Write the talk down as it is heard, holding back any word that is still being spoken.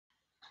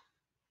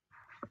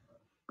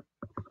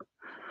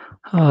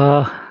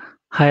Uh,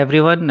 Hi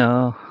everyone.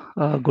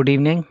 Good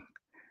evening.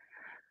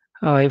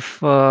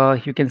 If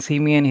you can see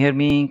me and hear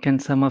me, can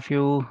some of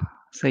you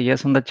say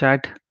yes on the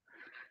chat?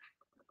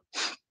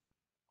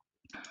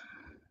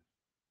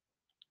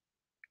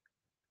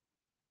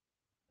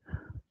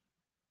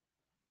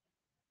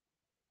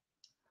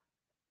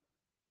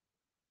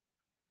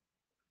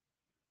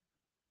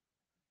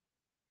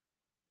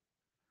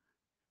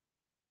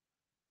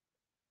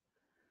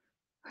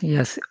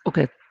 Yes.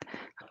 Okay,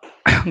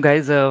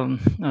 guys.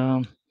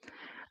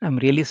 I'm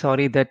really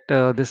sorry that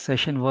this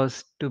session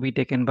was to be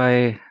taken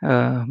by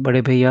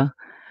Bade Bhaiya,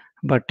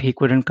 but he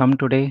couldn't come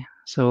today.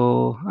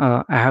 So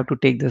I have to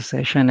take this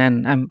session,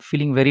 and I'm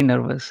feeling very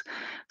nervous.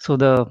 So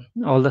the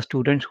all the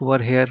students who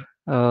are here.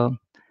 And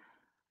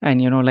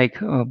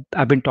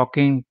I've been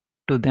talking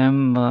to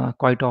them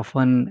quite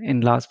often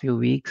in last few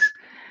weeks,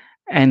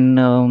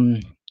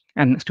 and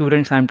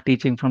students I'm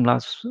teaching from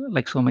last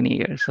like so many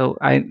years, so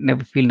I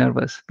never feel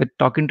nervous. But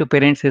talking to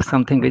parents is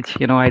something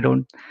which I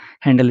don't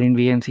handle in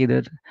VMC.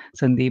 That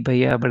Sandeep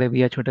bhaiya, bade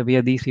bhaiya, chota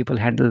bhaiya, these people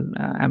handle.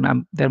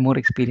 They're more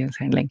experienced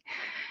handling.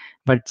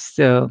 But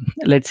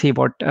let's see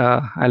what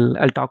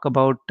I'll talk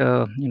about.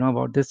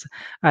 About this.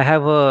 I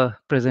have a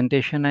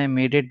presentation. I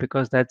made it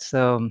because that's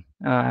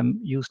I'm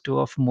used to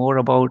of more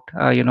about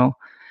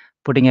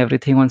putting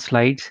everything on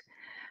slides.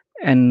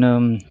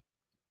 And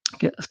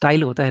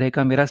style होता है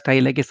रेखा, मेरा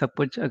style है कि सब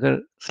कुछ अगर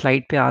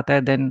slide पे आता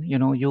है then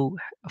you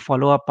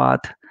follow a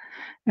path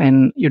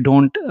and you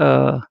don't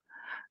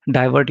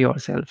divert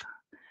yourself.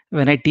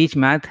 When I teach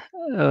math,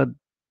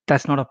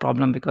 that's not a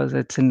problem because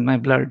it's in my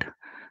blood,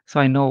 so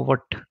I know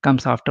what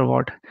comes after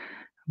what.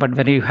 But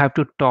when you have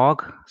to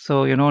talk,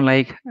 so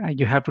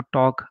you have to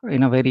talk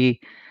in a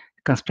very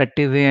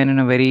constructive way and in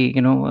a very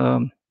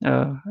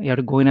you have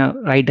to go in a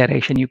right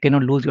direction. You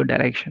cannot lose your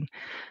direction.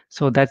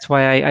 So that's why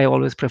I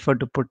always prefer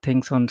to put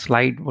things on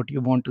slide what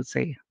you want to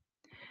say.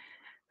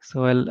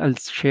 So I'll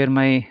share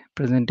my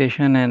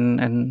presentation,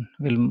 and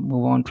we'll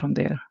move on from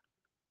there.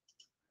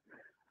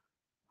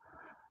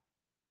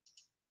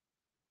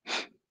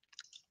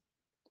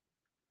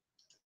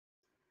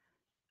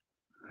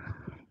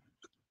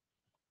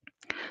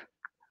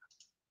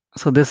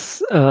 So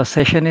this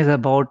session is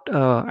about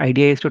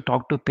idea is to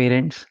talk to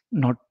parents,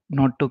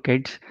 not to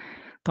kids.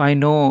 तो I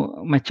know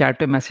मैं chat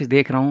पे message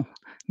देख रहा हूँ,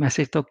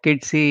 message तो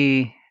kids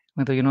ही,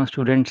 मतलब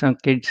students और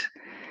kids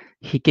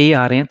ही के ही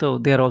आ रहे हैं, तो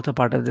they are also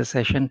part of this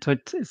session. So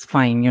it's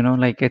fine,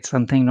 like it's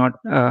something not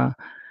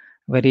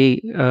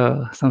very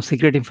some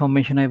secret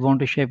information I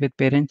want to share with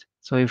parents.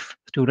 So if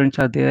students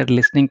are there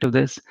listening to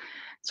this,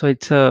 so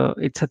it's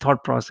a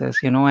thought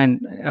process,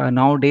 and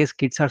nowadays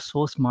kids are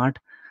so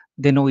smart,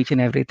 they know each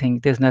and everything.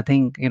 There's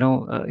nothing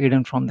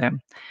hidden from them.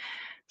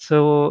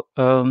 So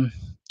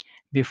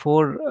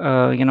before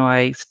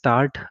I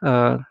start,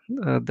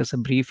 there's a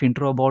brief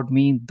intro about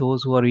me.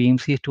 Those who are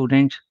EMC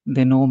students,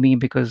 they know me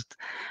because,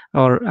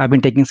 or I've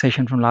been taking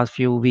session from last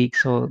few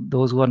weeks. So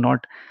those who are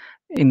not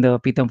in the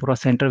Pitampura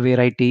center where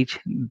I teach,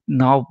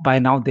 now by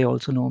now they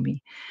also know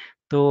me.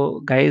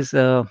 So guys,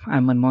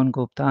 I'm Manmohan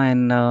Gupta,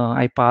 and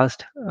I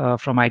passed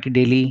from IT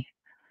Delhi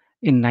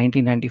in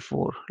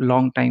 1994,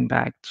 long time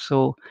back.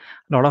 So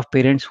a lot of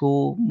parents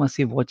who must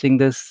be watching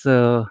this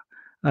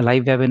a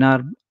live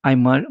webinar, I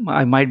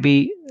might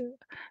be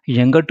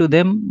younger to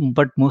them,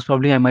 but most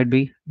probably I might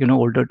be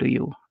older to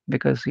you,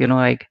 because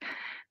like,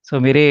 so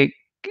मेरे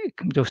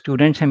जो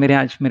students हैं, मेरे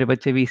आज मेरे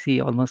बच्चे भी इसी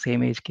almost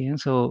same as के हैं.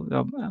 So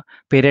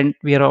parent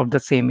we are of the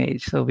same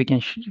as, so we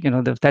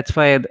can that's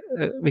why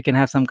we can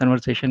have some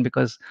conversation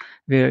because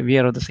we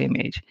are of the same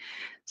age.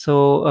 So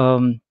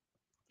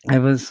I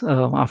was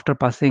after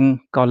passing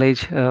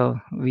college,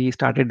 we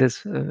started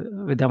this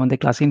Vidyamandir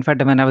class. In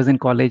fact, when I was in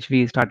college,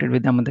 we started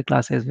Vidyamandir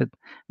classes with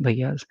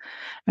bhaiyas.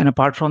 And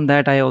apart from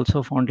that, I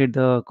also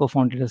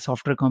co-founded a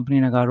software company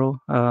in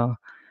Agaro,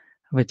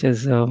 which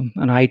is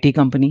an IT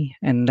company,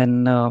 and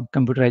then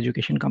computer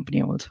education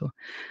company also.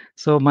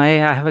 So I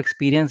have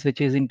experience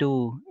which is into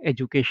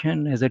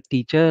education as a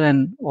teacher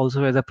and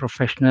also as a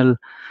professional,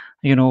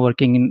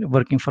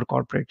 working for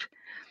corporate.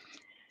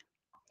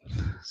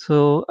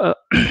 So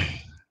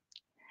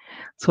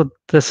so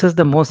this is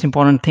the most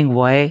important thing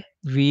why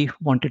we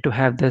wanted to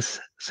have this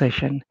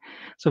session.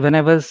 So when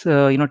I was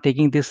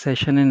taking this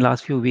session in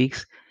last few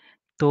weeks,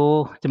 तो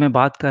जब मैं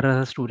बात कर रहा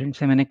था student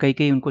से, मैंने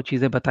कई उनको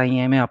चीज़ें बताई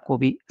हैं. मैं आपको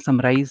भी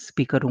समराइज़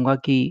भी करूँगा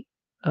कि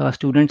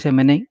स्टूडेंट से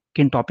मैंने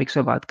किन टॉपिक्स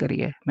पे बात करी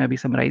है, मैं अभी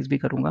समराइज़ भी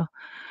करूँगा.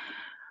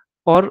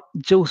 और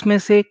जो उसमें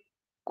से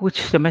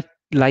कुछ, जब मैं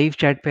लाइव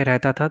चैट पे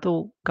रहता था,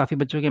 तो काफ़ी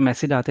बच्चों के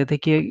मैसेज आते थे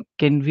कि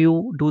can you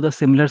do the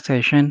similar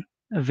session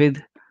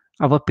with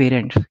our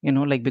parents,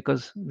 like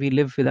because we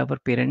live with our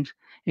parents.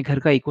 ये घर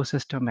का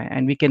इकोसिस्टम है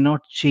and we can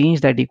not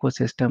change that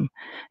ecosystem.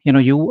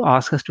 You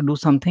ask us to do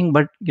something,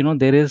 but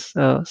there is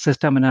a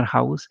system in our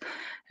house.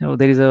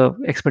 There is a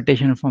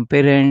expectation from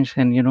parents,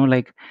 and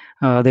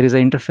there is a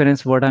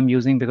interference word I'm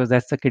using because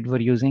that's the kid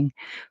we're using.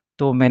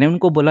 तो मैंने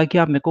उनको बोला कि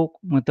आप मेरे को,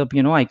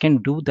 मतलब I can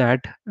do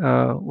that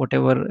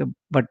whatever,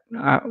 but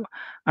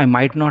I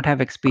might not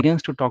have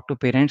experience to talk to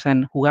parents,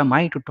 and who am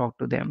I to talk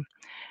to them.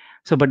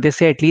 So but they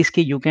say at least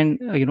ki you can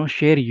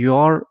share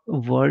your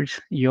words,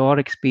 your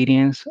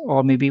experience,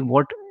 or maybe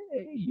what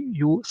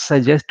you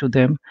suggest to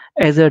them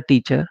as a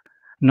teacher,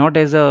 not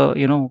as a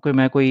कोई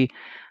मैं कोई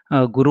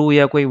guru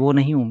या कोई वो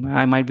नहीं हूँ.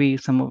 I might be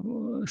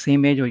some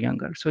same age or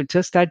younger. So it's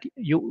just that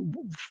you,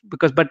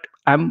 because but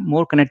I'm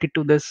more connected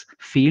to this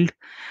field.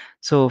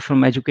 So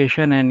from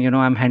education, and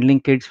I'm handling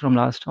kids from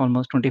last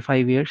almost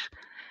 25 years,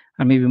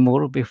 and maybe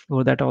more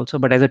before that also,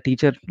 but as a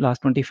teacher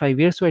last 25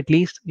 years. So at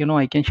least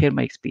I can share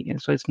my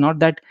experience. So it's not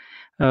that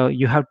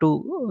you have to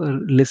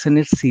listen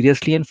it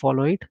seriously and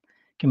follow it.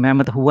 कि मैं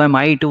मतलब who am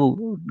I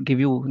to give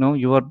you,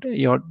 your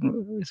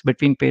it's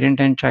between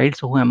parent and child,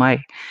 so who am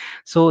I?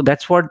 So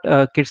that's what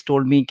kids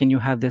told me, can you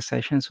have this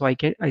session? So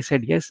I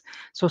said yes.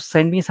 So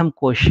send me some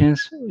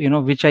questions,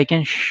 which I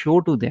can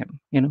show to them,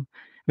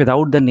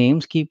 without the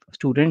names. Keep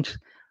students,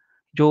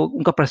 जो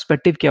उनका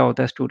perspective क्या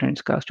होता है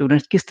students का,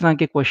 students किस तरह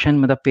के question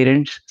मतलब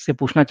पेरेंट्स से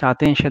पूछना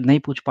चाहते हैं, शायद नहीं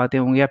पूछ पाते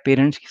होंगे, या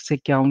पेरेंट्स से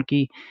क्या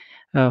उनकी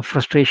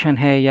फ्रस्ट्रेशन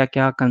है या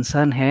क्या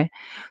कंसर्न है.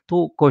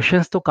 तो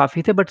क्वेश्चंस तो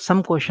काफ़ी थे, but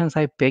some questions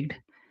I picked,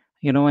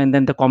 and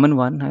then the common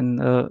one,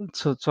 and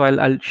so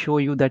I'll show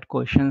you that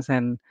questions,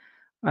 and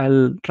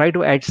I'll try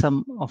to add some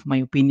of my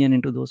opinion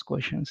into those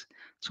questions.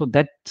 So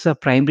that's a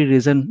primary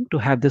reason to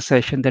have this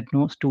session, that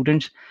no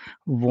students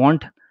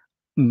want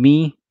me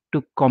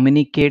to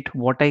communicate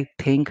what I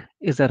think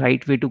is the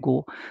right way to go,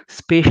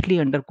 especially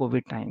under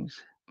COVID times.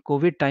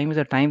 COVID time is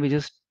a time which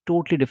is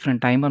totally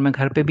different time, और मैं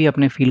घर पे भी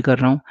अपने feel कर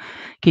रहा हूँ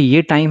कि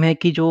ये टाइम है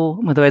कि जो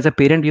मतलब as a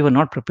parent we were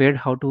not prepared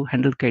how to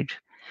handle kids,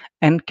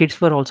 and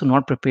kids were also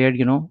not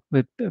prepared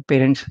with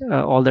parents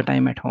all the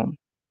time at home.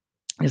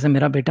 जैसे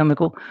मेरा बेटा मेरे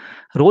को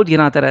रोज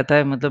गिनाता रहता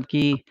है, मतलब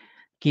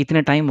कि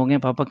इतने टाइम हो गए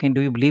पापा, can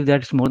do you believe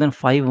that it's more than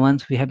 5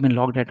 months we have been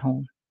locked at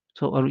home.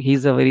 सो और he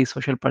is a very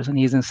social person,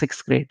 he is in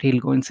 6th grade, he will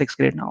go in 6th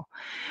grade now.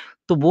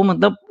 तो वो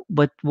मतलब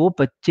वो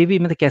बच्चे भी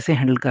मतलब कैसे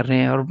handle कर रहे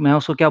हैं, और मैं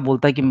उसको क्या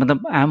बोलता है कि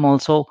मतलब I am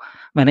also,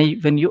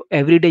 when you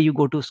every day you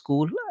go to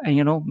school,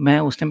 मैं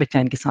उस टाइम पे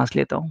चैन की सांस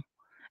लेता हूँ.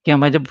 कि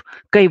मैं जब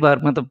कई बार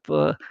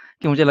मतलब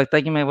कि मुझे लगता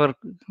है कि मैं बार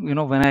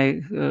when I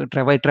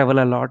travel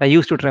a lot, I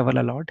used to travel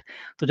a lot.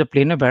 तो जब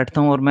प्लेन में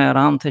बैठता हूँ और मैं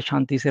आराम से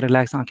शांति से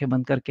रिलैक्स आंखें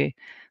बंद करके,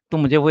 तो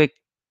मुझे वो एक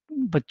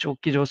बच्चों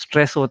की जो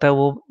स्ट्रेस होता है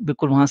वो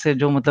बिल्कुल वहाँ से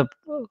जो मतलब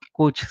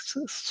कुछ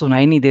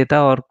सुनाई नहीं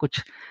देता, और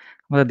कुछ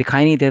मतलब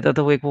दिखाई नहीं देता,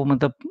 तो वो एक वो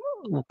मतलब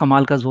वो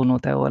कमाल का ज़ोन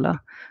होता है वो वाला,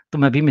 तो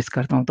मैं भी मिस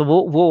करता हूँ. तो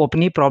वो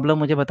अपनी प्रॉब्लम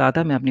मुझे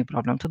बताता है, मैं अपनी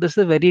problem. So this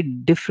is a very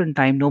different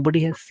time, nobody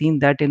has seen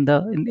that in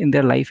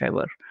their life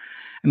ever.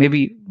 May be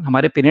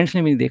हमारे पेरेंट्स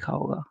ने भी नहीं देखा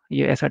होगा,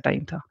 ये ऐसा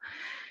टाइम था.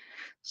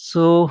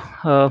 सो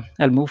I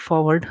will move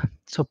forward.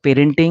 So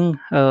parenting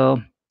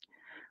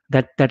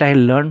that I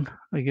learned,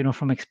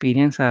 from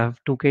experience. I have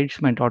two kids.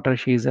 My daughter,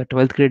 she's a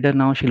 12th grader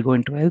now. She'll go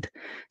in 12th.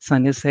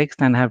 Son is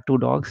 6th, and I have two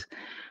dogs.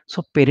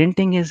 So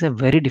parenting is a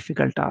very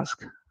difficult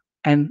task.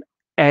 And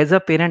as a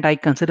parent, I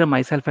consider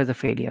myself as a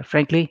failure.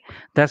 Frankly,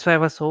 that's why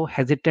I was so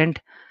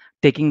hesitant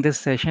taking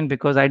this session,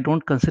 because I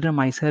don't consider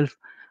myself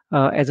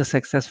as a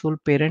successful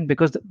parent,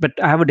 because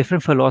but I have a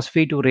different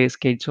philosophy to raise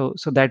kids.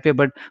 So that way,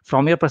 but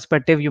from your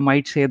perspective, you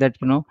might say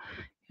that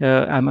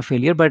I'm a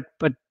failure, but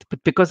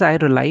because I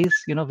realize,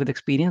 with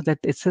experience,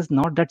 that it says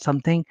not that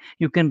something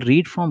you can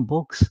read from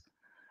books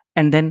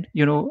and then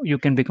you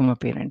can become a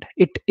parent.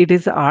 It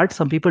is art.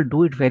 Some people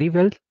do it very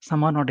well,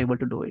 some are not able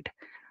to do it.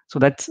 So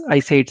that's, I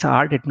say, it's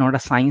art. It's not a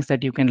science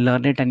that you can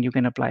learn it and you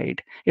can apply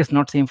it. It's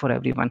not same for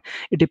everyone.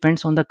 It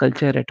depends on the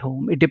culture at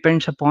home. It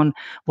depends upon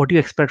what you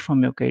expect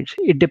from your kids.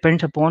 It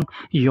depends upon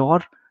your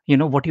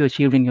what you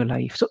achieved in your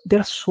life. So there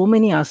are so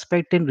many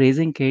aspects in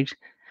raising kids,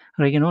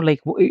 right? Like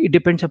it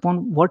depends upon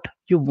what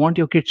you want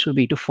your kids to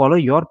be, to follow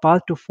your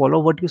path, to follow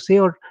what you say,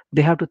 or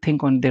they have to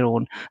think on their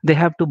own. They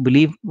have to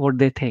believe what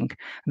they think.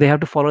 They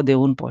have to follow their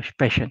own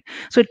passion.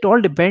 So it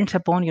all depends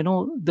upon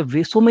the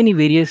way, so many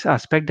various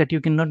aspects, that you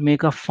cannot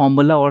make a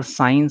formula or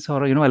science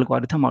or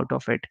algorithm out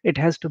of it. It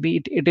has to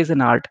be, it is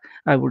an art,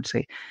 I would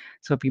say.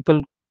 So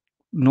people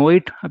know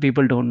it,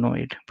 people don't know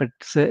it, but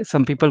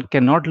some people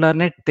cannot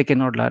learn it, they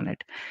cannot learn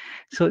it.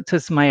 So it's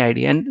just my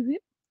idea. And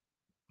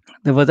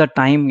there was a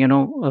time,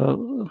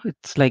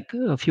 it's like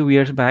a few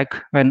years back,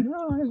 when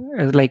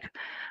as like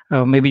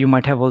maybe you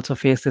might have also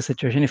faced this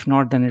situation. If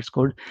not, then it's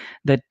good.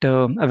 That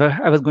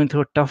I was going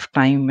through a tough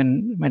time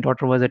when my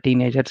daughter was a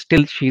teenager.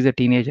 Still, she's a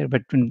teenager,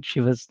 but when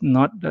she was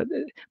not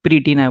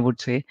pre-teen, I would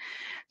say.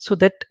 So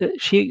that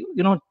she,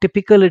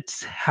 typical,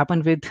 it's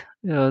happened with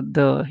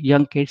the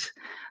young kids,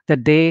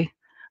 that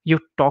you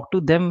talk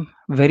to them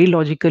very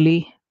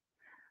logically,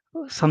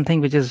 something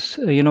which is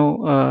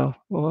 2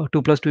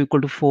 plus 2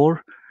 equal to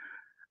 4,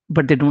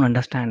 but they don't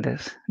understand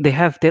this. They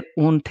have their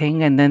own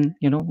thing, and then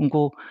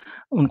उनको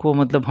उनको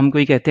मतलब हमको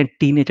ही कहते हैं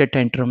teenager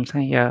tantrums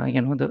हैं, या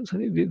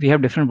we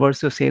have different words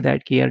to say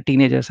that कि यार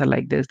teenagers are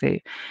like this.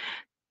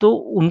 तो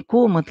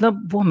उनको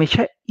मतलब वो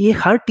हमेशा ये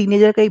हर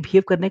टीनेजर का ही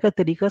बिहेव करने का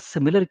तरीका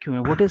सिमिलर क्यों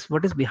है?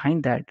 What is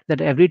behind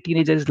that every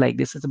teenager is like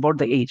this? It's about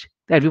the age,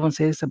 everyone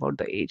says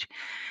about the age.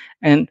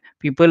 And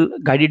people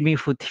guided me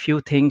with few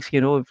things,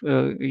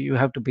 you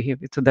have to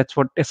behave. So that's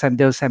what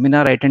there was a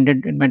seminar I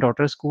attended in my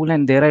daughter's school,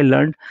 and there I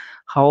learned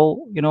how,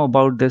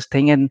 about this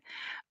thing. And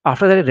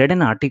after that I read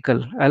an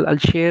article.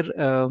 I'll share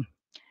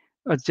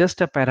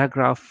just a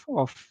paragraph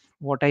of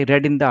what I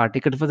read in the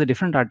article. It was a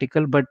different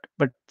article,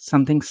 but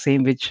something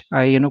same which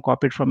I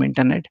copied from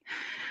internet.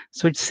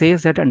 So it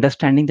says that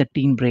understanding the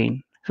teen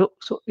brain.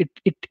 So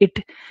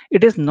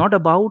it is not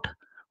about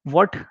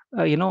what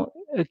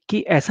कि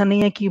ऐसा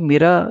नहीं है कि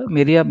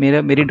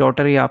मेरी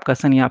daughter या आपका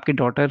सन या आपकी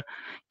डॉटर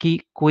कि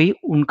कोई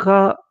उनका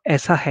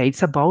ऐसा है.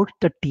 It's about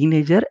the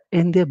teenager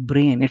in their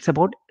brain. It's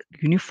about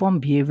uniform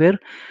behavior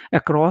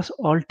across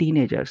all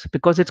teenagers,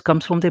 because it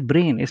comes from the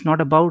brain. It's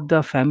not about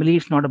the family,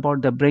 it's not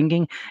about the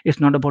bringing,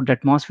 it's not about the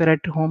atmosphere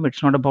at home,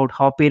 it's not about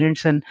how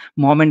parents and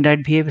mom and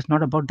dad behave. It's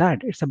not about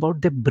that, it's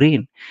about the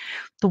brain.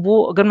 तो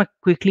वो अगर मैं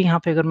quickly यहाँ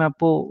पे अगर मैं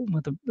आपको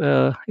मतलब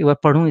एक बार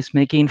पढ़ूँ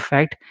इसमें कि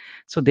in fact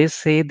so they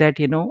say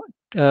that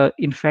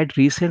in fact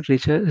recent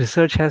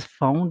research has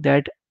found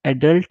that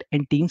adult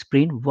and teens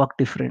brain work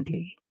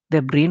differently.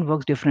 Their brain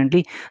works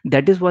differently.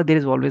 That is why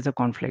there is always a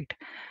conflict.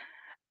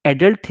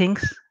 Adult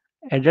thinks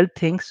adult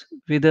thinks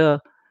with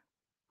a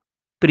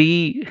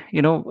pre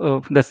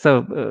that's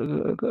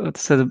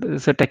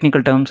a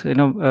technical terms,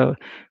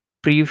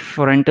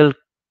 prefrontal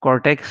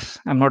cortex.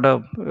 I'm not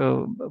a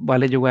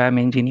biology guy, I'm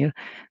an engineer.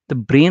 The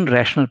brain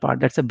rational part,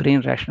 that's a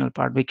brain rational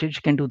part,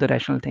 which can do the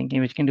rational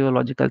thinking, which can do the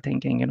logical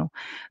thinking.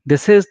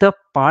 This is the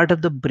part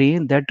of the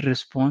brain that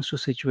responds to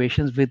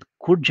situations with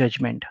good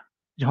judgment,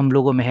 जो हम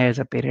लोगों में है as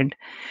a parent,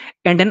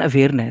 and an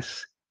awareness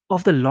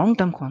of the long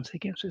term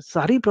consequences.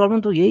 सारी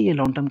problem तो यही है,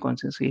 long term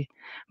consequence की.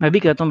 मैं भी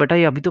कहता हूँ बेटा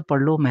ये अभी तो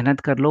पढ़ लो, मेहनत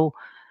कर लो,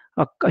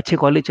 अच्छे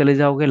कॉलेज चले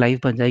जाओगे, लाइफ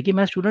बन जाएगी.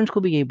 मैं स्टूडेंट्स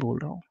को भी यही बोल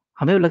रहा हूँ.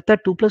 हमें लगता है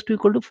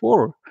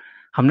 2+2=4.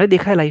 हमने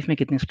देखा है लाइफ में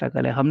कितनी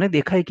स्ट्रगल है. हमने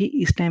देखा है कि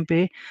इस टाइम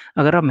पे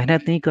अगर आप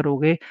मेहनत नहीं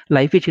करोगे,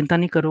 लाइफ की चिंता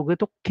नहीं करोगे,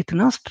 तो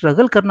कितना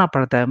स्ट्रगल करना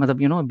पड़ता है.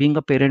 मतलब being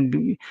a parent,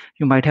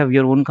 you might have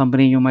your own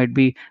company, you might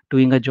be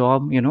doing a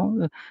job.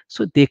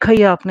 सो देखा ही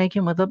है आपने कि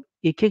मतलब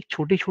एक-एक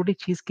छोटी-छोटी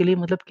चीज़ के लिए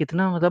मतलब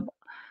कितना मतलब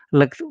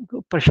लग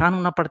परेशान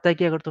होना पड़ता है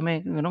कि अगर तुम्हें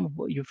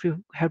if you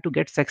have to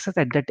get success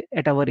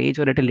at our as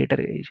और at a letter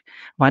as,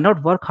 why not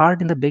work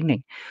hard in the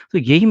beginning. तो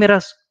यही मेरा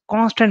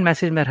कांस्टेंट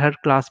मैसेज मेरे हर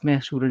क्लास में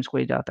स्टूडेंट्स को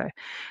ही जाता है.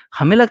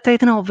 हमें लगता है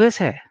इतना ऑब्वियस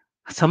है,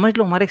 समझ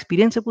लो, हमारे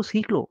एक्सपीरियंस से कुछ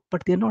सीख लो,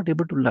 but they are not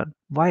able to learn.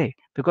 Why?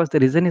 Because the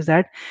reason is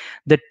that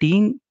the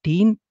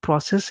tin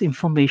process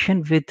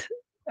information with,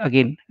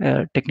 again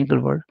technical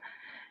word,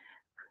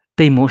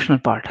 the emotional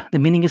part. The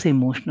meaning is the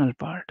emotional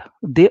part.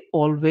 They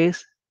always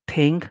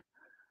think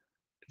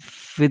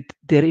with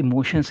their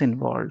emotions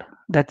involved.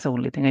 That's the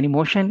only thing. And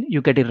emotion,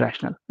 you get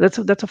irrational.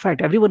 That's a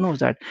fact. Everyone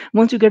knows that.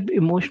 Once you get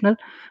emotional,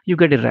 you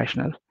get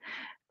irrational.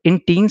 In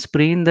teens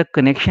brain, the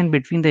connection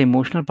between the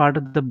emotional part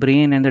of the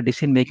brain and the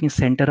decision making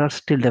center are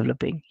still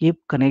developing. ये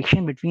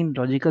connection between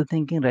logical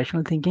thinking,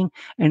 rational thinking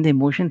and the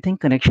emotion thing,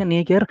 connection नहीं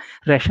है कि यार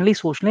rationally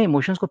सोच लें,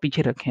 emotions को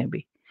पीछे रखें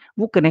अभी.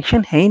 वो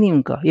कनेक्शन है ही नहीं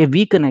उनका, ये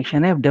वीक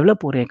कनेक्शन है,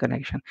 डेवलप हो रहे हैं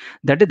connection.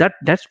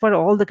 That's what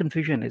all the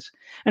confusion is.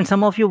 And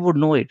some of you would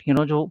know it,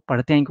 जो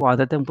पढ़ते हैं, इनको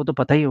आदत है, उनको तो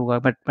पता ही होगा.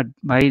 But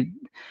my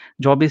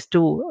job is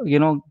to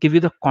give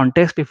you the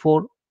context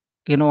before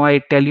I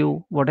tell you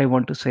what I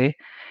want to say.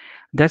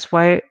 That's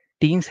why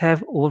teens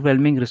have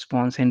overwhelming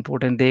response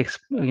input, and they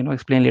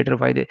explain later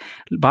why they,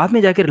 बाद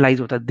में जाके realize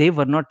होता है they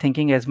were not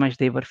thinking as much,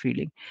 they were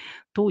feeling.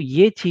 तो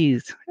ये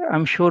चीज़ I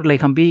am sure,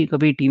 like हम भी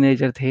कभी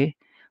टीनेजर थे,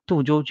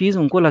 तो जो चीज़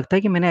उनको लगता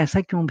है कि मैंने ऐसा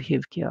क्यों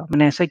बिहेव किया,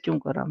 मैंने ऐसा क्यों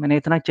करा, मैंने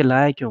इतना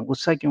चिल्लाया क्यों,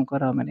 गुस्सा क्यों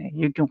करा, मैंने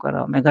ये क्यों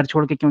करा, मैं घर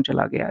छोड़ के क्यों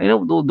चला गया,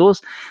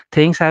 those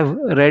things. I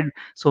have read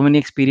so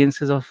many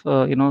experiences of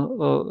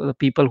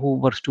people who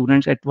were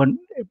students at one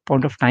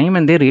point of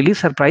time, and they really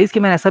surprised कि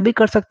मैं ऐसा भी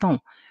कर सकता हूँ,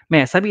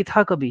 मैं ऐसा भी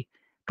था कभी,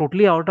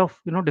 totally out of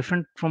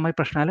different from my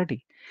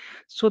personality.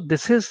 So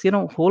this is,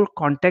 whole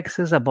context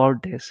is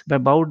about this,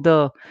 about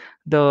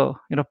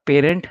the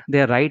parent.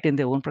 They are right in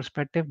their own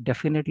perspective,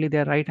 definitely they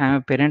are right. I'm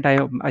a parent,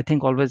 I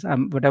think always,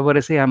 whatever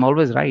I say, I'm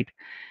always right.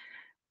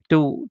 To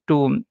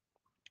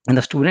and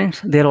the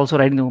students, they are also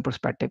right in their own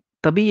perspective.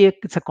 तभी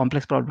it's a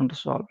complex problem to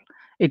solve.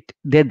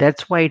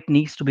 That's why it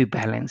needs to be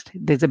balanced.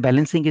 There's a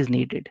balancing is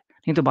needed.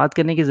 नहीं तो बात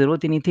करने की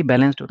जरूरत ही नहीं थी,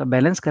 balanced होता.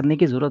 बैलेंस करने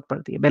की जरूरत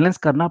पड़ती है, बैलेंस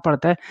करना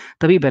पड़ता है,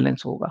 तभी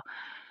बैलेंस होगा.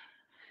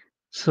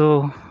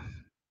 So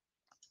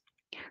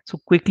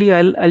quickly,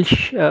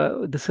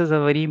 this is a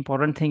very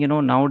important thing.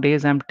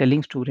 Nowadays I'm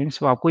telling students,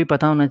 so आपको ही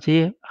पता होना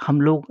चाहिए,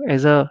 हम लोग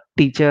as a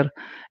teacher,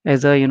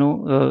 as a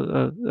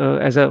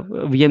as a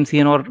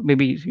VMCN, or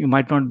maybe you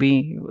might not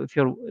be, if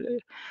you're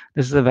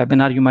this is a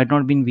webinar, you might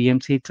not be in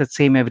VMC. It's the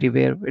same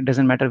everywhere. It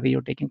doesn't matter where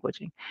you're taking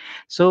coaching.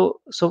 So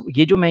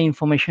ये जो मैं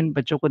information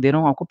बच्चों को दे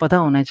रहा हूँ, आपको पता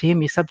होना चाहिए,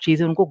 ये सब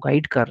चीज़ें उनको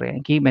गाइड कर रहे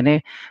हैं। कि मैंने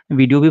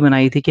वीडियो भी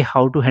बनाई थी कि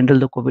how to handle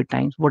the Covid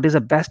times, what is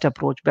the best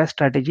approach, best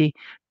strategy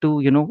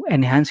to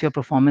enhance your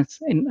performance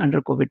in under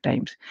Covid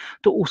times.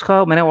 तो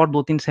उसका मैंने और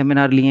 2-3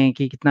 सेमिनार लिए हैं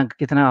कि कितना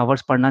कितना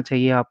आवर्स पढ़ना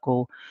चाहिए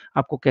आपको,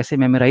 आपको कैसे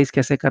मेमोराइज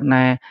कैसे करना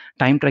है,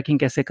 टाइम ट्रैकिंग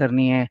कैसे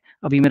करनी है,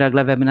 अभी मेरा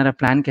अगला वेबिनार है,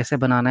 प्लान कैसे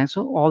बनाना है।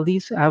 So all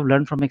these I have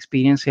learn from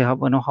experience,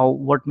 how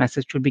what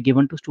message should be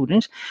given to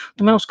students.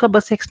 तो मैं उसका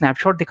बस एक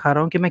स्नैपशॉट दिखा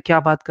रहा हूँ कि मैं क्या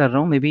बात कर रहा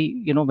हूँ। May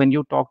be when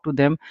you talk to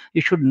them,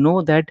 you should know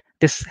that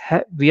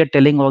we are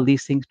telling all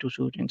these things to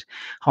students.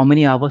 How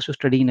many hours to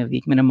study in a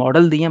week? मैंने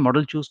मॉडल दिए हैं,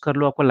 मॉडल चूज कर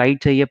लो, आपको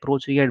लाइट चाहिए, pro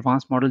चाहिए,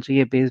 advance model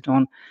चाहिए, based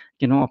on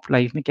आप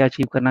life में क्या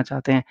अचीव करना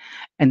चाहते हैं।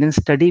 And then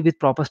study with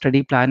proper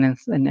study plan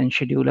and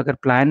schedule. अगर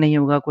प्लान नहीं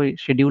होगा, कोई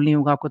शेड्यूल नहीं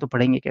होगा आपको, तो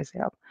पढ़ेंगे कैसे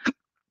आप?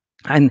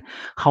 And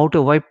how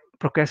to avoid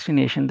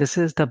procrastination, this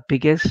is the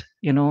biggest,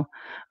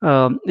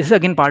 this is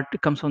again part,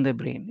 it comes from the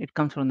brain, it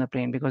comes from the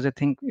brain because they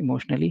think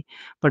emotionally,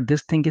 but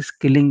this thing is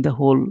killing the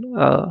whole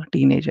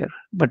teenager,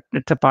 but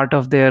it's a part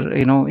of their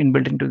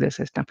inbuilt into their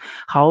system.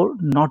 How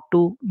not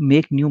to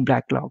make new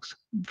backlogs.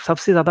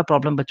 सबसे ज्यादा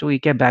problem बच्चों की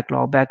क्या,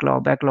 backlog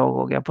backlog backlog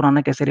हो गया,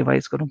 पुराना कैसे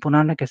revise करूं,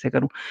 पुराना कैसे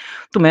करूं।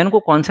 तो मैं उनको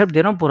कॉन्सेप्ट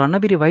दे रहा हूँ, पुराना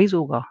भी रिवाइज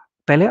होगा।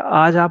 पहले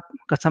आज आप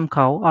कसम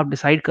खाओ, आप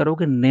डिसाइड करो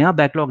कि नया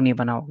बैकलॉग नहीं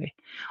बनाओगे।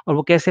 और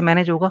वो कैसे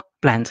मैनेज होगा?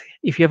 प्लान से।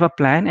 If you have a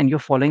plan and you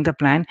are following the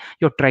plan,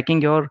 you are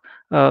trekking your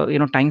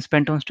time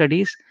spent on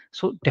studies,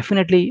 so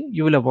definitely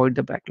you will avoid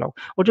the backlog.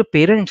 और जो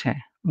पेरेंट्स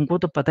हैं, उनको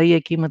तो पता ही है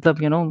कि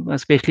मतलब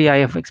specially I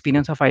have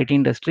experience of IT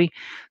industry,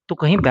 तो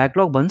कहीं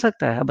बैकलॉग बन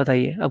सकता है।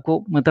 बताइए,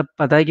 आपको मतलब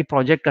पता है कि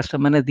प्रोजेक्ट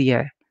कस्टमर ने दिया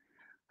है,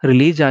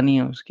 रिलीज जानी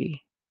है उसकी,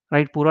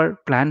 राइट? पूरा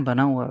प्लान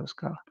बना हुआ है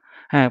उसका,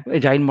 है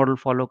एजाइल मॉडल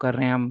फॉलो कर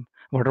रहे हैं हम,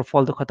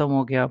 वाटरफॉल तो खत्म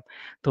हो गया अब,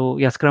 तो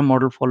या स्क्रम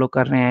मॉडल फॉलो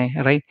कर रहे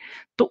हैं, राइट?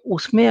 तो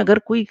उसमें अगर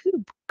कोई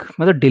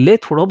मतलब डिले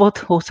थोड़ा बहुत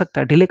हो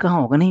सकता है, डिले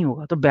कहाँ होगा? नहीं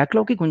होगा। तो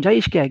बैकलॉग की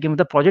गुंजाइश क्या है कि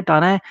मतलब प्रोजेक्ट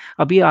आना है,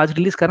 अभी आज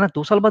रिलीज करना है,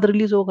 2 साल बाद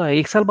रिलीज होगा,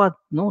 1 साल बाद,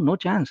 no no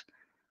chance,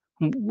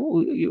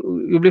 you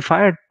will be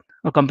fired,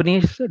 or company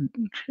is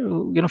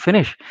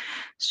finish.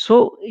 So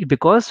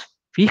because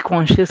we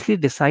consciously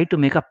decide to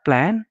make a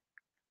plan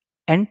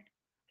and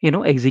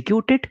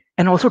execute it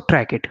and also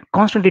track it,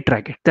 constantly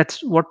track it, that's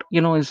what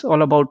is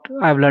all about,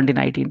 I've learned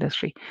in IT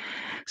industry.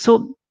 So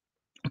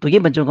तो ये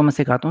बच्चों को मैं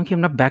सिखाता हूँ कि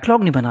अपना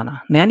backlog नहीं बनाना।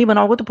 नया नहीं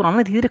बनाओगे तो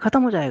पुराना धीरे धीरे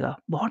खत्म हो जाएगा।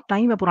 बहुत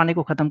टाइम है पुराने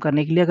को खत्म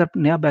करने के लिए, अगर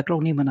नया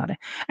बैकलॉग नहीं बना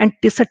रहे। And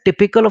it's a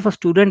typical of a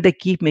student, they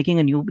keep making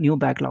a new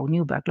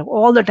backlog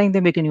all the time,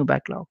 they make a new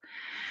backlog.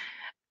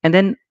 And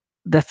then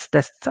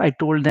that's I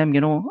told them,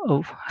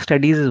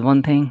 studies is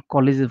one thing,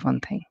 college is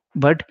one thing,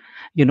 but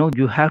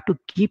you have to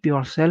keep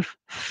yourself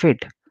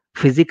fit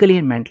physically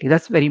and mentally.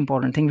 That's very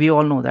important thing, we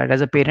all know that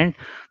as a parent।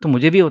 तो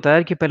मुझे भी होता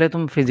है कि पहले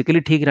तुम physically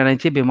ठीक रहना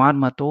चाहिए, बीमार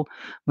मत हो,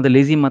 मतलब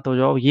लेजी मत हो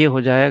जाओ, ये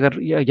हो जाए। अगर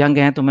यंग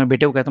हैं तो मैं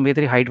बेटे को कहता हूँ, ये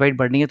तेरी हाइट वाइट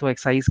बढ़नी है तो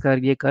एक्सरसाइज कर,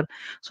 ये कर।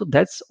 So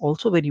that's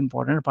also very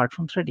important apart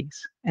from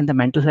studies and the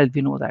mental health.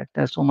 We know that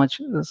there so much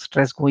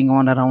stress going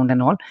on around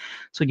and all.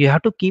 So you have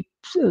to keep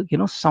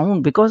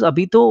sound, because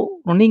अभी तो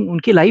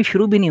उनकी life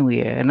शुरू भी नहीं हुई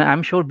है। And I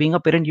am sure being a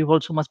parent you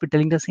also must be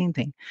telling the same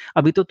thing.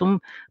 अभी तो तुम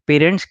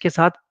पेरेंट्स के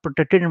साथ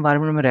प्रोटेक्टेड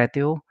एनवायरनमेंट में रहते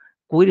हो,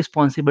 कोई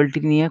रिस्पॉन्सिबिलिटी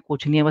नहीं है,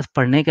 कुछ नहीं है, बस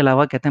पढ़ने के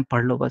अलावा कहते हैं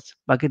पढ़ लो बस,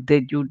 बाकी दे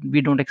you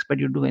we don't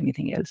expect you do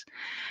anything else.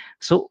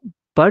 So,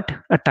 but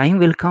a time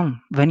will come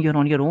when you're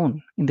on your own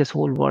in this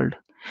whole world.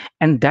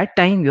 And that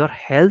time, your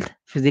health,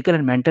 physical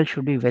and mental,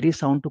 should be very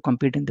sound to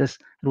compete in this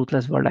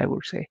ruthless world, I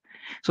would say.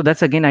 So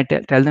that's again, I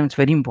tell them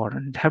it's very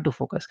important. You have to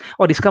focus.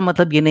 और इसका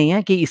मतलब ये नहीं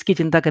है कि इसकी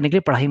चिंता करने के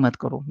लिए पढ़ाई मत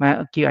करो।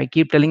 I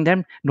keep telling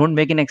them,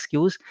 don't make an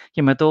excuse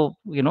कि मैं तो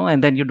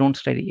and then you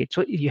don't study it.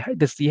 So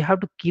you have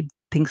to keep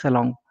things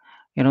along,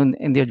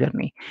 in your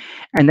journey.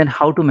 And then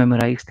how to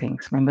memorize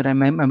things.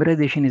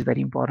 Memorization is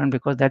very important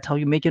because that's how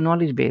you make your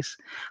knowledge base.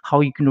 How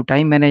you can do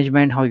time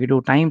management, how you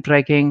do time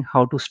tracking,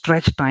 how to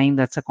stretch time.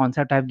 That's a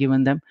concept I've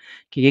given them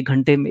कि एक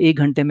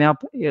घंटे में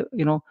आप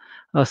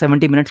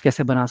 70 minutes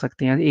कैसे बना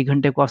सकते हैं, एक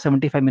घंटे को आप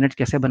 75 मिनट्स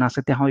कैसे बना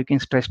सकते हैं, how you can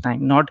stretch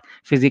time, not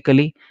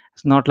physically.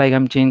 It's not like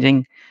I'm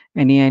changing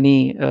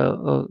any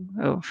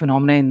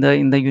phenomena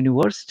in the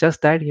universe,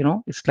 just that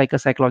it's like a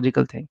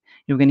psychological thing.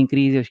 You can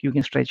you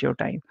can stretch your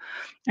time.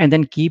 And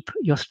then keep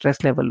your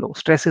stress level low.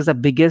 Stress is the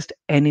biggest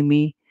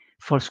enemy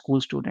for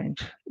school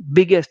students.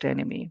 Biggest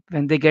enemy.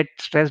 When they get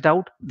stressed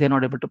out, they're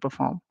not able to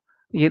perform.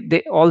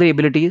 All the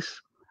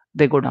abilities,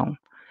 they go down.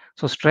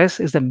 So stress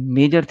is the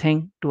major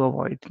thing to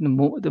avoid.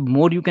 The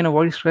more you can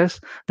avoid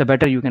stress, the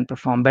better you can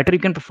perform. Better you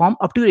can perform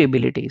up to your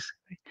abilities.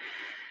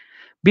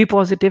 Be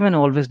positive and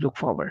always look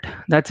forward.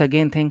 That's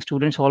again thing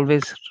students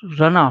always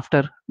run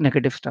after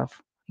negative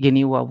stuff. ये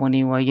नहीं हुआ, वो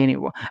नहीं हुआ, ये नहीं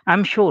हुआ। I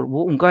am sure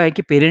वो उनका है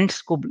कि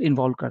पेरेंट्स को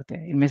इन्वॉल्व करते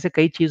हैं। इनमें से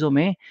कई चीज़ों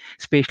में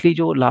स्पेशली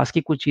जो लास्ट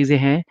की कुछ चीज़ें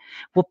हैं,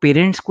 वो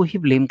पेरेंट्स को ही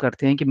ब्लेम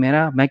करते हैं कि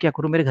मेरा मैं क्या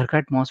करूँ, मेरे घर का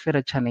एटमॉस्फेयर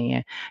अच्छा नहीं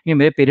है, ये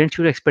मेरे पेरेंट्स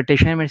की जो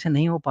एक्सपेक्टेशन है मेरे से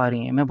नहीं हो पा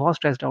रही हैं, मैं बहुत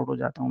स्ट्रेस्ड आउट हो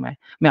जाता हूँ।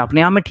 मैं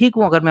अपने आप में ठीक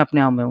हूँ, अगर मैं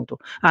अपने आप में हूँ तो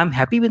I am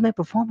happy with my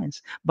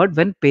performance, but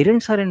when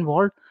parents are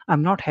involve I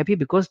am not happy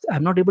because I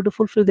am not able to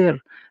fulfil their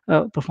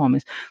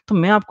performance. तो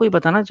मैं आपको ये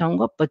बताना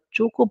चाहूँगा,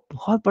 बच्चों को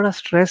बहुत बड़ा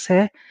स्ट्रेस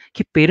है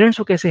कि पेरेंट्स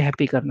को कैसे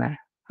हैप्पी करना है।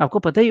 आपको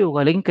पता ही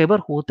होगा, लेकिन कई बार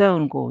होता है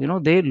उनको,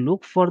 they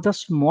look for the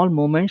small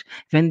moments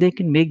when they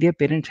can make their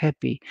parents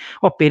happy.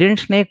 और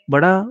पेरेंट्स ने एक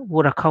बड़ा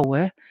वो रखा हुआ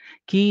है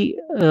कि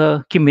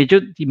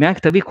मैं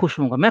तभी खुश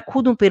होऊँगा। मैं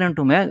खुद हूँ पेरेंट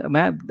हूँ,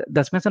 मैं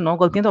 10 में से 9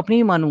 गलतियाँ तो अपनी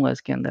ही मानूँगा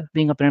इसके अंदर,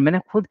 बीइंग अ पेरेंट। मैंने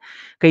खुद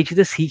कई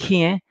चीज़ें सीखी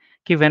हैं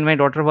कि when my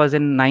daughter was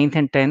in 9th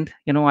and 10th,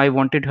 I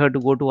wanted her to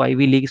go to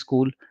ivy league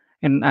school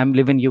and I am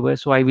live in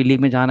US, so ivy league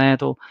में जाना है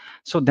तो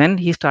so then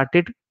he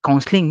started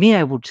counselling me,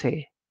 I would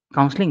say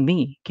counseling me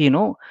कि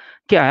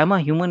कि I am a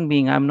human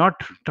being, I'm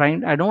not trying,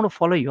 I don't want to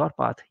follow your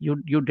path.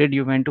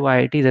 You went to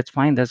IIT, that's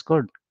fine, that's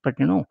good,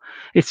 but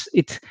it's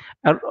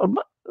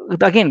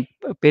again,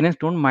 parents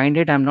don't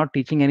mind it. I'm not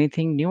teaching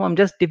anything new, I'm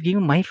just giving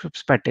you my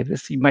perspective.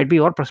 This might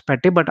be your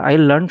perspective, but I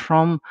learned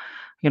from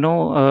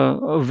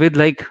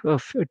with like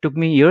it took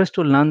me years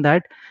to learn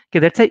that okay,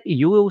 that's a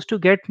you used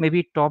to get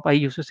maybe top. I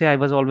used to say I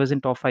was always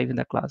in top 5 in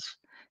the class.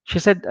 She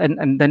said,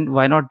 and then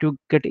why not you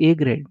get A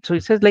grade? So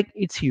it says like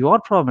it's your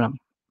problem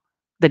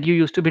that you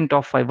used to be in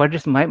top 5. What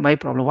is my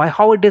problem? Why?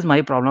 How it is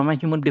my problem?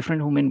 I'm a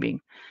different human being.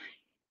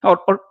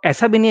 और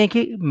ऐसा भी नहीं है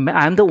कि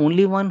I am the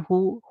only one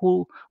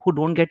who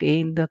don't get A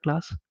in the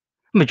class.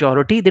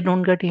 Majority they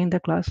don't get A in the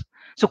class.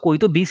 सो कोई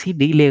तो B C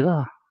D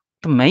लेगा,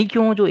 तो मैं ही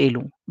क्यों हूँ जो ए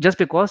लूँ just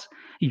because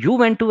you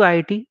went to I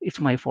I T?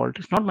 It's my fault,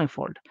 it's not my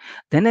fault.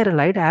 Then I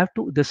realise I have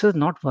to, this is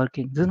not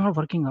working, this is not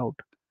working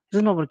out, this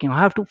is not working. I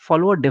have to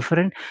follow a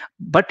different,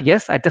 but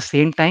yes, at the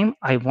same time,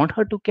 I want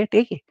her to get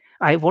A.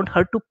 I want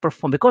her to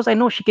perform because I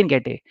know she can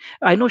get A.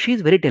 I know she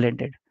is very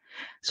talented.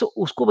 सो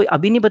उसको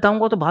अभी नहीं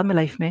बताऊँगा तो बाद में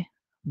life में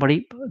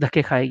बड़ी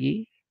धक्के खाएगी।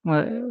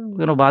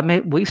 बाद में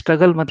वही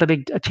स्ट्रगल, मतलब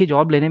एक अच्छी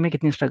जॉब लेने में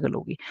कितनी स्ट्रगल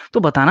होगी। तो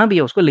बताना भी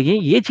है उसको,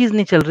 लेकिन ये चीज़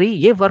नहीं चल रही,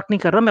 ये वर्क नहीं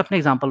कर रहा, मैं अपने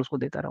एग्ज़ाम्पल उसको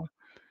देता रहा हूँ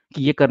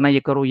कि ये करना, ये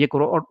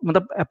करो और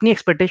मतलब अपनी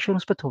एक्सपेक्टेशन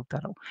उस पे थोपता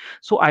रहा हूँ।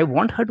 सो I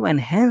want her to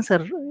enhance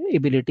her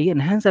ability,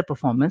 enhance her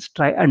performance,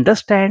 try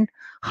understand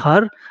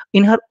her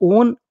in her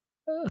own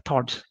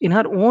thoughts, in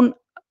her own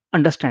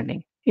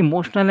understanding,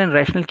 emotional and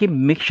rational की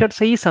मिक्सचर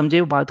से ही समझे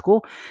वो बात को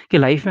कि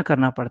लाइफ में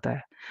करना पड़ता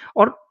है।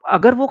 और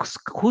अगर वो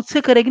खुद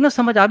से करेगी ना,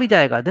 समझ आ भी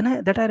जाएगा। देन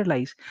दैट आई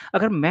रियलाइज,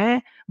 अगर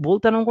मैं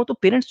बोलता रहूंगा तो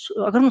पेरेंट्स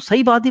अगर हम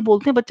सही बात ही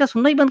बोलते हैं, बच्चा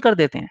सुनना ही बंद कर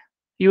देते हैं।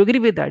 यू एग्री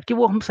विद दैट कि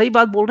वो हम सही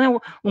बात बोल रहे हैं,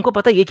 वो उनको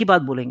पता है एक ही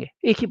बात बोलेंगे,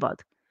 एक ही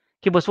बात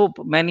कि बस वो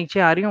मैं नीचे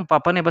आ रही हूँ,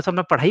 पापा ने बस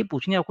अपना पढ़ाई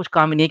पूछनी है और कुछ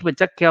काम ही नहीं है कि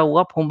बच्चा क्या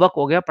हुआ, होमवर्क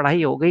हो गया,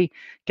 पढ़ाई हो गई,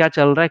 क्या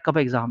चल रहा है, कब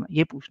एग्जाम है,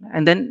 ये पूछना है।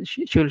 And then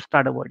she will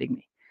start avoiding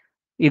me.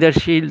 Either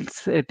she'll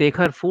take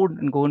her food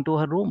and go into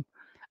her room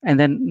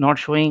and then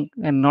not showing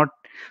and not.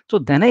 So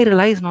then I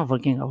realized not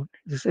working out.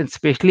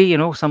 Especially,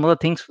 some of the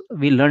things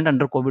we learned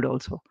under COVID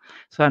also.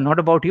 So I'm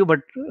not about you,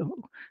 but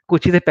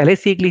कुछ चीजें पहले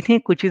सीख ली थी,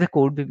 कुछ चीजें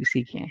Covid में भी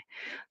सीखी हैं.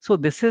 So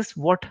this is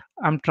what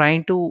I'm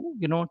trying to,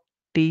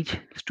 teach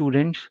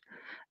students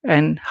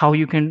and how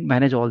you can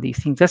manage all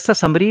these things. Just a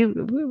summary.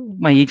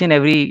 My each and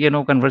every,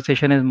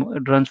 conversation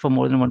runs for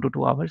more than 1 to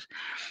 2 hours.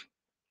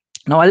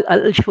 Now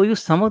I'll show you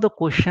some of the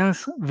questions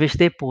which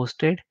they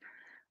posted,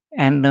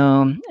 and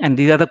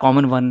these are the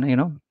common one,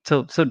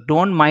 so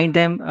don't mind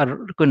them। और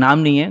कोई नाम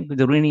नहीं है,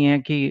 जरूरी नहीं है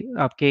कि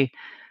आपके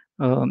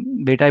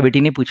बेटा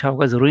बेटी ने पूछा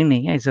होगा, जरूरी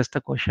नहीं है, इट्स जस्ट अ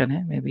क्वेश्चन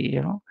है, may be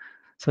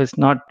so it's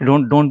not,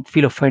 don't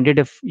feel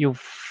offended if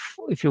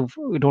you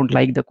don't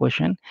like the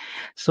question।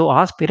 So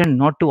ask parent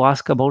not to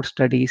ask about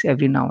studies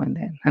every now and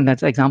then, and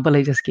that's the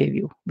example I just gave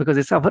you,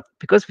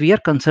 because we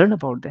are concerned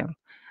about them,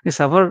 it's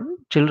our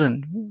children,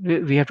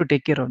 we have to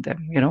take care of them,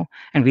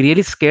 and we're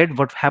really scared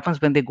what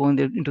happens when they go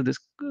into this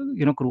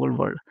cruel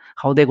world,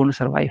 how they're going to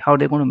survive, how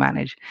they're going to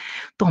manage।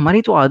 तो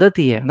हमारी तो आदत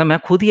ही है, मतलब मैं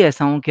खुद ही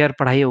ऐसा हूँ कि यार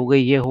पढ़ाई हो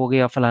गई, ये हो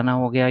गया, फलाना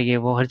हो गया, ये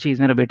वो हर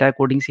चीज़। मेरा बेटा है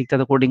कोडिंग सीखता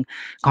था, कोडिंग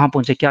कहाँ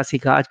पहुँचे, क्या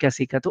सीखा, आज क्या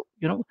सीखा, तो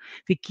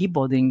we keep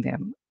bothering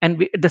them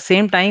and at the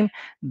same time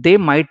they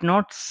might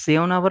not say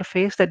on our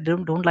face that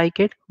they don't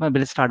like it, but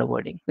they start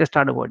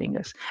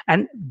avoiding us,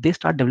 and they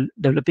start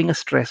developing a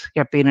stress।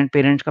 क्या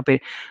parents का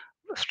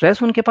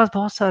stress उनके पास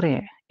बहुत सारे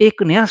हैं।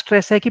 एक नया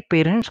stress है कि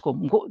पेरेंट्स को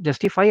उनको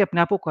जस्टिफाई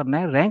अपने आप को करना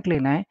है, रैंक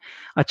लेना है,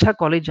 अच्छा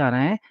कॉलेज जाना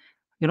है,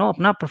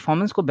 अपना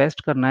परफॉर्मेंस को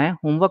बेस्ट करना है,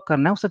 होमवर्क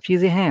करना है, वो सब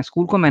चीज़ें हैं,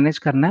 स्कूल को मैनेज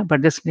करना है,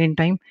 but the same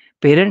time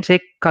parents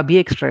एक का भी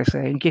एक स्ट्रेस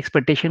है, इनकी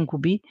एक्सपेक्टेशन को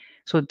भी।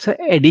 So it's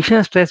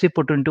additional stress we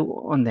put into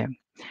on them.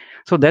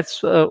 So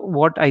that's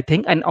what I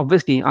think, and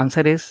obviously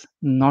answer is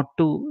not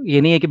to,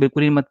 ये नहीं है कि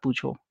बिल्कुल ही मत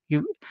पूछो।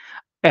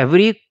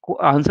 Every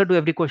answer to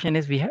every question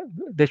is we have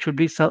their should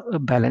be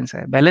balance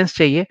है, balance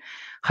चाहिए।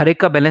 हर एक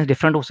का बैलेंस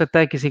डिफरेंट हो सकता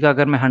है, किसी का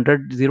अगर मैं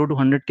 100 0 to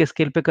 100 के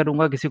स्केल पे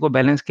करूंगा, किसी को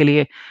बैलेंस के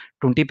लिए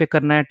 20 पे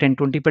करना है,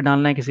 10-20 पे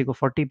डालना है, किसी को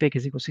 40 पे,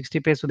 किसी को 60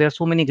 पे। So there are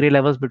so many grey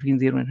levels between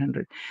 0 and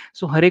 100।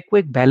 सो हर एक को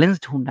एक बैलेंस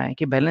ढूंढना है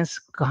कि बैलेंस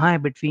कहाँ है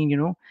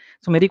बिटवीन,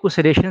 सो मेरी कुछ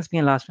सजेशंस भी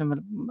हैं, लास्ट में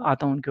मैं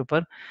आता हूँ उनके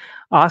ऊपर।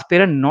 ask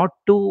parent not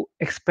to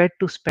expect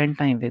to spend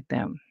time with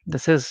them.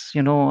 This is,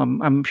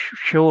 I'm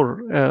sure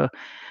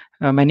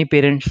many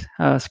parents,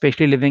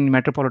 especially living in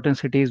metropolitan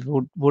cities,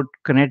 would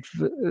connect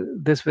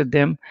this with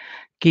them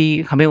कि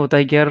हमें होता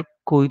है कि यार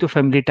कोई तो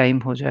फैमिली टाइम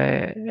हो जाए,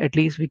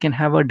 at least we can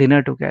have a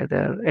dinner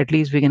together,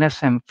 at least we can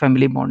have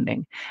family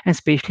bonding, and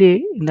specially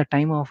in the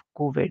time of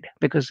Covid,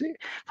 because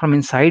from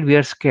inside we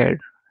are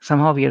scared,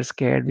 somehow we are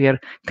scared, we are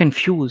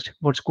confused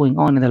what's going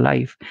on in the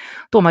life।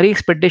 तो हमारी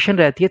expectation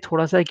रहती है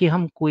थोड़ा सा कि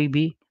हम कोई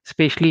भी,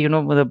 स्पेशली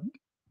मतलब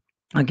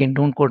again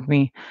don't quote me,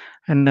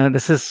 and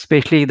this is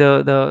especially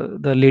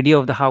the lady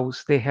of the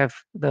house, they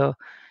have the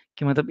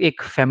कि मतलब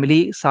एक फैमिली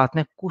साथ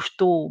में कुछ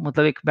तो,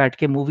 मतलब एक बैठ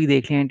के मूवी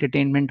देख लें,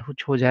 एंटरटेनमेंट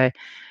कुछ हो जाए,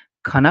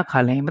 खाना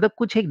खा लें, मतलब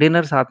कुछ एक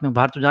डिनर साथ में,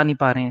 बाहर तो जा नहीं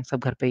पा रहे हैं, सब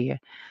घर पे ही है,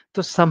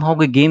 तो समहाउ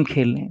कोई गेम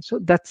खेल लें। So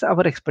that's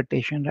our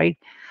expectation, right?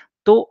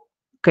 तो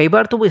कई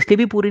बार तो वो इसलिए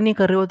भी पूरी नहीं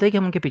कर रहे होते कि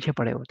हम उनके पीछे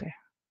पड़े होते हैं।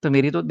 तो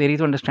मेरी तो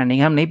अंडरस्टैंडिंग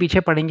है, हम नहीं पीछे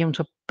पड़ेंगे,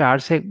 उनसे प्यार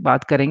से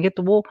बात करेंगे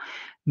तो वो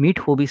मीट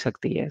हो भी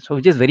सकती है। So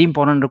which is very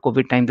important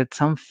Covid time, that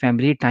some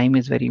family time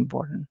is very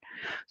important.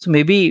 So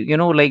maybe,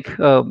 like,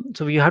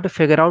 so you have to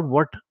figure out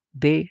what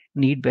they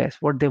need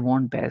best, what they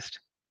want best,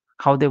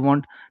 how they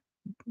want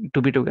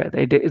to be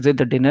together. Is it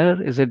the dinner?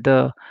 Is it the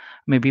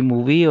maybe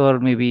movie, or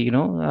maybe,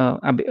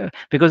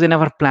 because in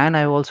our plan,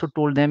 I also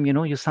told them,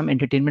 some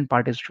entertainment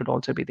parties should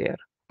also be there.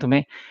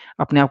 तुम्हें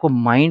अपने आप को,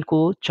 mind को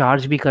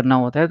charge भी करना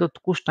होता है, तो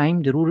कुछ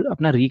टाइम जरूर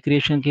अपना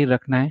रिक्रिएशन के लिए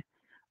रखना है,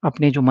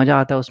 अपने जो मजा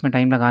आता है उसमें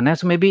टाइम लगाना है।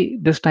 सो may be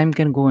this time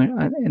can go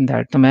in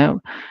that. तो मैं,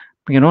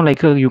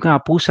 लाइक, यू कैन,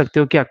 आप पूछ सकते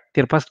हो क्या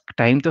तेरे पास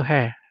टाइम तो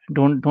है,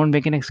 don't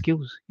make an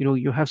excuse,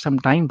 you have some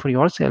time for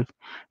yourself,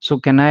 so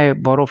can I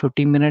borrow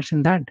 15 minutes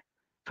in that,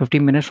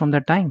 15 minutes from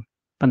that time,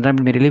 15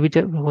 minute मेरे लिए भी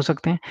हो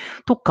सकते हैं।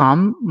 तो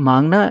काम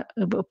मांगना,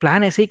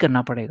 प्लान ऐसे ही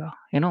करना पड़ेगा,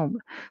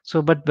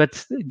 so but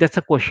that's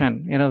a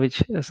question, which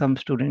some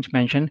students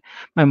mention.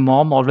 My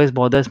mom always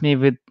bothers me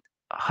with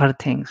her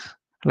things,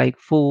 like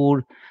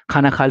food,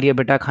 खाना खा लिया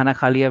बेटा, खाना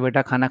खा लिया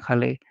बेटा, खाना खा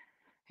ले,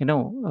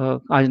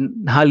 आज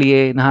नहा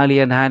लिए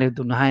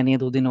तो नहाए नहीं,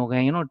 2 दिन हो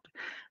गए,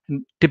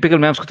 टिपिकल।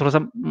 मैं उसको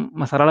थोड़ा-सा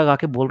मसाला लगा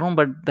के बोल रहा हूँ,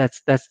 but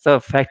that's the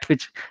fact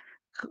which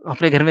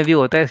अपने घर में भी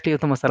होता है, इसलिए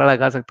तो मसाला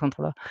लगा सकता हूँ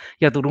थोड़ा।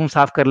 या तो रूम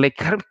साफ कर ले,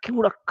 घर में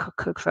कूड़ा ख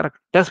ख सारा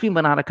डस्टबिन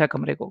बना रखा है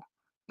कमरे को,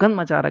 गंद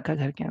मचा रखा है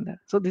घर के अंदर।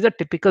 सो these are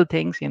typical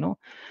things.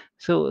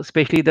 So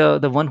especially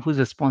the one who's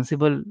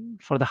responsible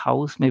for the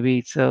house, maybe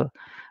it's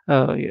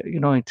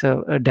it's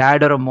a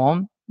dad or a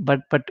mom,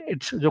 but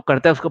it's जो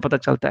करता है उसको पता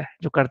चलता है,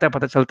 जो करता है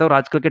पता चलता है। और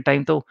आजकल के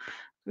टाइम तो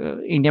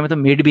इंडिया में तो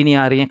मेड भी नहीं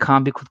आ रही हैं,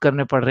 काम भी खुद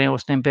करने पड़ रहे हैं।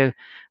 उस टाइम पे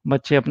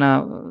बच्चे अपना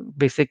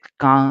बेसिक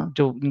काम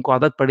जो उनको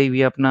आदत पड़ी हुई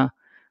है अपना,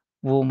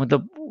 वो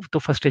मतलब तो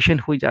फ्रस्ट्रेशन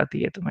हो ही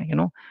जाती है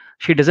तुम्हें,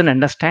 she doesn't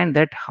understand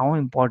that how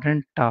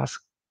important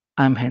task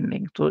I am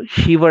handling. तो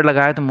शी वर्ड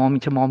लगाया तो मॉम,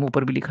 नीचे मॉम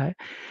ऊपर भी लिखा है।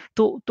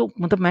 तो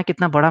मतलब मैं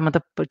कितना बड़ा,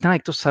 मतलब इतना,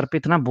 एक तो सर पे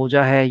इतना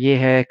बोझा है, ये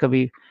है,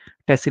 कभी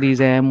टेस्ट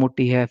सीरीज़ है,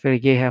 मोटी है, फिर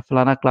ये है,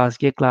 फलाना क्लास,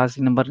 ये क्लास,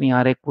 नंबर नहीं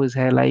आ रहे, क्विज़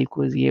है, लाइव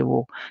क्विज़, ये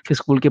वो, फिर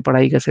स्कूल की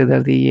पढ़ाई का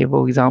सिरदर्दी, ये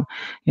वो एग्ज़ाम,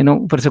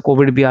 ऊपर से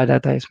कोविड भी आ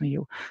जाता है इसमें, ये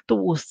वो। तो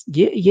उस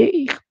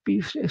ये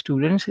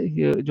स्टूडेंट्स,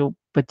 ये जो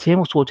बच्चे हैं,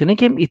 वो सोच रहे हैं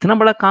कि हम इतना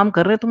बड़ा काम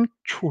कर रहे हैं, तुम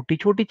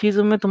छोटी-छोटी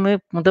चीज़ों में तुम्हें,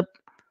 मतलब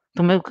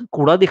तुम्हें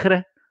कूड़ा दिख रहा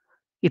है।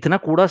 इतना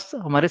कूड़ा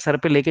हमारे सर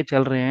पे लेके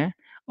चल रहे हैं,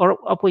 और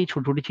आपको ये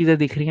छोटी-छोटी चीज़ें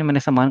दिख रही हैं, मैंने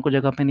सामान को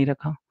जगह पे नहीं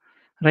रखा,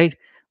 राइट?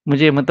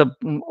 मुझे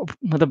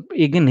मतलब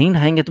एक दिन नहीं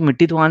नहाएँगे तो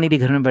मिट्टी तो आ नहीं रही,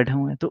 घर में बैठे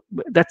हुए हैं। तो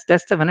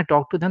that's the when I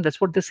talk to them, that's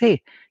what they से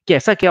कि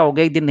ऐसा क्या हो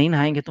गया, एक दिन नहीं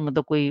नहाएँगे तो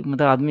मतलब कोई,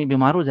 मतलब आदमी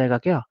बीमार हो जाएगा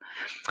क्या?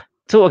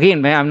 So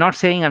again, I'm not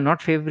saying, I'm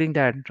not favoring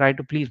that. Try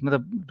to please,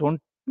 मतलब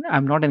don't.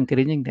 I'm not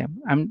encouraging them.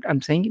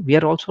 I'm saying we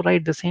are also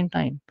right at the same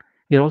time.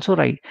 We are also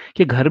right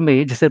कि घर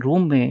में, जैसे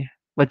room में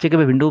बच्चे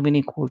कभी window भी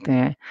नहीं खोलते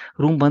हैं,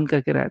 रूम बंद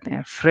करके रहते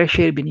हैं, फ्रेश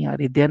एयर भी नहीं आ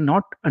रही। दे आर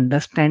नॉट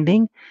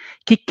अंडरस्टैंडिंग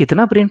कि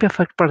कितना ब्रेन पे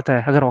इफेक्ट पड़ता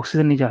है अगर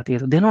ऑक्सीजन नहीं जाती है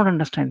तो। दे आर नॉट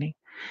अंडरस्टैंडिंग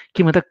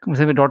कि मतलब,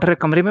 जैसे मेरी डॉटर है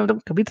कमरे में,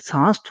 मतलब कभी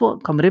सांस तो,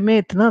 कमरे में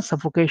इतना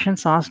सफोकेशन,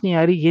 सांस नहीं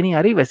आ रही, ये नहीं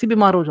आ रही, वैसे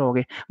बीमार हो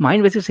जाओगे,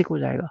 माइंड वैसे सिक हो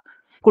जाएगा।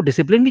 को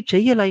डिसिप्लिन भी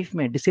चाहिए लाइफ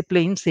में,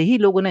 डिसिप्लिन से ही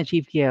लोगों ने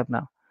अचीव किया है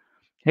अपना।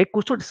 है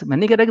कुछ तो, मैं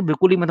नहीं कह रहा कि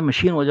बिल्कुल ही मतलब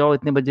मशीन हो जाओ,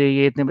 इतने बजे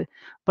ये, इतने बजे,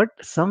 बट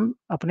सम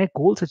अपने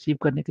गोल्स अचीव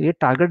करने के लिए,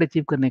 टारगेट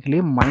अचीव करने के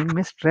लिए माइंड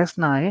में स्ट्रेस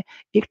ना आए,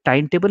 एक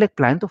टाइम टेबल, एक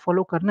प्लान तो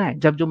फॉलो करना है।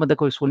 जब जो मतलब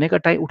कोई सोने का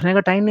टाइम, उठने का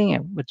टाइम नहीं है,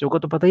 बच्चों को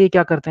तो पता ही है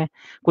क्या करते हैं।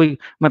 कोई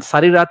मतलब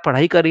सारी रात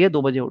पढ़ाई कर रही है,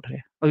 2 बजे उठ रहे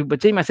हैं। अभी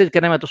बच्चे ही मैसेज कर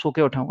रहे हैं, मैं तो सो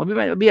के उठा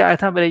हूँ। अभी आया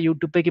था मेरे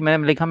यूट्यूब पे कि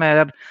मैंने लिखा, मैं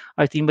यार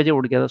आज 3 बजे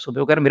उठ गया था सुबह।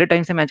 वो कह रहा मेरे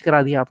टाइम से मैच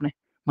करा दिया आपने।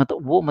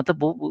 मतलब वो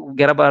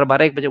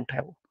 11-12 1 बजे उठा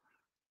है वो।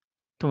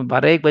 तो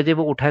 12-1 बजे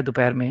वो उठा है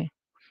दोपहर में,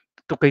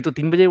 तो कहीं तो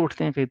 3 बजे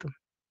उठते हैं कहीं तो।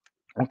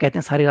 वो कहते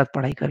हैं सारी रात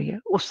पढ़ाई करिए,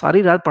 वो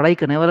सारी रात पढ़ाई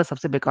करने वाला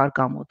सबसे बेकार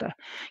काम होता है।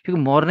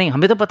 क्योंकि मॉर्निंग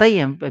हमें तो पता ही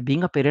है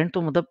बीइंग अ पेरेंट,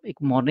 तो मतलब एक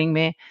मॉर्निंग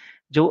में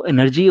जो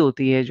एनर्जी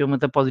होती है, जो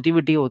मतलब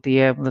पॉजिटिविटी होती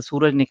है, मतलब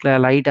सूरज निकला है,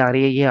 लाइट आ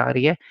रही है, ये आ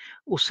रही है,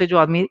 उससे जो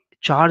आदमी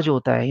चार्ज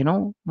होता है,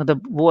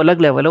 मतलब वो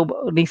अलग लेवल है,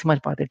 वो नहीं समझ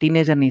पाते,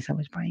 टीनेजर नहीं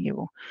समझ पाएँगे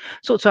वो।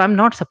 सो I am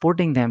not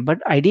supporting them,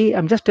 but I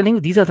am just telling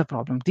you these are the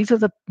problems, these are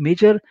the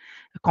major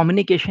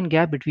communication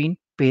gap between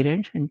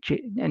parents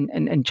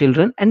and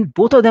children, and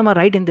both of them are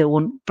right in their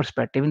own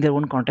perspective, in their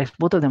own context,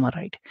 both of them are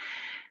right.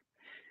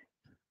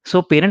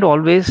 So parent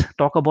always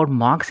talk about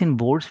marks in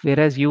boards,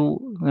 whereas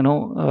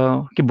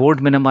कि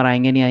board में number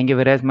आएंगे नहीं आएंगे,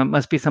 whereas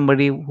must be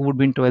somebody who would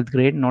be in 12th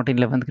grade, not in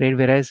 11th grade,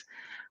 whereas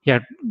या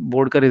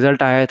board का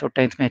result आया है तो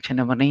 10th में अच्छे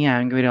नंबर नहीं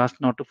आएंगे, we ask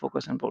not to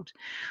focus on boards.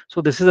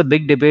 So this is a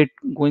big debate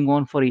going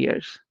on for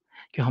years,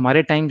 कि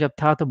हमारे टाइम जब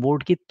था तो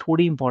बोर्ड की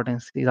थोड़ी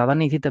इंपॉर्टेंस थी, ज़्यादा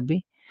नहीं थी तब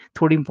भी,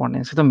 थोड़ी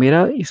इंपॉर्टेंस है. तो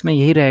मेरा इसमें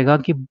यही रहेगा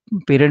कि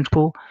पेरेंट्स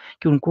को,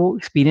 कि उनको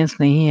एक्सपीरियंस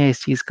नहीं है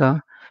इस चीज़ का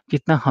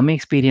जितना हमें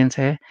एक्सपीरियंस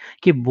है,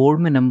 कि बोर्ड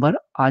में नंबर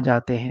आ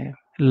जाते हैं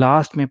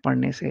लास्ट में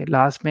पढ़ने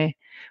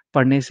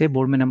से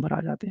बोर्ड में नंबर आ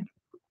जाते हैं.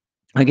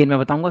 अगेन मैं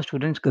बताऊंगा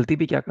स्टूडेंट्स गलती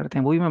भी क्या करते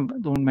हैं, वो भी मैं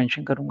डोंट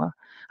मेंशन करूंगा.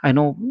 I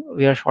know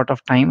we are short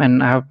of time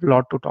and I have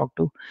lot to talk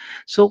to.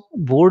 So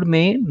board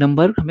में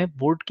नंबर, हमें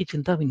बोर्ड की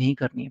चिंता भी नहीं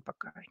करनी है,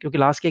 पक्का है, क्योंकि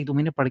लास्ट के 1-2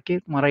 महीने पढ़ के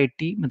तुम्हारा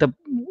 80, मतलब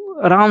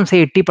आराम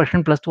से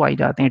 80% प्लस तो आ ही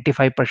जाते हैं,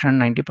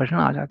 85% 90%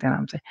 आ जाते हैं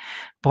आराम से.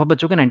 बहुत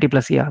बच्चों के 90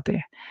 प्लस ही आते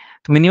हैं.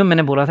 तो मिनिमम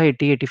मैंने बोला था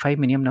 80-85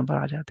 मिनिमम नंबर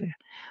आ जाते हैं.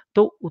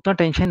 तो उतना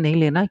टेंशन नहीं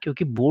लेना,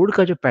 क्योंकि बोर्ड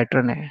का जो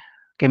पैटर्न है,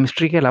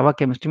 केमिस्ट्री के अलावा,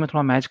 केमिस्ट्री में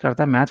थोड़ा मैच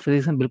करता है, मैथ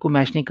फिजिक्स में बिल्कुल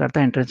मैच नहीं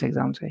करता एंट्रेंस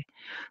एग्जाम से.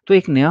 तो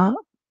एक नया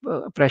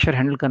प्रेशर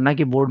हैंडल करना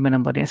कि बोर्ड में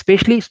नंबर है,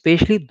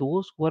 specially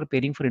those who are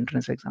pairing for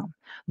entrance exam,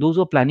 those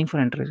who are planning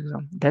for entrance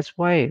exam. That's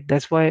why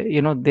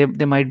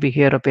they might be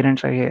here,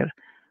 parents are here.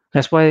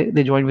 That's why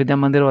they join विद्या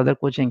मंदिर और other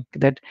coaching,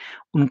 that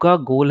उनका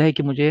गोल है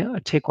कि मुझे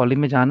अच्छे college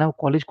में जाना है.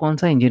 कॉलेज कौन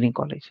सा? Engineering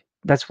college.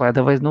 That's why,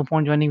 otherwise no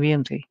point joining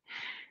VMC,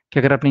 कि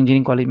अगर अपने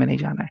इंजीनियरिंग कॉलेज में नहीं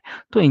जाना है.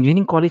 तो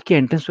इंजीनियरिंग कॉलेज की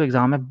एंट्रेंस जो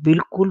एग्जाम है,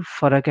 बिल्कुल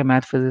फ़र्क है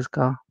मैथ फिजिक्स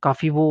का,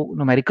 काफ़ी वो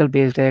न्यूमेरिकल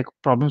बेस्ड है,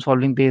 प्रॉब्लम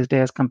सॉल्विंग बेस्ड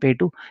है एज़ कम्पेयर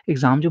टू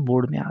एग्जाम जो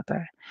बोर्ड में आता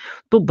है.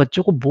 तो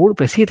बच्चों को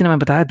बोर्ड वैसे ही, इतना मैं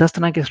बताया 10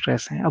 तरह के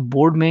स्ट्रेस हैं. अब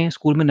बोर्ड में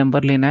स्कूल में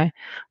नंबर लेना है,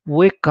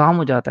 वो एक काम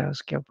हो जाता है,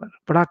 उसके ऊपर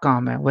बड़ा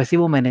काम है, वैसे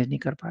ही वो मैनेज नहीं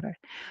कर पा रहा है.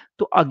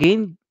 तो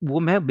अगेन वो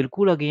मैं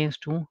बिल्कुल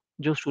अगेंस्ट हूँ,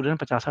 जो स्टूडेंट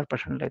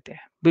 50-60% लेते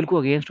हैं, बिल्कुल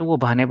अगेंस्ट हूँ. वो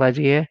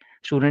बहानेबाजी है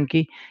स्टूडेंट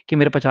की, कि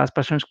मेरे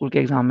 50% स्कूल के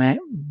एग्जाम में है,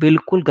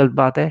 बिल्कुल गलत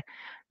बात है.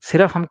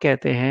 सिर्फ हम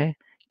कहते हैं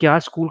कि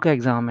आज स्कूल का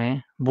एग्जाम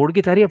है, बोर्ड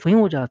की तैयारी अब वहीं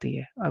हो जाती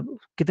है. अब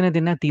कितने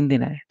दिन है? 3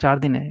 दिन है, 4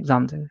 दिन है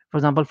एग्जाम से. फॉर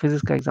एग्जाम्पल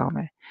फिजिक्स का एग्जाम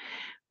है,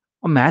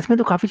 और मैथ में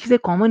तो काफ़ी चीज़ें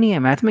कॉमन ही है.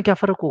 मैथ में क्या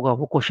फ़र्क होगा?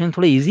 वो क्वेश्चन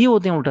थोड़े ईज़ी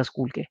होते हैं उल्टा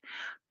स्कूल के.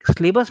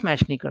 सिलेबस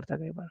मैच नहीं करता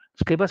कई बार,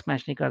 सिलेबस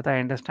मैच नहीं करता. आई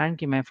अंडरस्टैंड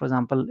कि मैं फॉर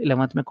एग्जांपल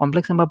 11th में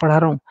कॉम्प्लेक्स नंबर पढ़ा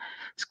रहा हूँ,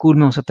 स्कूल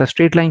में हो सकता है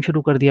स्ट्रेट लाइन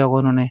शुरू कर दिया होगा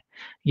उन्होंने,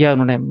 या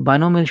उन्होंने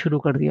बायनोमियल शुरू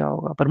कर दिया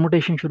होगा,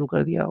 परमुटेशन शुरू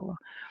कर दिया होगा.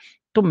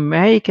 तो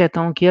मैं ये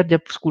कहता हूँ कि यार,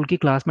 जब स्कूल की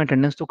क्लास में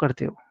अटेंडेंस तो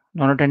करते हो,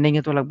 नॉन अटेंडिंग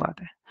है तो अलग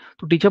बात है.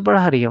 तो टीचर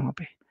पढ़ा रही है वहाँ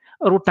पे,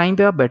 और वो टाइम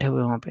पे आप बैठे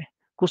हुए हो वहाँ पे,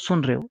 कुछ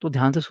सुन रहे हो तो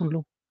ध्यान से सुन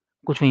लो,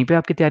 कुछ वहीं पे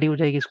आपकी तैयारी हो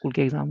जाएगी स्कूल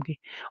के एग्जाम की.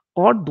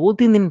 और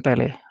 2-3 दिन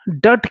पहले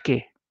डट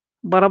के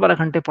 12-12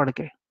 घंटे पढ़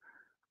के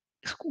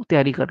इसको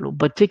तैयारी कर लो.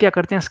 बच्चे क्या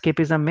करते हैं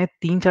एस्केपिज़्म में,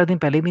 3-4 दिन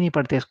पहले भी नहीं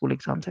पढ़ते स्कूल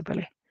एग्ज़ाम से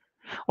पहले.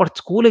 और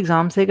स्कूल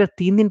एग्ज़ाम से अगर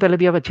 3 दिन पहले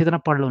भी आप अच्छी तरह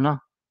पढ़ लो ना,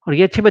 और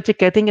ये अच्छे बच्चे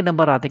कहते हैं कि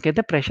नंबर आते हैं,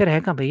 कहते हैं प्रेशर है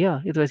कहाँ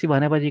भैया, ये तो ऐसी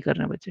बहानेबाज़ी कर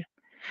रहे हैं बच्चे.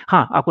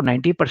 हाँ, आपको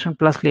 90%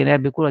 प्लस लेना है,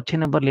 बिल्कुल अच्छे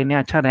नंबर लेने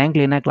हैं, अच्छा रैंक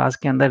लेना है क्लास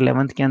के अंदर,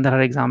 11th के अंदर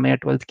हर एग्ज़ाम में, या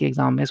 12th के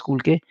एग्ज़ाम में स्कूल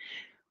के,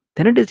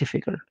 then it is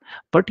difficult.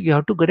 But you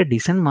have to get a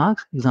decent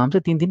marks. Exam से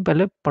 3 दिन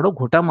पहले पढ़ो,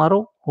 घोटा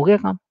मारो, हो गया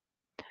काम.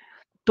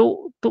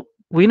 तो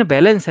वही ना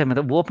बैलेंस है,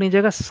 मतलब वो अपनी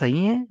जगह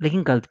सही है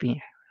लेकिन गलत भी है.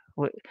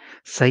 वो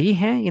सही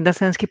है इन द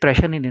सेंस कि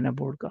प्रेशर नहीं लेना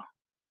बोर्ड का.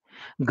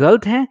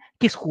 गलत है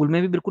कि स्कूल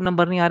में भी बिल्कुल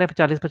नंबर नहीं आ रहे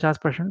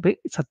 40-50%, भाई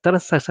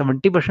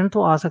 70-70%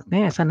 तो आ सकते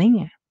हैं, ऐसा नहीं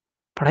है.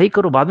 पढ़ाई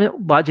करो, बाद में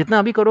जितना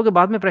अभी करोगे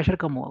बाद में प्रेशर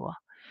कम होगा.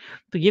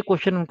 तो ये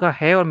क्वेश्चन उनका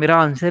है, और मेरा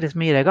आंसर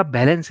इसमें ये रहेगा,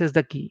 बैलेंस इज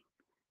द की.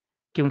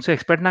 कि उनसे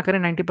एक्सपेक्ट ना करें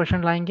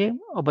 90% लाएंगे,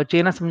 और बच्चे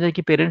ये ना समझे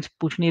कि पेरेंट्स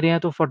पूछ नहीं रहे हैं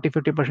तो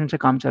 40-50% से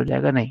काम चल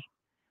जाएगा. नहीं.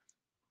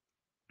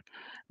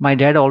 My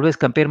dad always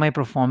compare my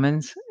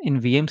performance in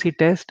VMC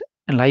test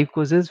and live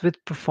quizzes with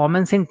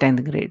performance in 10th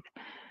grade.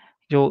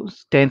 जो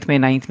 10th में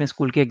 9th में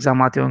स्कूल के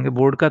एग्जाम आते होंगे,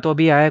 बोर्ड का तो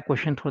अभी आया है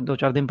क्वेश्चन, थोड़ा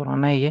 2-4 दिन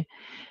पुराना है ये.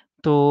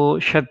 तो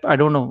शायद I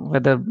don't know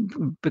whether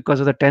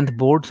because of the 10th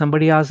board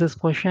somebody asked this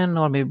question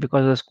or maybe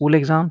because of the school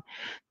exam.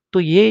 तो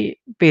ये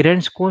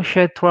पेरेंट्स को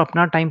शायद थोड़ा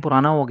अपना टाइम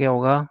पुराना हो गया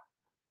होगा.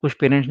 कुछ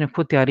पेरेंट्स ने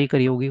खुद तैयारी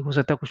करी होगी, हो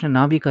सकता है कुछ ने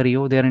ना भी करी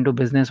हो, दे आर इनटू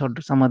बिजनेस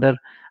और some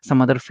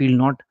other field,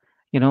 not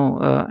you know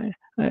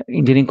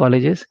engineering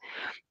colleges.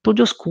 तो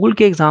जो स्कूल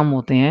के एग्ज़ाम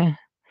होते हैं,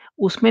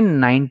 उसमें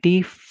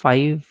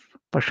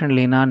 95%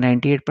 लेना,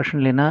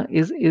 98% लेना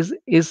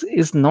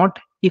is not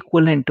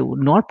equivalent to,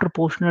 not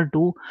proportional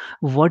to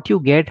what you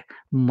get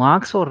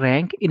marks और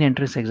रैंक इन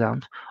एंट्रेंस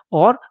एग्ज़ाम्स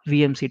और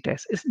VMC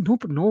test. Is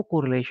no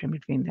correlation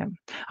between them.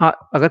 हाँ,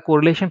 अगर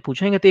कोरिलेशन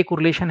पूछेंगे तो एक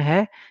कोरिलेशन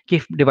है कि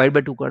डिवाइड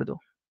बाय 2 कर दो.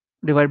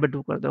 डिवाइड बाय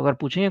 2 कर दो। अगर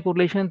पूछेंगे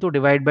कोरिलेशन तो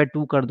डिवाइड बाय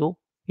 2 कर दो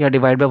या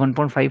डिवाइड बाय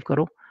 1.5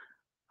 करो,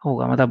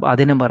 होगा, मतलब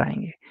आधे नंबर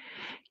आएँगे।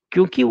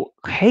 क्योंकि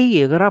है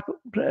ही, अगर आप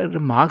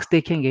मार्क्स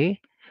देखेंगे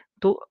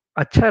तो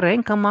अच्छा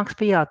रैंक कम मार्क्स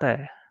पे ही आता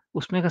है।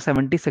 उसमें अगर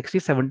 70, 60,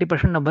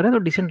 70% नंबर है तो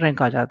डिसेंट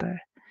रैंक आ जाता है।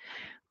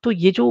 तो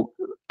ये जो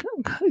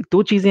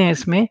 2 चीज़ें हैं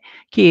इसमें,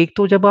 कि एक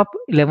तो जब आप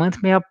 11th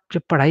में आप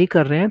जब पढ़ाई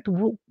कर रहे हैं तो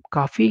वो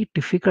काफ़ी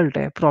डिफ़िकल्ट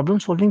है, प्रॉब्लम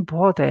सॉल्विंग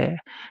बहुत है।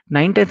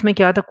 9th-10th में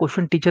क्या था,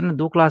 क्वेश्चन टीचर ने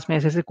 2 क्लास में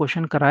ऐसे-ऐसे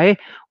क्वेश्चन कराए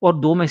और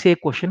 2 में से 1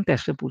 क्वेश्चन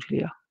टेस्ट से पूछ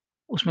लिया।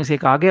 उसमें से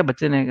एक आ गया,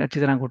 बच्चे ने अच्छी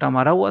तरह घोटा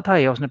मारा हुआ था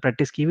या उसने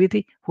प्रैक्टिस की हुई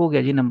थी, हो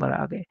गया जी, नंबर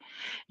आ गए।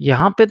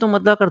 यहाँ पे तो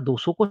मतलब अगर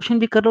 200 क्वेश्चन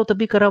भी कर रहे हो तब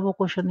भी खराब वो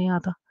क्वेश्चन नहीं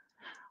आता।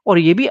 और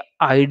ये भी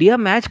आइडिया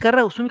मैच कर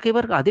रहा है, उसमें कई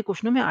बार आधे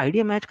क्वेश्चनों में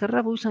आइडिया मैच कर रहा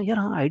है, वो भी यार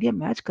हाँ, आइडिया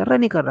मैच कर रहा है,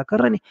 नहीं कर रहा, कर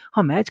रहा है नहीं,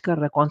 हाँ, मैच कर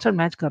रहा है, कॉन्सेप्ट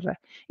मैच कर रहा है।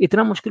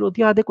 इतना मुश्किल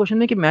होती है आधे क्वेश्चन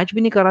में कि मैच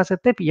भी नहीं करा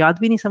सकते, याद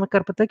भी नहीं समझ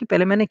कर पाता कि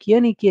पहले मैंने किया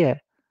नहीं किया है।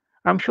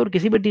 आई एम श्योर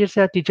किसी भी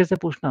टीचर से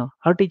पूछना,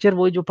 हर टीचर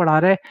वही जो पढ़ा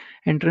रहा है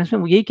एंट्रेंस में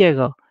वो यही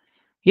कहेगा।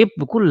 ये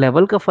बिल्कुल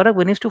लेवल का फ़र्क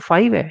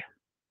 1:5 है।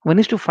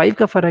 1:5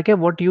 का फ़र्क है,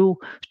 what you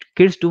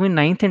kids do in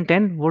 9th and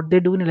 10th, what they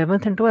do in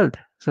 11th and 12th।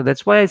 So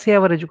that's why I से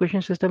our education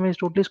system is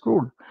totally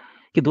screwed,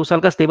 कि 2 साल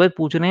का सिलेबस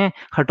पूछ रहे हैं,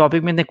 हर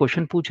टॉपिक में इतने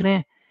क्वेश्चन पूछ रहे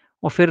हैं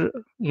और फिर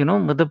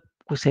मतलब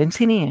कोई सेंस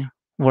ही नहीं है।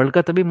 वर्ल्ड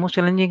का तभी मोस्ट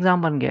चैलेंजिंग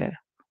एग्ज़ाम बन गया है,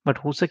 बट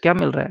उससे क्या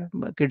मिल रहा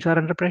है? Kids are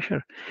under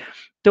pressure.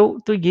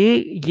 तो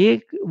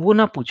ये वो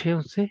ना पूछे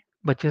उससे,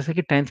 बच्चे से,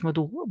 कि 10th में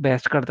तू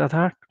बेस्ट करता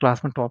था,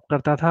 क्लास में टॉप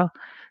करता था,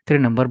 तेरे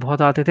नंबर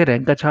बहुत आते थे,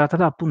 रैंक अच्छा आता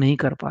था, अब तू नहीं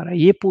कर पा रहा है।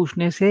 ये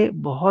पूछने से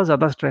बहुत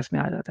ज़्यादा स्ट्रेस में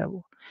आ जाता है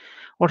वो।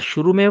 और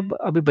शुरू में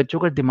अभी बच्चों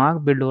का दिमाग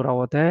बिल्ड हो रहा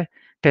होता है,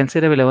 10th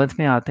से जब 11th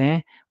में आते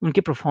हैं,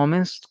 उनकी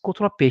परफॉर्मेंस को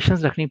थोड़ा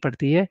पेशेंस रखनी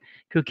पड़ती है,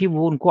 क्योंकि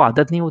वो उनको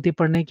आदत नहीं होती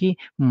पढ़ने की,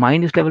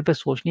 माइंड इस लेवल पे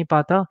सोच नहीं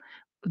पाता,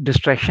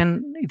 डिस्ट्रैक्शन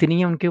इतनी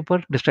है उनके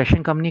ऊपर,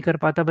 डिस्ट्रैक्शन कम नहीं कर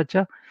पाता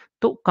बच्चा,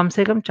 तो कम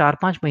से कम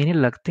 4-5 महीने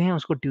लगते हैं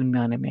उसको ट्यून में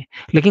आने में।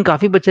 लेकिन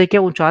काफ़ी बच्चे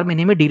क्या, वो 4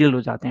 महीने में डीरेल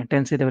हो जाते हैं,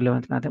 10th से जब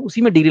 11th में आते हैं,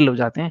 उसी में डीरेल हो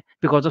जाते हैं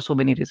because of so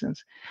many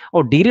reasons,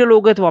 और डीरेल हो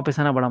गए तो वापस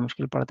आना बड़ा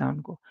मुश्किल पड़ता है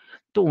उनको।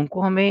 तो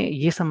उनको हमें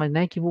ये समझना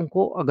है कि वो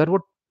उनको, अगर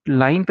वो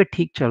लाइन पे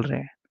ठीक चल रहे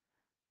हैं,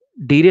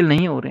 डीरेल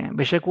नहीं हो रहे हैं,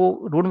 बेशक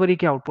वो डोंट वरी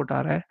कि आउटपुट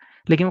आ रहा है,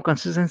 लेकिन वो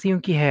कंसिस्टेंसी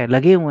उनकी है,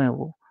 लगे हुए हैं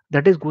वो,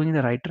 that is going in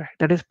the right track,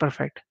 that is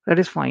perfect, that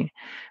is fine.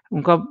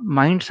 उनका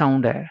माइंड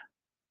साउंड है,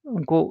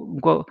 उनको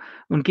उनको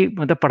उनकी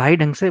मतलब पढ़ाई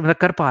ढंग से मतलब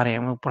कर पा रहे हैं,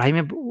 वो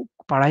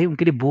पढ़ाई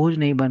उनके लिए बोझ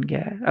नहीं बन गया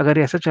है। अगर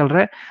ऐसा चल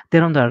रहा है, they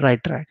are on the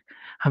right track.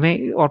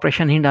 हमें और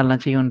प्रेशर नहीं डालना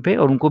चाहिए उन पे,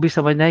 और उनको भी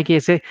समझना है कि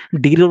ऐसे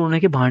डीरेल होने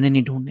के बहाने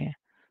नहीं ढूँढने हैं।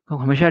 तो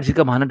हमेशा हर चीज़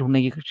का बहाना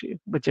ढूँढने की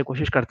बच्चे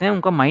कोशिश करते हैं,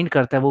 उनका माइंड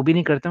करता है, वो भी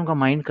नहीं करते, उनका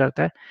माइंड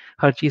करता है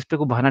हर चीज़ पे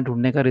को बहाना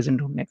ढूँढने का, रीज़न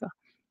ढूँढने का।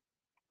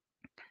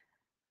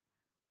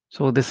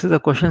 So this is a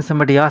question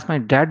somebody asked, my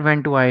dad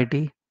went to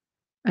IIT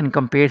and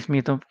compares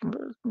मी, तो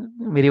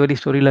मेरी वाली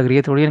स्टोरी लग रही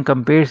है थोड़ी, and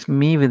compares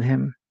me with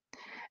him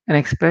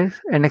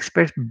and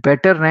expects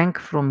better rank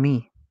from me.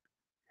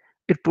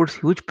 It puts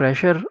huge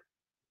pressure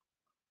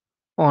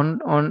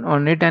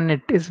on it and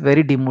it is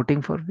very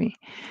demotivating for me.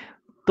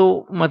 तो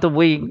मतलब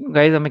वही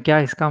गाइस, मैं क्या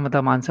इसका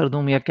मतलब आंसर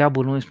दूँ या क्या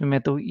बोलूँ इसमें, मैं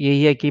तो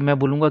यही है कि मैं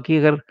बोलूँगा कि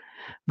अगर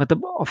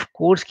मतलब ऑफ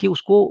कोर्स कि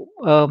उसको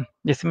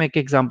जैसे मैं एक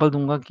एग्जांपल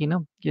दूँगा कि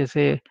ना,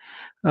 जैसे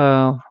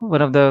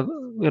one of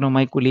the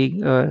my colleague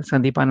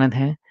Sandeep आनंद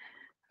हैं,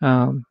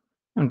 अ,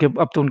 उनके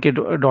अब तो उनके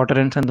डॉटर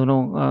एंड सन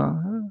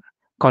दोनों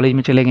कॉलेज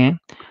में चले गए हैं।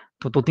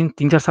 तो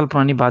 3-4 साल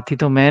पुरानी बात थी,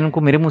 तो मैं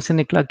उनको, मेरे मुँह से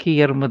निकला कि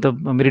यार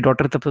मतलब मेरी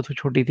डॉटर तब तो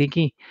छोटी थी,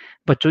 कि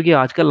बच्चों की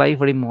आजकल लाइफ़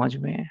बड़ी मौज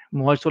में है।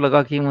 मौज तो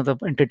लगा कि मतलब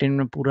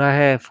एंटरटेनमेंट पूरा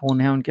है,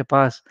 फ़ोन है उनके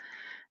पास,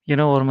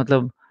 और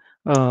मतलब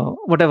अ,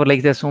 whatever,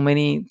 like there are so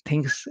many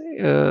things,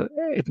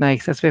 इतना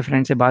एक्सेस पे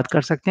फ्रेंड से बात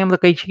कर सकते हैं। मतलब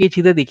कई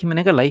चीज़ें देखी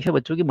मैंने, कहा लाइफ़ है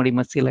बच्चों की, बड़ी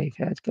मस्त सी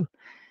लाइफ़ है आजकल।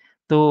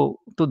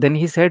 तो then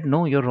he said,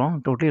 "no, you are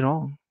wrong, totally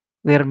wrong.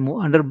 They are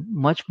under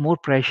much more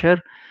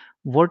pressure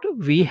what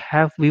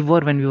we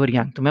were when we were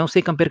young." तो मैं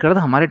उससे कंपेयर कर रहा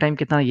था, हमारे टाइम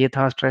कितना ये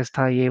था, स्ट्रेस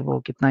था, ये वो,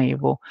 कितना ये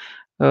वो,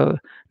 अ,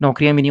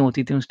 नौकरियाँ भी नहीं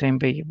होती थी उस टाइम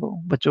पे, ये वो,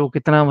 बच्चों को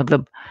कितना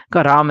मतलब का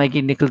आराम है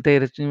कि निकलते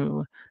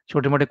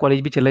छोटे-मोटे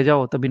कॉलेज भी चले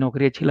जाओ तभी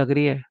नौकरी अच्छी लग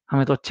रही है।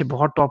 हमें तो अच्छे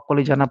बहुत टॉप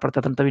कॉलेज जाना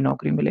पड़ता था तभी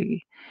नौकरी मिलेगी।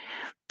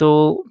 तो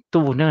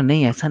उन्होंने कहा,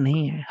 नहीं ऐसा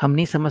नहीं है, हम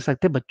नहीं समझ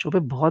सकते, बच्चों पे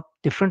बहुत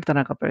डिफरेंट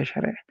तरह का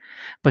प्रेशर है।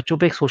 बच्चों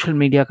पे एक सोशल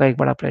मीडिया का एक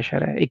बड़ा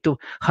प्रेशर है। एक तो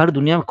हर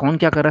दुनिया में कौन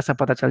क्या कर रहा है सब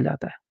पता चल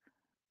जाता है।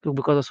 तो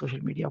बिकॉज़ ऑफ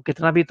सोशल मीडिया,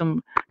 कितना भी तुम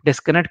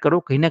डिस्कनेक्ट करो,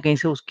 कहीं न कहीं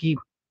से उसकी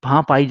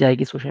भाप आई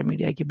जाएगी सोशल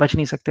मीडिया की, बच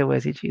नहीं सकते, वो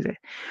ऐसी चीज़ है।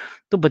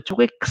 तो बच्चों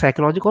को एक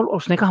साइकोलॉजिकल, और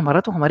उसने कहा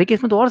हमारे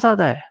केस में तो और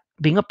ज़्यादा है।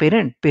 बीइंग अ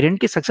पेरेंट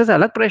की सक्सेस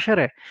अलग प्रेशर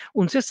है।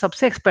 उनसे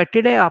सबसे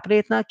एक्सपेक्टेड है, आपने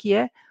इतना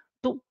किया है,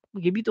 तो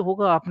ये भी तो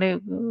होगा। आपने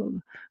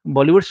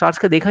बॉलीवुड स्टार्स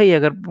का देखा ही है,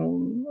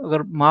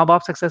 अगर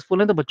माँ-बाप सक्सेसफुल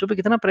हैं तो बच्चों पे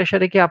कितना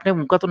प्रेशर है कि आपने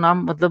उनका तो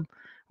नाम मतलब,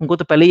 उनको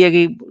तो पहले ही है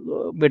कि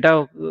बेटा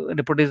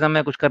नेपोटिज़्म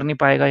में कुछ कर नहीं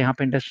पाएगा यहाँ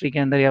पे इंडस्ट्री के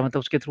अंदर, या मतलब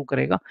उसके थ्रू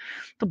करेगा।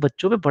 तो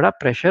बच्चों पे बड़ा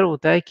प्रेशर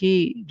होता है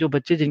कि जो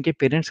बच्चे जिनके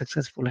पेरेंट्स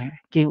सक्सेसफुल हैं,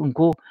 कि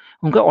उनको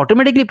उनका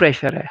ऑटोमेटिकली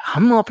प्रेशर है।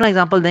 हम अपना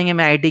एग्ज़ाम्पल देंगे,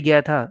 मैं आईआईटी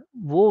गया था,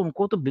 वो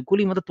उनको तो बिल्कुल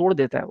ही मतलब तोड़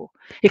देता है वो।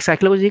 एक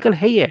साइकोलॉजिकल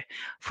है ही है।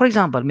 फॉर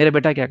एग्ज़ाम्पल मेरा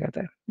बेटा क्या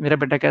कहता है? मेरा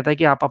बेटा कहता है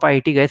कि आप पापा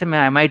आईआईटी गए थे,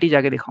 मैं एमआईटी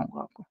जाके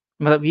दिखाऊँगा आपको।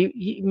 मतलब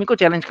ये मेरे को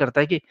चैलेंज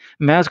करता है कि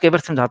मैं उसको कई बार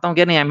समझाता हूँ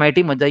कि नहीं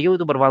एमआईटी मत जाइए, वो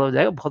तो बर्बाद हो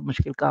जाएगा, बहुत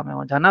मुश्किल काम है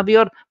वहाँ जाना भी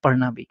और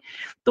पढ़ना भी।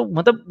 तो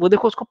मतलब वो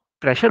देखो उसको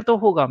प्रेशर तो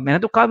होगा, मैंने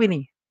तो कहा भी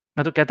नहीं,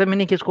 मैं तो कहता भी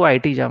नहीं कि इसको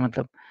आईटी जा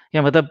मतलब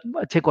या मतलब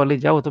अच्छे कॉलेज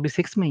जाओ, वो तो भी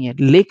 6 में ही है।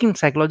 लेकिन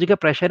साइकोलॉजी का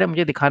प्रेशर है,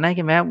 मुझे दिखाना है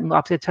कि मैं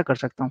आपसे अच्छा कर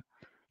सकता हूँ।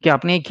 कि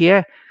आपने ये किया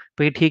है,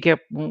 तो ये ठीक है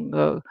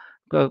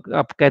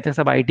आप कहते हैं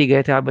सब आईटी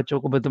गए थे, आप बच्चों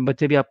को मतलब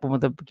बच्चे भी आपको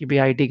मतलब कि भई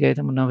आईटी गए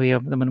थे, मुन्ना भैया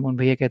मतलब मनमोहन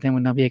भैया कहते हैं,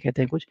 मुन्ना भैया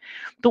कहते हैं कुछ।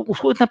 तो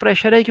उसको इतना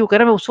प्रेशर है कि वो कह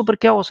रहा है मैं उसके ऊपर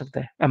क्या हो सकता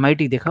है?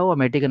 एमआईटी देखा हो,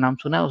 एमआईटी का नाम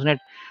सुना है, उसने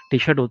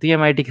टी-शर्ट होती है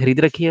एमआईटी खरीद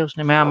रखी है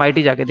उसने, मैं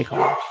एमआईटी जाके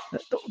दिखाऊँगा।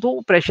 तो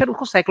प्रेशर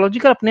उसको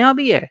साइकोलॉजिकल अपने आप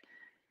ही है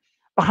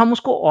और हम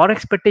उसको और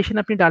एक्सपेक्टेशन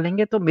अपनी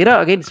डालेंगे तो मेरा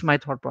again it's my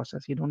thought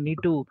process, you don't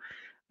need two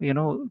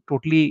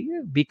totally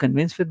be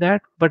convinced with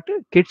that but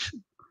kids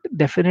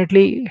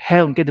definitely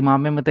है उनके दिमाग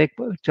में मतलब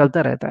एक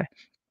चलता रहता है।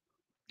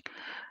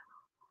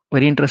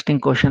 Very interesting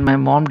question. My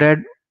mom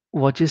dad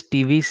watches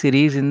TV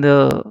series in the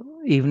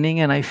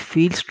evening and I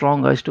feel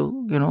strong urge to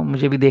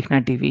मुझे भी देखना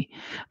है TV.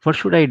 What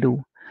should I do?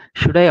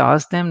 Should I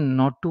ask them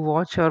not to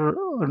watch or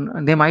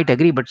they might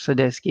agree but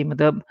suggest कि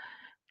मतलब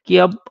कि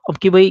अब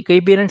कि भाई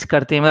कई पेरेंट्स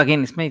करते हैं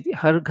अगेन इसमें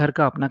हर घर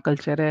का अपना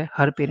कल्चर है,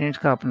 हर पेरेंट्स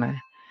का अपना है।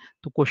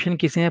 तो क्वेश्चन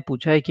किसी ने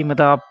पूछा है कि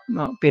मतलब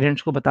आप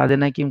पेरेंट्स को बता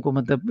देना कि उनको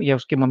मतलब या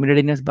उसके मम्मी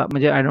डैडी ने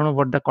मुझे I don't know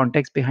what the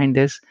context behind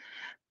this.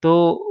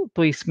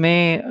 तो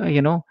इसमें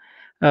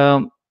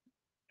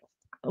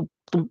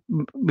तो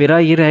मेरा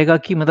ये रहेगा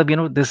कि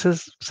मतलब this is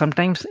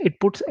sometimes it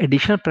puts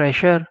additional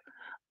pressure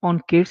on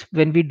kids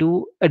when we do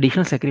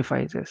additional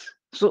sacrifices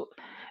so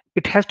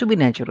it has to be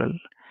natural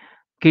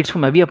kids को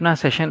मैं भी अपना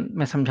सेशन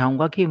में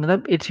समझाऊंगा कि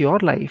मतलब it's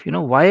your life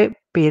why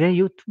parent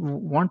you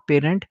want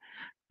parent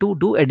to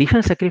do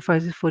additional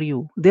sacrifices for you.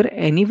 They're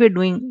anyway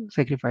doing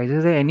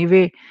sacrifices. They're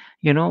anyway,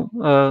 you know,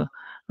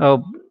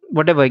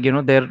 whatever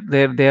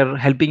they're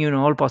helping you in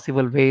all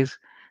possible ways.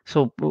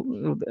 So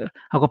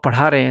आपको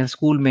पढ़ा रहे हैं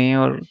school में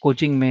और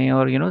coaching में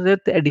और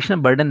additional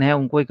burden है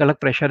उनको एक अलग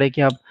प्रेशर है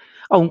कि आप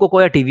और उनको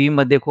कोई टीवी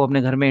मत देखो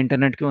अपने घर में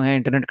इंटरनेट क्यों है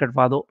इंटरनेट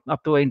कटवा दो अब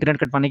तो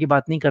इंटरनेट कटवाने की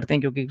बात नहीं करते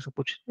हैं क्योंकि सब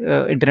कुछ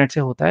इंटरनेट से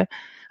होता है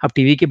अब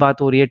टीवी की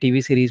बात हो रही है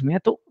टीवी सीरीज में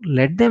तो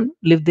let them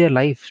live their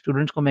life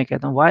students को मैं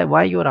कहता हूँ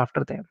why you are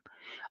after them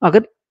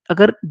अगर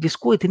अगर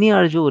जिसको इतनी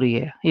अर्ज हो रही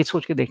है, ये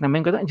सोच के देखना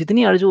मैं कहता हूँ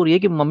जितनी अर्ज हो रही है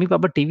कि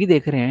मम्मी-पापा टीवी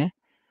देख रहे हैं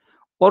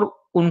और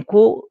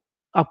उनको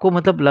आपको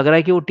मतलब लग रहा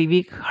है कि वो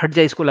टीवी हट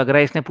जाए इसको लग रहा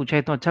है इसने पूछा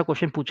है इतना अच्छा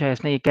क्वेश्चन पूछा है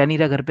इसने ये कह नहीं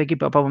रहा घर पे कि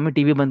पापा मम्मी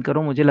टीवी बंद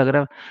करो मुझे लग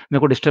रहा है मेरे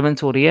को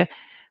डिस्टर्बेंस हो रही है।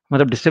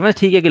 मतलब डिस्टर्बेंस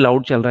ठीक है कि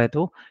लाउड चल रहा है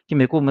तो कि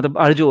मेरे को मतलब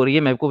अर्ज हो रही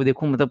है, मेरे को भी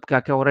देखूँ मतलब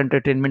क्या-क्या हो रहा है,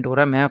 एंटरटेनमेंट हो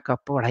रहा है, मैं क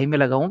पढ़ाई में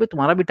लगा हूँ, भई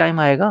तुम्हारा भी टाइम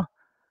आएगा।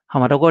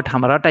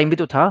 हमारा टाइम भी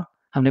तो था,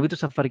 हमने भी तो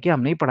सफ़र किया,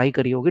 हमने भी पढ़ाई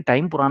करी होगी,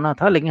 टाइम पुराना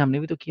था लेकिन हमने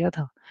भी तो किया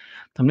था।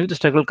 तो हम भी तो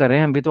स्ट्रगल कर रहे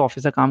हैं, हम भी तो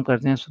ऑफ़िस का काम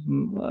करते हैं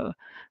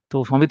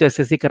तो हम भी तो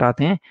ऐसे-ऐसे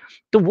कराते हैं।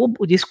 तो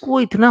वो जिसको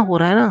इतना हो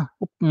रहा है ना,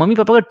 वो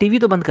मम्मी-पापा का टीवी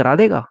तो बंद करा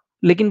देगा,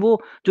 लेकिन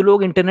वो जो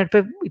लोग इंटरनेट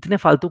पे इतने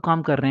फ़ालतू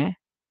काम कर रहे हैं,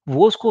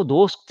 वो उसको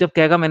दोस्त जब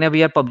कहेगा मैंने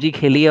अभी यार पबजी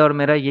खेली है और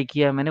मेरा ये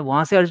किया है मैंने,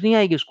 वहाँ से अर्ज़ नहीं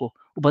आएगी उसको,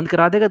 वो बंद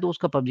करा देगा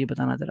दोस्त का पबजी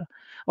बताना ज़रा।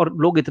 और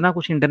लोग इतना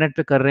कुछ इंटरनेट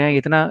पे कर रहे हैं,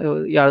 इतना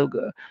या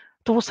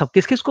तो वो सब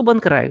किस-किस को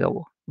बंद कराएगा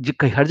वो?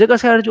 हर जगह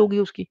से अर्ज़ होगी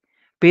उसकी।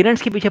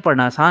 पेरेंट्स के पीछे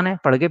पड़ना आसान है,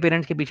 पढ़ के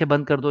पेरेंट्स के पीछे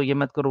बंद कर दो, ये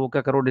मत करो, वो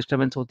क्या करो,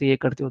 डिस्टर्बेंस होती है, ये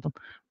करते हो तुम।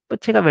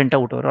 बच्चे का वेंट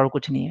आउट हो रहा है और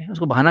कुछ नहीं है।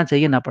 उसको बहाना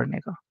चाहिए ना पढ़ने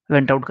का,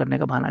 वेंट आउट करने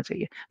का बहाना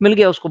चाहिए। मिल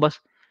गया उसको बस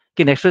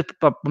कि नेक्स्ट वीक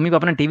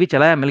मम्मी-पापा ने टीवी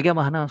चलाया, मिल गया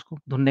बहाना उसको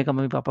धुनने का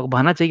मम्मी-पापा को।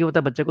 बहाना चाहिए होता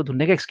है बच्चे को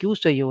धुनने का, एक्सक्यूज़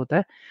चाहिए होता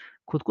है।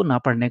 खुद को ना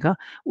पढ़ने का,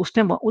 उस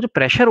टाइम वो जो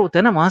प्रेशर होता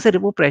है ना, वहाँ से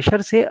वो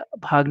प्रेशर से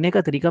भागने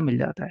का तरीका मिल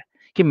जाता है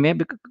कि मैं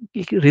बिक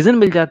एक रीज़न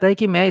मिल जाता है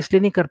कि मैं इसलिए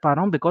नहीं कर पा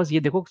रहा हूँ बिकॉज़ ये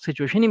देखो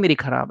सिचुएशन ही मेरी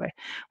खराब है।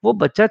 वो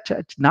बच्चा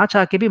ना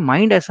चाह के भी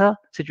माइंड ऐसा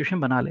सिचुएशन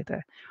बना लेता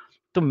है।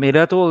 तो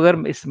मेरा तो अगर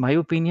इट्स माय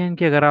ओपिनियन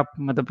कि अगर आप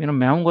मतलब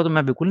मैं हूँगा तो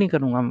मैं बिल्कुल नहीं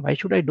करूँगा। Why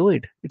should I do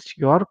it? It's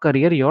your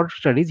career, your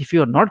studies. If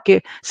you are not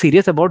के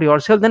serious about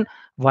yourself then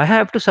why I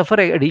have to suffer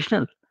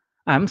additional?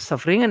 I am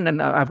suffering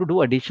and I have to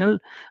do additional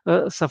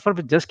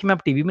suffer just कि मैं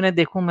अब TV भी ना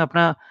देखूँ, मैं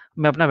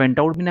अपना went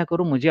out भी ना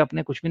करूँ, मुझे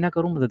अपने कुछ भी ना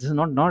करूँ, this is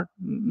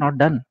not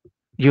done.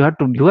 You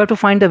have to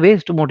find the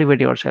ways to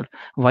motivate yourself.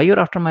 Why you're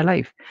after my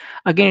life?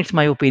 Again, it's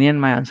my opinion,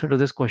 my answer to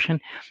this question.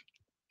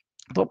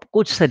 तो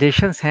कुछ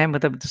सजेशंस हैं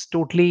मतलब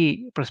टोटली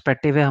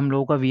पर्सपेक्टिव है हम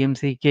लोगों का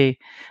वीएमसी के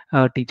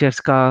teachers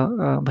का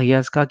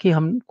भैयास का कि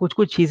हम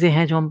कुछ-कुछ चीज़ें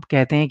हैं जो हम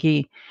कहते हैं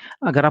कि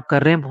अगर आप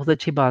कर रहे हैं बहुत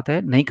अच्छी बात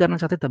है, नहीं करना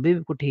चाहते तब भी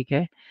बिल्कुल ठीक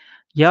है।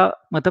 या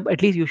मतलब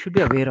at least you should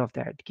be aware of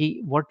that कि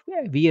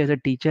what we as a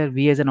teacher,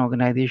 we as an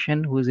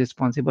organisation who is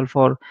responsible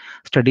for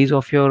studies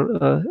of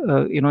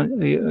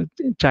your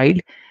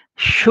child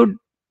should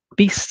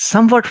be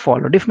somewhat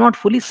followed, if not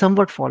fully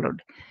somewhat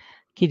followed.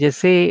 कि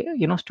जैसे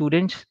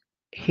students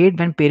hate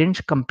when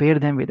parents compare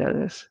them with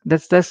others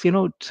that's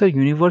it's a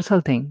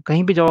universal thing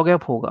कहीं भी जाओगे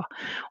आप होगा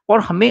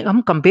और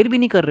हम compare भी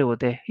नहीं कर रहे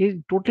होते हैं ये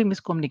टोटली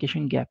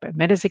मिसकम्युनिकेशन गैप है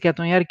मैं जैसे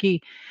कहता हूँ यार कि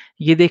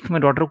ये देख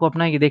मैं डॉटर को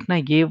अपना ये देखना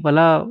ये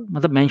वाला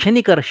मतलब मेंशन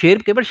ही कर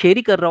शेयर केवल शेयर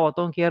ही कर रहा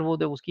होता हूँ कि यार वो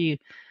उसकी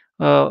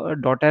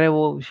डॉटर है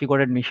वो शी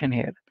गॉट एडमिशन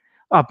हेयर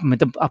आप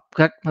मतलब आप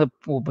क्या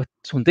मतलब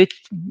सुनते ही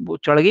वो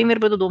चढ़ गई मेरे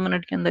पे तो 2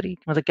 मिनट के अंदर ही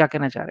मतलब क्या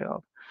कहना चाह रहे हो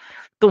आप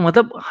तो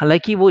मतलब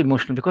हालाँकि वो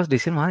इमोशनल, बिकॉज़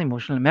डिसीज़न वहाँ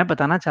इमोशनल, मैं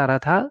बताना चाह रहा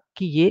था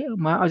कि ये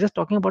मैं I was just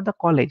talking about the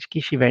college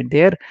कि शी वेंट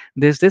देयर,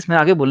 दिस मैं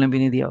आगे बोलने भी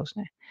नहीं दिया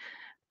उसने।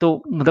 तो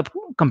मतलब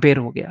कंपेयर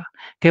हो गया।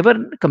 कई बार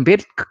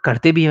कंपेयर क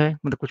करते भी हैं,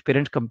 मतलब कुछ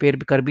पेरेंट्स कंपेयर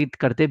भी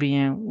करते भी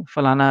हैं,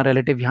 फलाना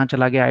रिलेटिव यहाँ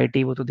चला गया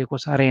आईआईटी, वो तो देखो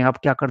सारे हैं, आप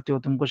क्या करते हो?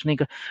 तुम कुछ नहीं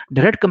कर।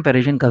 डायरेक्ट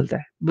कंपैरिज़न गलत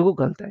है, बिल्कुल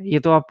गलत है। ये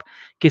तो आप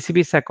किसी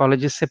भी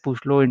साइकोलॉजिस्ट से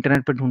पूछ लो,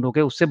 इंटरनेट पे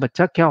ढूँढोगे, उससे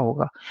बच्चा क्या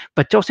होगा?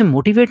 बच्चा उससे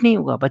मोटिवेट नहीं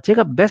होगा। बच्चे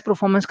का बेस्ट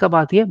परफॉर्मेंस कब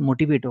आती है?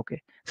 मोटिवेट होके,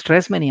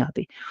 स्ट्रेस में नहीं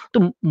आती।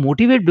 तो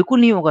मोटिवेट बिल्कुल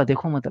नहीं होगा,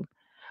 देखो मतलब।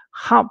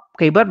 हाँ,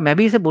 कई बार मैं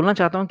भी इसे बोलना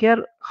चाहता हूँ कि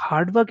यार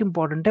हार्ड वर्क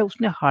इम्पोर्टेंट है,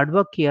 उसने हार्ड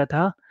वर्क किया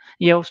था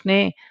या उसने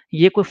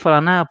ये कोई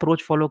फलाना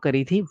अप्रोच फ़ॉलो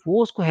करी थी,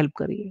 वो उसको हेल्प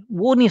करी है।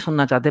 वो नहीं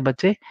सुनना चाहते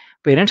बच्चे।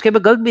 पेरेंट्स कई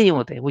बार गलत भी नहीं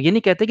होते। वो ये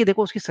नहीं कहते कि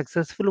देखो उसकी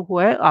सक्सेसफुल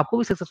हुआ है, आपको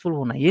भी सक्सेसफुल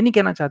होना है, ये नहीं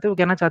कहना चाहते। वो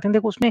कहना चाहते हैं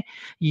देखो उसने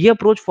ये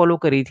अप्रोच फ़ॉलो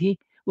करी थी,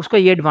 उसका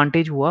ये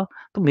एडवांटेज हुआ,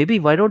 तो may be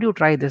why don't you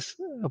try this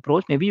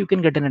approach, may be you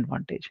can get an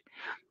advantage.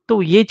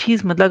 तो ये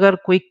चीज़ मतलब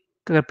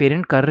अगर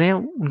पेरेंट कर रहे हैं,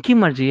 उनकी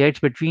मर्ज़ी है,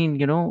 it's between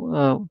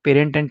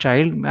parent and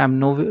child, I am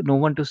no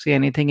one two say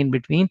anything in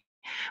between,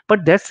 but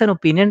that's an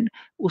opinion.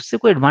 उससे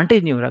कोई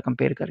एडवांटेज नहीं हो रहा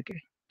कंपेयर करके,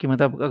 कि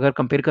मतलब अगर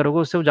कंपेयर करोगे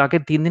उससे, वो जाके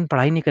 3 दिन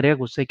पढ़ाई नहीं करेगा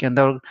गुस्से के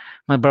अंदर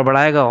और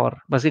बड़बड़ाएगा, और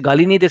बस ये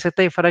गाली नहीं दे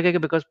सकता, ये फ़र्क है कि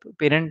बिकॉज़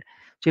पेरेंट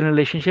चिल्ड्रन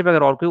रिलेशनशिप,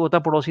 अगर और कोई होता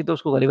पड़ोसी तो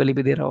उसको गाली-वाली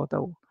भी दे रहा होता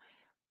वो।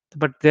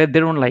 But they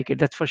don't like it,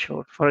 that's for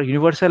sure, for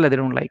universal they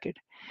don't like it.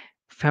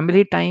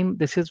 Family time,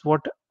 this is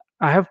what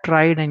I have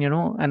tried,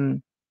 and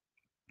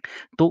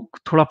तो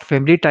थोड़ा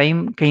फैमिली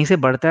टाइम कहीं से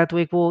बढ़ता है, तो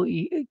एक वो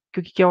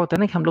क्योंकि क्या होता है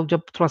ना कि हम लोग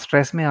जब थोड़ा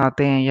स्ट्रेस में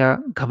आते हैं या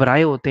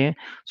घबराए होते हैं,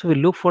 so we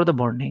look for the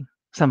bonding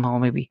somehow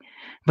में भी।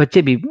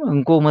 बच्चे भी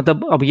उनको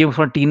मतलब अब ये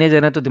थोड़ा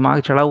टीनेजर है तो दिमाग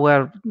चढ़ा हुआ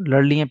है,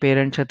 लड़ लिए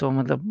पेरेंट्स है तो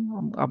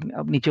मतलब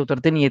अब नीचे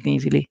उतरते नहीं इतनी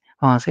इजीली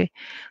वहां से।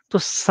 तो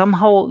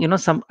somehow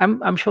some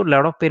I am sure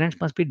lot of parents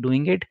must be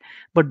doing it,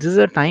 but this is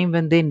a time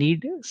when they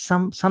need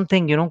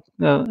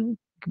something,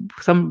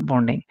 some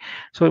bonding.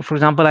 So, for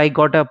example, I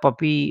got a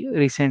puppy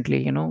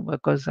recently,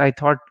 because I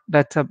thought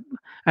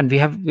and we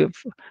have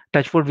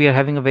touch wood, we are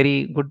having a very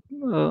good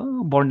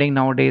bonding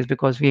nowadays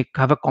because we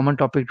have a common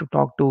topic to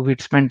talk to. We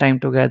spend time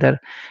together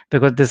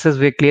because this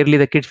is where clearly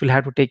the kids will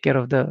have to take care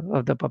of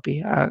the puppy.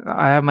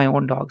 I have my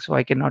own dog, so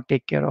I cannot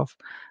take care of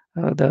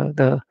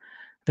the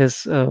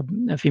this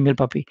female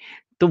puppy.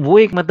 तो वो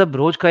एक मतलब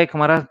रोज का एक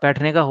हमारा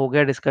बैठने का हो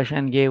गया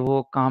डिस्कशन, ये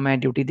वो काम है,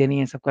 ड्यूटी देनी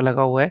है, सबका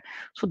लगा हुआ है।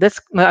 So that's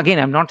again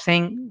I am not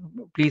saying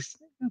please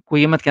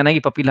कोई ये मत कहना कि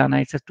पपी लाना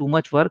है, इट्स टू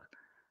मच वर्क।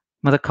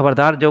 मतलब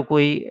खबरदार जो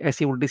कोई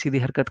ऐसी उल्टी-सीधी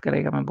हरकत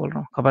करेगा, मैं बोल रहा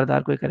हूँ,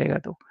 खबरदार कोई करेगा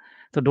तो।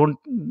 तो don't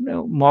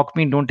mock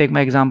me, don't take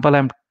my example, I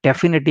am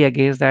definitely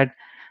against that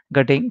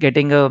getting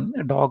getting a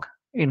dog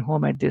in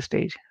home at this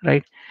stage,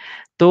 right?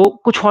 तो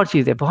कुछ और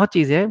चीज़ है, बहुत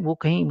चीज़ है, वो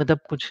कहीं मतलब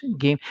कुछ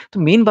गेम। तो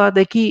मेन बात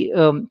है कि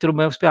चलो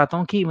मैं उस पे आता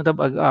हूँ कि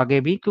मतलब आगे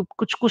भी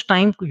कुछ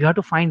time you have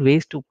to find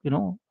ways to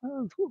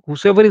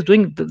whoever is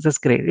doing this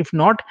great, if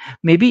not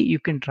may be you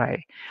can try.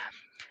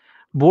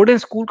 Board and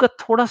school का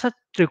थोड़ा-सा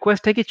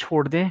रिक्वेस्ट है कि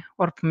छोड़ दें,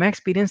 और मैं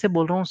एक्सपीरियंस से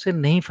बोल रहा हूँ उससे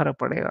नहीं फ़र्क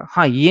पड़ेगा।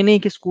 हाँ, ये नहीं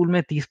कि स्कूल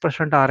में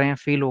 30% आ रहे हैं,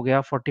 फेल हो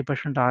गया,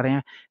 40% आ रहे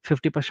हैं,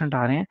 50%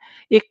 आ रहे हैं।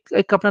 एक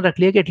एक अपना रख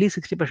लिया कि एटलीस्ट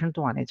 60%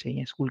 तो आने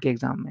चाहिए स्कूल के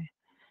एग्ज़ाम में।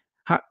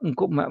 हाँ,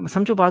 उनको म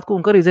समझो बात को,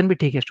 उनका रीज़न भी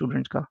ठीक है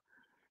स्टूडेंट्स का।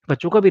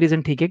 बच्चों का भी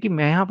रीज़न ठीक है कि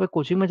मैं यहाँ पे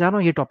कोचिंग में जा रहा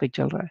हूँ, ये टॉपिक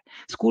चल रहा है।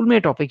 स्कूल में ये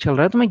टॉपिक चल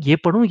रहा है, तो मैं ये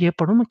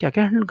पढ़ूँ, मैं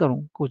क्या-क्या हैंडल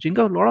करूँ? कोचिंग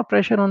का lot of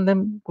pressure on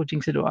them,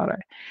 coaching से जो आ रहा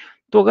है।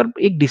 तो अगर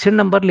एक डिसेंट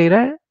नंबर ले रहा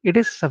है, इट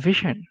इज़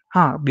सफिशिएंट।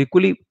 हाँ,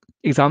 बिल्कुल ही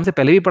एग्ज़ाम से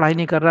पहले भी पढ़ाई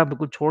नहीं कर रहा,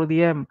 बिल्कुल छोड़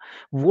दिया है,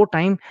 वो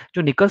टाइम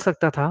जो निकल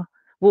सकता था,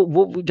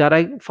 वो जा रहा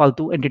है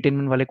फालतू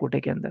एंटरटेनमेंट वाले कोटे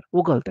के अंदर,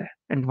 वो गलत है।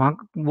 एंड वहाँ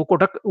वो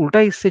कोटा उल्टा,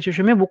 इस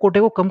सिचुएशन में वो कोटे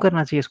को कम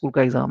करना चाहिए स्कूल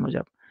का एग्ज़ाम हो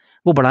जब,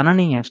 वो बढ़ाना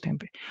नहीं है इस टाइम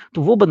पे।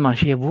 तो वो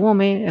बदमाशी है, वो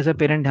हमें एज़ अ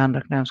पेरेंट ध्यान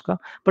रखना है उसका।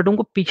 बट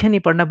उनको पीछे नहीं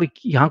पड़ना भई,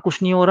 यहाँ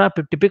कुछ नहीं हो रहा,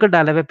 टिपिकल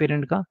डायलॉग है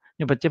पेरेंट का,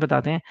 जो बच्चे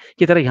बताते हैं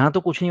कि तेरा यहाँ तो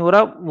कुछ नहीं हो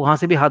रहा, वहाँ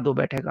से भी हाथ धो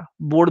बैठेगा।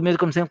 बोर्ड में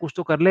कम से कम कुछ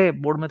तो कर ले,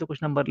 बोर्ड में तो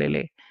कुछ नंबर ले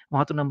ले,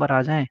 वहाँ तो नंबर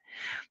आ जाएँ।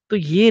 तो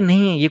ये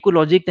नहीं है, ये कोई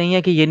लॉजिक नहीं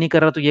है कि ये नहीं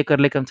कर रहा तो ये कर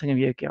ले, कम से कम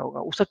ये क्या होगा?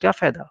 उसका क्या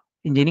फ़ायदा?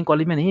 इंजीनियरिंग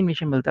कॉलेज में नहीं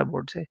एडमिशन मिलता है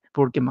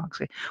बोर्ड के मार्क्स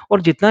से,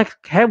 और जितना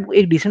है वो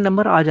एक डिसेंट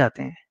नंबर आ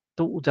जाते हैं,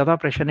 तो ज़्यादा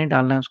प्रेशर नहीं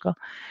डालना है उसका।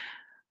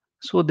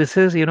 So this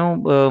is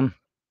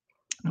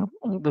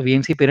the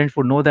VMC parents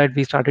would know that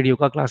we started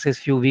yoga classes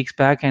few weeks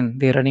back and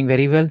they're running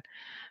very well.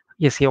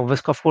 Yes, yeah,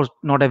 obvious, of course,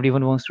 not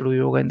everyone wants to do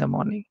yoga in the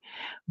morning.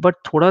 But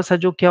थोड़ा-सा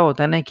जो क्या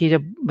होता है ना कि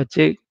जब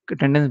बच्चे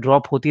attendance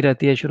drop होती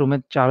रहती है, शुरू में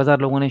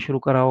 4000 लोगों ने शुरू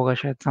करा होगा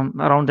शायद, some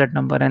around that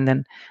number, and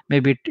then may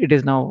be it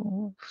is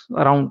now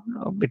around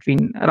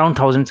between around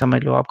 1000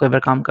 समझ लो आप, कई बार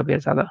काम का भी है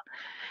ज़्यादा।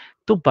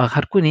 तो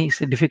बाहर कोई नहीं,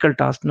 इससे डिफिकल्ट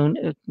टास्क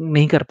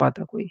नहीं कर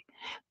पाता कोई।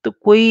 तो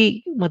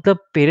कोई मतलब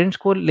पेरेंट्स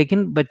को,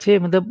 लेकिन बच्चे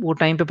मतलब वो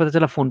टाइम पे पता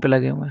चला फ़ोन पे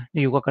लगे हुए हैं,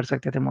 योगा कर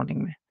सकते थे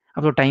मॉर्निंग में।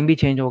 अब तो टाइम भी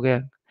चेंज हो गया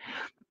है।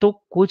 तो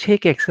कुछ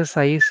एक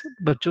एक्सरसाइज़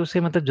बच्चों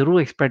से मतलब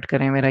ज़रूर एक्सपेक्ट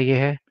करें, मेरा ये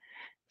है।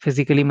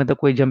 फिज़िकली मतलब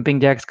कोई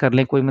जंपिंग जैक्स कर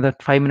लें, कोई मतलब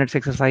 5 मिनट्स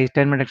एक्सरसाइज़,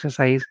 10 मिनट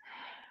एक्सरसाइज़।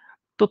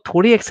 तो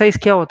थोड़ी एक्सरसाइज़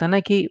क्या होता है ना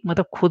कि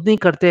मतलब खुद नहीं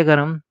करते अगर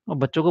हम, और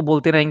बच्चों को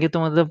बोलते रहेंगे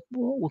तो मतलब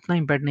उतना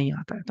इम्पैक्ट नहीं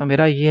आता है। तो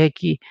मेरा ये है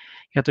कि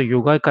या तो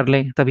योगा कर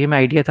लें, तभी हमें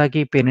आइडिया था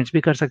कि पेरेंट्स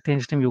भी कर सकते हैं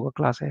जिस टाइम योगा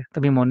क्लास है,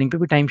 तभी मॉर्निंग पे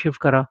भी टाइम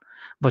शिफ्ट करा।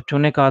 बच्चों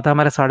ने कहा था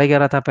हमारा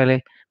 11:30 था पहले,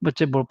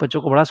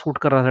 बच्चों को बड़ा सूट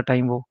कर रहा था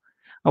टाइम वो।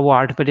 अब वो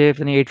 8 बजे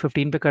यानी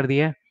 8:15 पे कर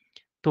दिया है,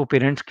 तो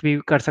पेरेंट्स भी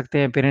कर सकते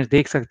हैं, पेरेंट्स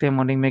देख सकते हैं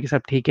मॉर्निंग में कि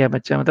सब ठीक है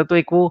बच्चा, मतलब तो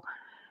एक वो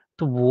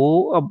तो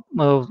वो अब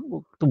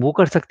तो वो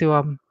कर सकते हो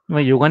आप।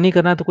 मैं योगा नहीं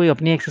करना तो कोई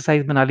अपनी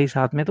एक्सरसाइज बना ली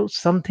साथ में, तो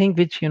something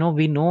which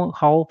we know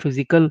how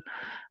physical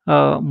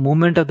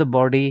movement of the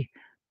body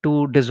to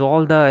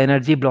dissolve the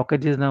energy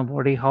blockages in our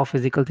body, how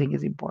physical thing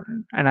is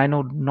important. And I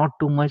know not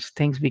too much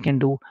things we can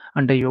do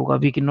under yoga.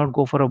 We cannot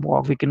go for a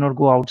walk, we cannot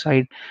go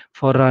outside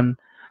for a run,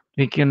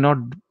 we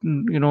cannot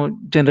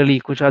generally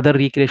कुछ other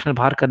recreational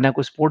बाहर करना है,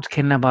 कोई sports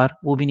खेलना है बाहर,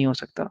 वो भी नहीं हो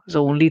सकता.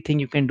 So only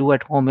thing you can do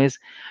at home is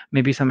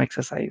maybe some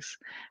exercise,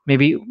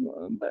 maybe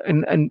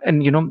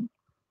and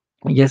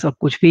yes, और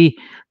कुछ भी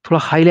थोड़ा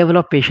हाई लेवल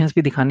ऑफ पेशेंस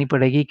भी दिखानी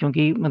पड़ेगी,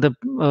 क्योंकि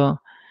मतलब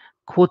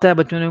होता है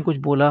बच्चों ने कुछ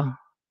बोला,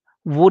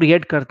 वो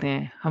रिएक्ट करते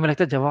हैं, हमें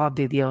लगता है जवाब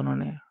दे दिया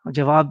उन्होंने,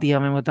 जवाब दिया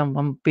हमें, मतलब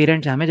हम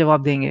पेरेंट्स हैं, हमें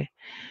जवाब देंगे।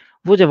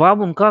 वो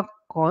जवाब उनका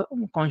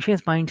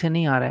कॉन्शियस माइंड से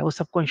नहीं आ रहा है, वो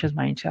सबकॉन्शियस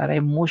माइंड से आ रहा है,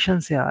 इमोशन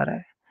से आ रहा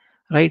है,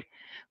 राइट?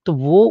 तो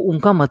वो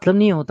उनका मतलब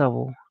नहीं होता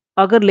वो,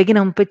 अगर लेकिन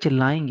हम पे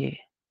चिल्लाएँगे,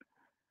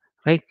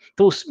 राइट?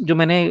 तो उस जो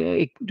मैंने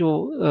एक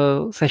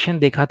जो सेशन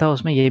देखा था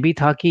उसमें ये भी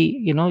था कि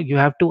you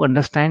have to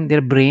understand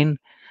their brain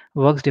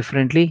works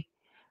differently.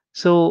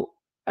 So,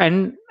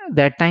 and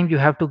that time you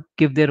have to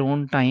give their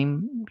own time,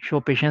 show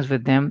patience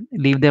with them,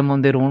 leave them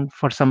on their own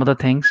for some other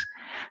things.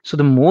 So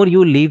the more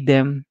you leave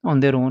them on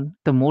their own,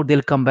 the more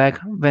they'll come back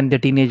when the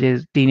teenage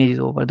is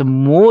over. The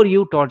more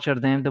you torture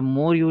them, the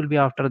more you will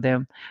be after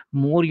them,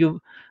 more you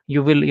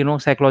will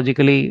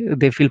psychologically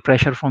they feel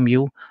pressure from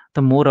you,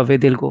 the more away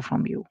they'll go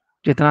from you.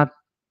 जितना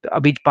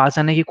अभी पास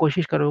आने की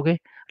कोशिश करोगे,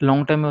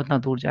 long term में उतना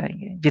दूर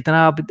जाएँगे।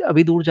 जितना आप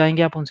अभी दूर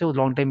जाएँगे आप उनसे, वो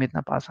लॉन्ग टाइम में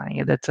इतना पास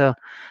आएँगे। That's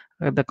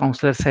the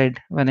counselor said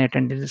when I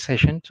attended the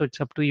session. So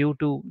it's up to you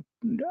to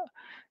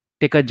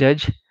take a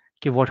judge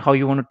कि what how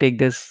you want to take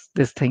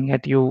this thing,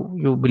 that you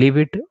believe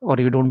it or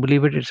you don't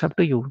believe it. It's up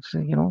to you.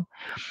 So,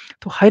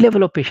 तो high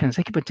level of patience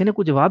है कि बच्चे ने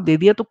कुछ जवाब दे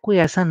दिया तो कोई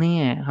ऐसा नहीं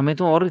है, हमें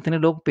तो और इतने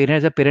लोग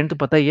पेरेंट्स है, पेरेंट तो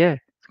पता ही है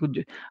कुछ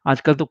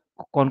आजकल तो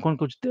कौन-कौन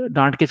कुछ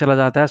डाँट के चला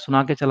जाता है,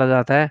 सुना के चला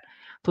जाता है,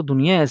 तो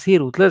दुनिया ऐसी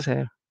रूथलेस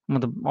है,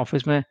 मतलब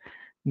ऑफिस में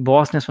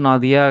बॉस ने सुना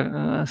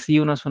दिया,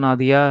 सीईओ ने सुना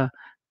दिया,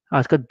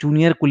 आजकल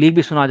जूनियर कुलीग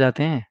भी सुना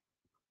जाते हैं।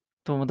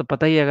 तो मतलब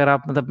पता ही है, अगर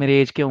आप मतलब मेरे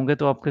एज के होंगे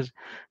तो आपके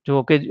जो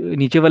आपके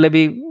नीचे वाले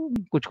भी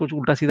कुछ-कुछ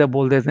उल्टा-सीधा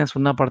बोल देते हैं,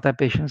 सुनना पड़ता है,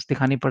 पेशेंस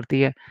दिखानी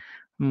पड़ती है।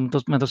 तो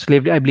मैं तो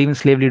slave I believe in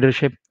slave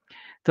leadership.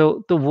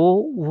 तो वो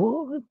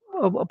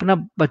अब अपना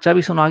बच्चा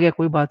भी सुना गया,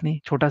 कोई बात नहीं,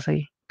 छोटा-सा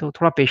ही। तो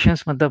थोड़ा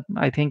पेशेंस, मतलब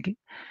I think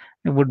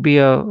would be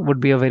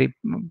a very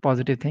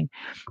positive thing.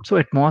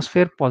 So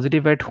atmosphere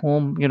positive at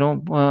home,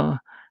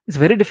 it's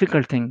very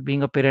difficult thing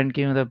being a parent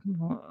कि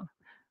मतलब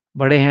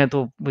बड़े हैं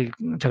तो भई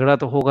झगड़ा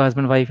तो होगा,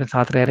 हस्बैंड वाइफ है,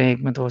 साथ रह रहे हैं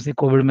एक में, तो ऐसे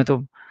कोविड में तो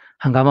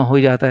हंगामा हो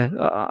ही जाता है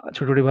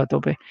छोटी-छोटी बातों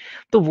पे।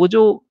 तो वो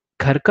जो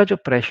घर का जो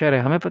प्रेशर है,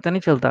 हमें पता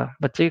नहीं चलता,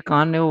 बच्चे के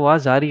कान में वो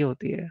आवाज़ जा रही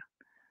होती है।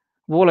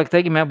 वो लगता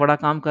है कि मैं बड़ा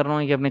काम कर रहा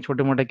हूँ, ये अपने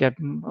छोटे-मोटे क्या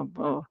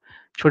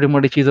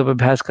छोटी-मोटी चीज़ों पे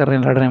बहस कर रहे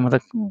हैं, लड़ रहे हैं,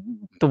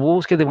 मतलब तो वो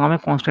उसके दिमाग में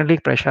कॉन्स्टेंटली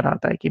एक प्रेशर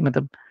आता है कि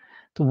मतलब,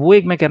 तो वो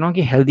एक मैं कह रहा हूँ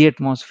कि हेल्दी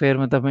एटमॉस्फेयर,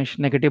 मतलब हमें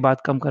नेगेटिव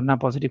बात कम करना,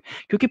 पॉजिटिव,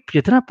 क्योंकि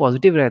जितना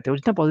पॉजिटिव रहते हो,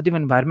 जितना पॉजिटिव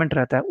एनवायरनमेंट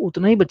रहता है,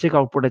 उतना ही बच्चे का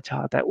आउटपुट अच्छा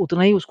आता है,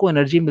 उतना ही उसको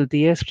एनर्जी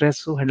मिलती है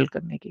स्ट्रेस को हैंडल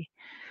करने की।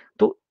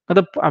 तो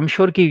मतलब आई एम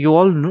श्योर कि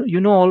you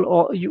know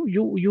all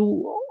you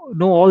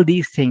know all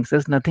these things, there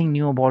is nothing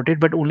knew about it,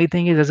 but only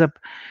thing is जैसा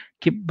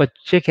कि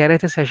बच्चे कह रहे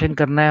थे सेशन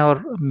करना है,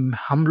 और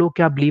हम लोग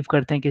क्या बिलीव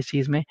करते हैं किस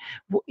चीज़ में,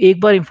 वो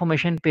एक बार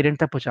इन्फॉर्मेशन पेरेंट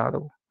तक पहुँचा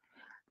दो।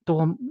 तो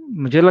हम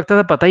मुझे लगता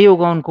था पता ही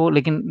होगा उनको,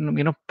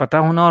 लेकिन पता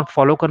होना और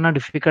फ़ॉलो करना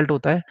डिफ़िकल्ट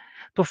होता है।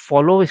 तो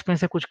फ़ॉलो इसमें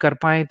से कुछ कर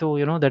पाएँ तो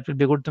दैट विल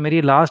बी गुड। तो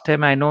मेरी लास्ट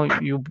है, I know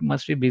you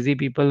must be busy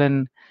people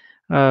and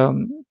a,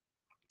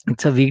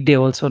 it's a weekday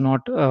also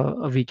not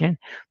a weekend.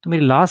 तो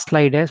मेरी लास्ट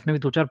स्लाइड है, इसमें भी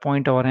 2-4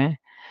 पॉइंट और हैं।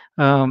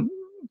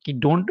 कि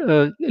डोंट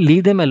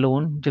लीव देम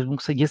अलोन। जब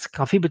मुझसे ये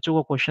काफ़ी बच्चों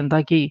का क्वेश्चन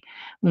था कि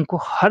उनको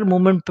हर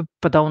मोमेंट पे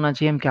पता होना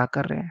चाहिए हम क्या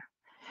कर रहे हैं।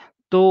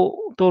 तो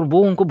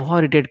वो उनको बहुत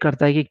इरिटेट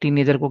करता है कि एक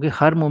टीनेजर को कि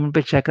हर मोमेंट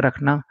पे चेक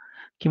रखना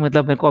कि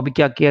मतलब मेरे को अभी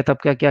क्या किया, तब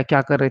क्या किया,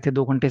 क्या कर रहे थे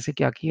 2 घंटे से,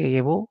 क्या किया,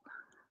 ये वो।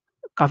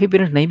 काफ़ी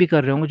पेरेंट्स नहीं भी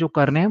कर रहे होंगे, जो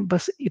कर रहे हैं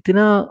बस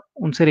इतना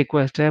उनसे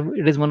रिक्वेस्ट है,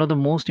 it is one of the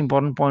most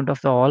important point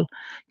of the all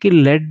कि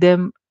let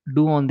them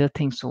do on their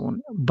things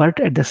own, but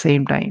at the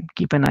same time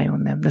keep an I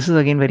on them. This is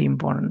again very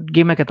important.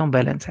 ये मैं कहता हूँ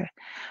balance है।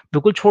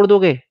 बिल्कुल छोड़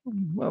दोगे,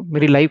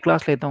 मेरी लाइव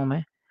क्लास लेता हूँ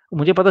मैं,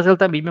 मुझे पता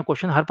चलता है बीच में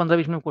क्वेश्चन, हर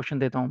 15-20 मिनट क्वेश्चन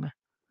देता हूँ मैं।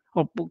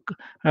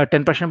 और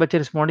 10% बच्चे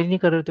रिस्पॉन्ड ही नहीं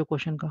कर रहे थे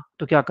क्वेश्चन का,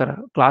 तो क्या करा?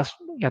 क्लास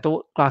या तो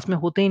क्लास में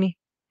होते ही नहीं,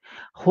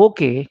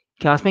 होके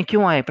क्लास में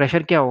क्यों आए?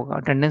 प्रेशर क्या होगा?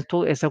 अटेंडेंस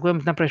तो ऐसा कोई हम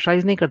इतना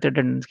प्रेशराइज़ नहीं करते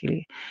अटेंडेंस के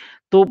लिए।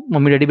 तो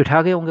मम्मी-डैडी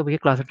बिठा गए होंगे, भैया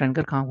क्लास अटेंड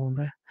कर, कहाँ घूम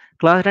रहा है?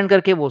 क्लास अटेंड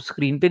करके वो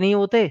स्क्रीन पे नहीं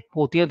होते,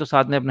 होती है तो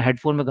साथ में अपना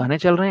हेडफ़ोन में गाने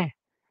चल रहे हैं,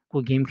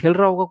 कोई गेम खेल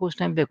रहा होगा कुछ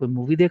टाइम पे, कोई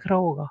मूवी देख रहा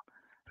होगा,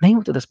 नहीं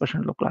होते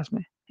 10% लोग क्लास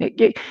में।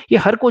 ये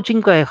हर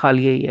कोचिंग का है, हाल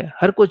यही है,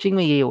 हर कोचिंग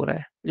में यही हो रहा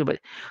है।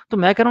 तो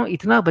मैं कह रहा हूँ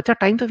इतना बच्चा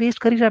टाइम तो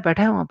वेस्ट कर ही रहा है,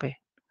 बैठा है वहाँ पे,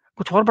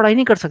 कुछ और पढ़ाई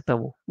नहीं कर सकता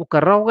वो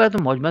कर रहा होगा या तो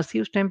मौज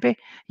मस्ती उस टाइम पे,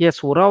 या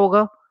सो रहा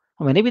होगा।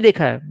 मैंने भी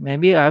देखा है, मैं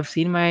भी I have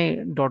seen my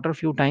daughter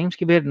few times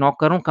कि मैं नॉक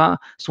कर रहा हूँ, कहाँ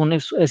सोने,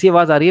 ऐसी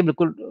आवाज आ रही है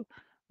बिल्कुल,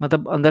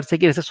 मतलब अंदर से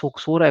कि जैसे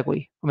सो रहा है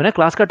कोई, मैंने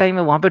क्लास का टाइम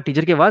है, वहां पे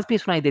टीचर की आवाज भी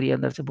सुनाई दे रही है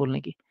अंदर से बोलने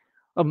की।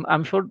 अब I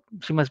am sure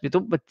she must be, तो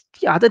बच्चे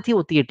की आदत ही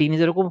होती है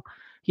टीनेजर को,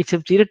 ये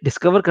सब चीजें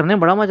डिस्कवर करने में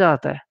बड़ा मजा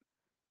आता है।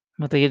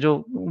 मतलब ये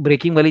जो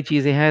ब्रेकिंग वाली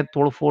चीजें हैं,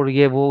 तोड़ फोड़,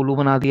 ये वो उल्लू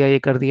बना दिया, ये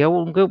कर दिया,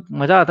 वो उनको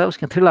मजा आता है,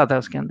 उसके थ्रिल आता है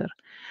उसके अंदर।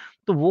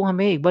 तो वो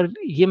हमें एक बार,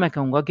 ये मैं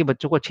कहूँगा कि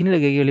बच्चों को अच्छी नहीं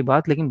लगेगी ये वाली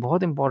बात, लेकिन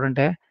बहुत इंपॉर्टेंट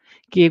है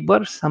कि एक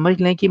बार समझ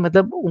लें कि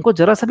मतलब उनको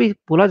ज़रा सा भी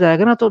बोला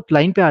जाएगा ना तो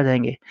लाइन पे आ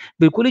जाएँगे।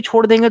 बिल्कुल ही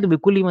छोड़ देंगे तो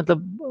बिल्कुल ही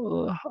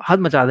मतलब हद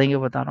मचा देंगे,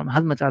 बता रहा हूँ मैं,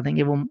 हद मचा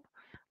देंगे वो,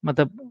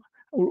 मतलब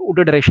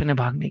उल्टे डायरेक्शन में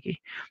भागने की।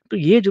 तो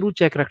ये ज़रूर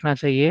चेक रखना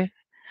चाहिए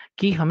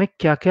कि हमें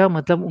क्या-क्या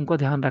मतलब उनको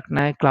ध्यान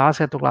रखना है,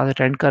 क्लास है तो क्लास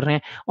अटेंड कर रहे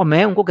हैं, और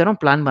मैं उनको कह रहा हूँ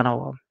प्लान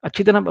बनाओ आप,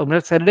 अच्छी तरह मतलब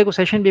सैटरडे को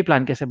सेशन भी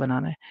प्लान कैसे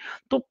बनाना है।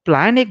 तो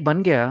प्लान एक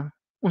बन गया,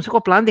 उनको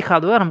प्लान दिखा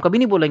दो यार, हम कभी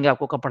नहीं बोलेंगे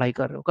आपको कब पढ़ाई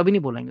कर रहे हो, कभी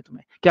नहीं बोलेंगे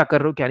तुम्हें, क्या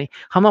कर रहे हो क्या नहीं।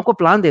 हम आपको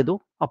प्लान दे दो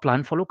और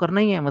प्लान फॉलो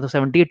करना ही है, मतलब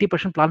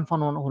 70-80% प्लान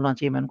फॉलो होना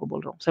चाहिए, मैं उनको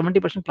बोल रहा हूँ,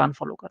 70% प्लान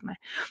फॉलो करना है।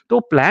 तो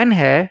प्लान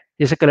है,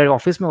 जैसे कल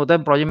ऑफिस में होता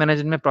है, प्रोजेक्ट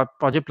मैनेजर ने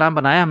प्रोजेक्ट प्लान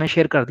बनाया, हमें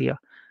शेयर कर दिया।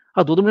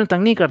 2-2 मिनट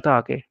तंग नहीं करता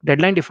आके,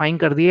 डेडलाइन डिफाइन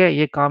कर दी है,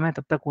 ये काम है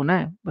तब तक होना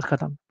है, बस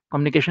खत्म।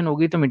 कम्युनिकेशन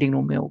होगी तो मीटिंग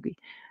रूम में होगी।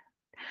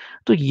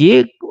 तो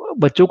ये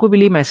बच्चों को भी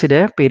लिए मैसेज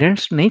है,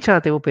 पेरेंट्स नहीं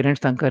चाहते वो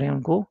पेरेंट्स तंग करें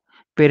उनको।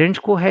 पेरेंट्स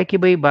को है कि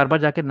भई बार-बार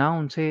जाके ना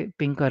उनसे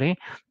पिंग करें।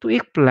 तो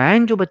एक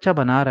प्लान जो बच्चा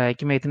बना रहा है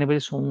कि मैं इतने बजे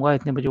सोऊँगा,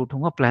 इतने बजे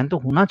उठूँगा, प्लान तो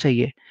होना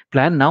चाहिए।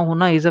 प्लान ना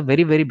होना is a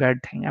very, very bad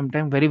thing. I am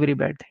telling very, very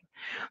bad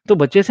thing. तो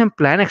बच्चे से हम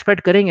प्लान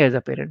एक्सपेक्ट करेंगे एज़ अ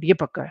पेरेंट, ये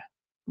पक्का है।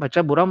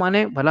 बच्चा बुरा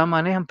माने, भला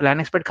माने, हम प्लान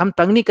एक्सपेक्ट, हम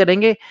तंग नहीं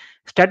करेंगे,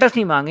 स्टेटस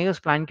नहीं माँगेंगे उस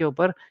प्लान के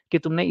ऊपर कि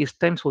तुमने इस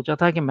टाइम सोचा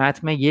था कि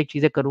मैथ में ये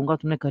चीज़ें करूँगा,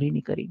 तुमने करी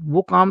नहीं करी।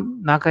 वो काम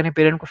ना करें,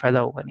 पेरेंट को फ़ायदा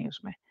होगा नहीं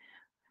उसमें।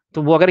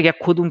 तो वो अगर या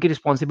खुद उनकी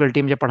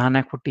रिस्पॉन्सिबिलिटी, मुझे पढ़ाना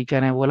है, खुद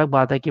टीचर हैं, वो अलग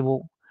बात है कि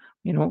वो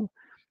यू नो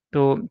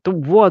तो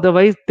वो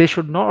अदरवाइज़ दे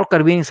शुड नॉट, और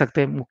कर भी नहीं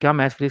सकते। वो क्या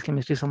मैथ्स, फिज़िक्स,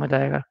 केमिस्ट्री समझ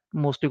आएगा?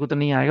 मोस्टली को तो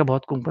नहीं आएगा,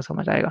 बहुत को उनको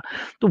समझ आएगा।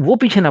 तो वो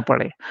पीछे ना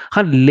पड़े।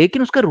 हाँ,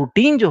 लेकिन उसका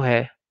रूटीन जो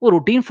है, वो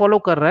रूटीन फ़ॉलो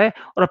कर रहा है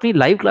और अपनी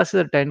लाइव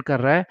क्लासेस अटेंड कर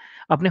रहा है।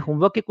 अपने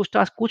होमवर्क के कुछ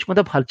टास्क, कुछ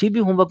मतलब हर चीज़ भी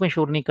होमवर्क में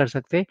श्योर नहीं कर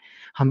सकते।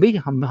 हम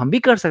भी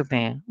कर सकते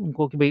हैं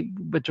उनको कि भई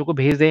बच्चों को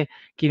भेज दें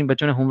कि इन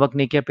बच्चों ने होमवर्क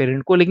नहीं किया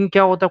पेरेंट को, लेकिन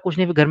क्या होता है, कुछ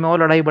नहीं, फिर घर में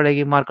और लड़ाई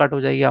बढ़ेगी, मार-काट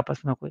हो जाएगी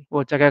आपस में कोई। वो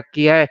बच्चा क्या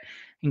किया है,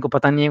 इनको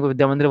पता नहीं है, कोई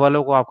विद्या मंदिर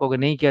वालों को, आप कहोगे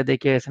नहीं किया,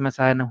 देखिए एसएमएस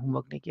आया ना,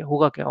 होमवर्क नहीं किया,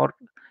 होगा क्या? और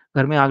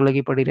घर में आग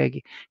लगी पड़ी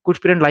रहेगी। कुछ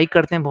पेरेंट लाइक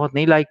करते हैं, बहुत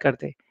नहीं लाइक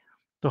करते।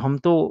 तो हम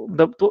तो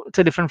मतलब तो इट्स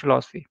अ डिफरेंट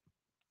फिलॉसफी।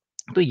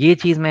 तो ये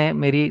चीज़ मैं,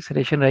 मेरी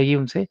सजेशन रहेगी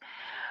उनसे,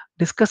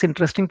 discuss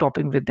interesting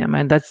topic with them,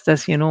 and that's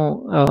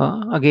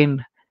again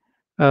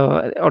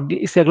और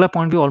इससे अगला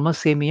पॉइंट भी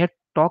ऑलमोस्ट सेम ही है,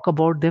 talk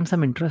about them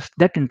some interest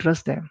that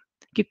interest them,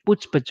 कि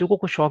कुछ बच्चों को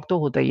कुछ शौक तो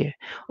होता ही है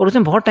और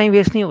उसमें बहुत टाइम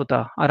वेस्ट नहीं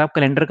होता। और आप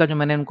कैलेंडर का जो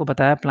मैंने उनको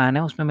बताया प्लान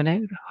है, उसमें मैंने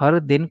हर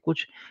दिन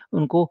कुछ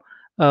उनको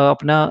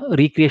अपना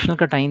रिक्रिएशनल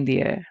का टाइम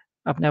दिया है,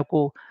 अपने आप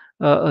को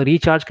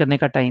रिचार्ज करने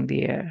का टाइम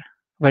दिया है,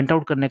 वेंट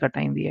आउट करने का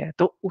टाइम दिया है।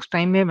 तो उस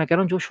टाइम में मैं कह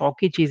रहा हूँ जो शौक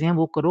की चीज़ें हैं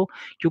वो करो,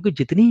 क्योंकि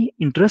जितनी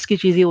इंटरेस्ट की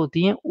चीज़ें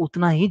होती हैं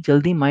उतना ही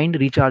जल्दी माइंड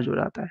रिचार्ज हो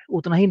जाता है,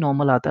 उतना ही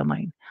नॉर्मल आता है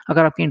माइंड,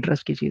 अगर आपकी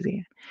इंटरेस्ट की चीज़ें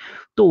हैं।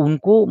 तो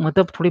उनको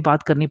मतलब थोड़ी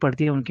बात करनी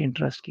पड़ती है उनके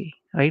इंटरेस्ट की,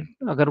 राइट?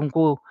 अगर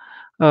उनको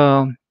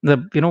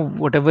मतलब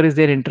व्हाटएवर इज़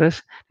देयर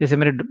इंटरेस्ट, जैसे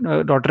मेरे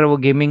डॉटर है, वो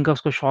गेमिंग का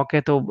उसको शौक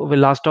है, तो वो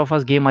लास्ट ऑफ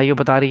अस गेम आई है,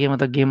 बता रही है,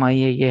 मतलब गेम आई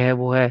है, ये है,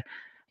 वो है,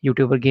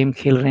 यूट्यूबर गेम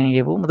खेल रहे हैं,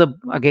 ये वो, मतलब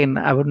again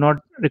I would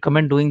not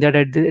recommend doing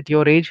that at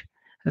your age,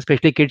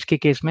 specially kids के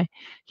केस में,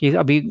 कि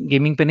अभी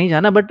गेमिंग पे नहीं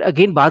जाना, बट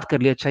अगेन बात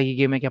कर ली, अच्छा ये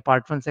गेम है क्या,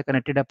 पार्ट 1 से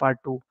कनेक्टेड है पार्ट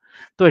 2,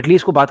 तो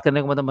एटलीस्ट को बात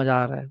करने को मतलब मज़ा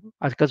आ रहा है।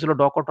 आजकल चलो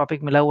डॉग का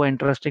टॉपिक मिला हुआ है,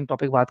 इंटरेस्टिंग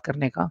टॉपिक बात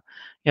करने का।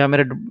 या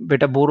मेरा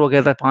बेटा बोर हो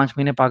गया था, 5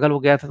 महीने पागल हो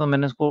गया था, तो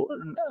मैंने उसको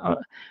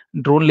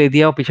ड्रोन ले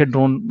दिया और पीछे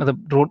ड्रोन,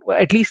 मतलब drone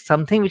at least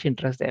something which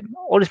interest them,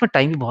 और इसमें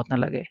टाइम भी बहुत ना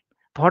लगे।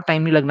 बहुत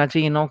टाइम नहीं लगना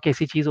चाहिए, ना कि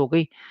ऐसी चीज़ हो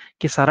गई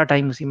कि सारा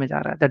टाइम उसी में जा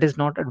रहा है, that is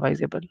not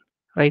advisable,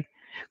 right?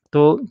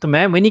 तो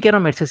मैं नहीं कह रहा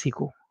हूँ मेरे से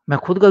सीखो, मैं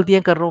खुद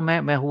गलतियाँ कर रहा हूँ,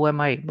 मैं हू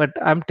M I? But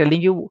I am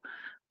telling you,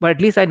 but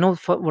at least I know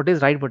what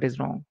is right, what is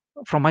wrong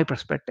from my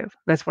perspective.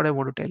 That's what I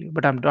want to tell you.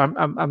 But I'm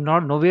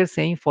not nowhere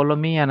saying follow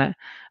me, and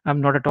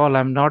I'm not at all.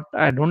 I'm not.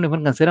 I don't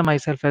even consider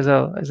myself as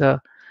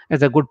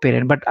a good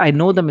parent. But I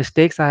know the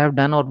mistakes I have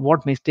done, or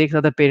what mistakes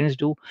other parents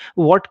do,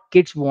 what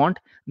kids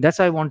want. That's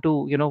why I want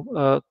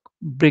to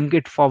bring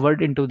it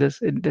forward into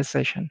this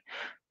session.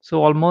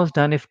 So almost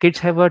done. If kids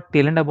have a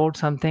talent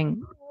about something,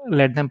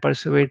 let them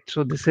pursue it.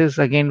 So this is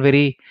again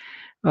very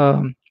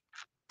um,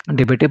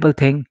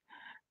 debatable thing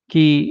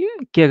कि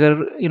अगर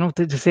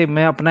तो जैसे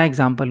मैं अपना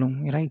example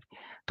लूँ, right?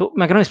 तो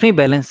मैं कह रहा हूँ इसमें ही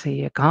बैलेंस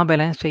चाहिए। कहाँ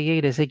बैलेंस चाहिए?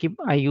 जैसे कि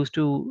I used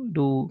to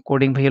do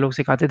coding, भैया लोग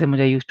सिखाते थे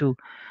मुझे। I used to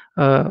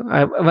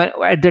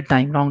at that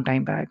time, long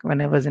time back,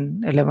 when I was in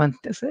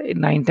 11th से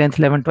 9th 10th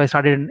 11th, I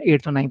started in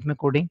 8th और 9th में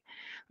कोडिंग।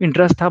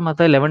 इंटरेस्ट था,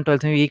 मतलब 11th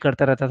 12th में यही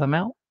करता रहता था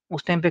मैं।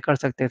 उस टाइम पे कर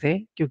सकते थे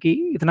क्योंकि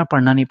इतना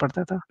पढ़ना नहीं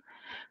पड़ता था.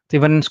 So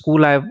even in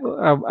school,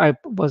 I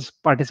was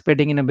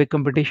participating in a big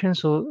competition.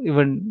 So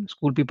even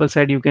school people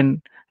said you can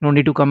no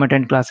need to come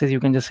attend classes.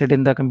 You can just sit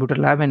in the computer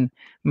lab and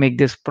make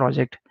this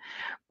project.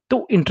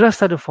 तो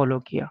interest था जो follow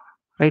किया,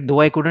 right. दो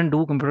आई couldn't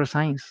do computer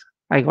science.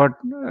 I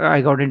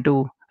got into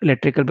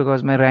electrical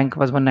because my rank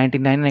was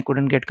 199 and I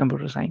couldn't get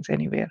computer science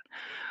anywhere.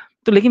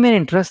 तो लेकिन मेरा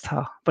interest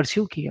था,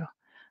 pursue किया,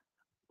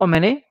 और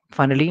मैंने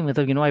फाइनली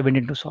मतलब I went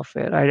into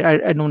software.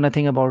 I know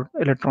nothing about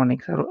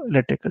electronics और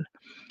electrical.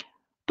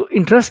 तो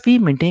इंटरेस्ट भी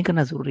मेंटेन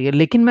करना ज़रूरी है,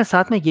 लेकिन मैं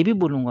साथ में ये भी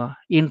बोलूँगा,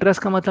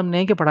 इंटरेस्ट का मतलब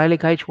नहीं है कि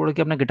पढ़ाई-लिखाई छोड़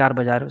के अपना गिटार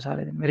बजा रहे हो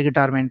सारे दिन, मेरे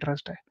गिटार में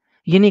इंटरेस्ट है।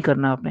 ये नहीं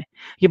करना आपने,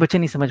 ये बच्चे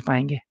नहीं समझ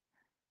पाएँगे।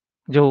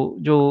 जो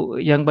जो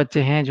यंग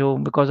बच्चे हैं, जो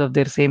because of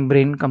their same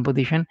brain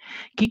composition,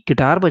 कि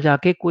गिटार बजा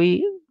के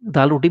कोई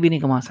दाल-रोटी भी नहीं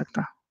कमा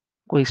सकता।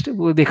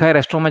 वो देखा है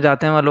रेस्टोरेंट में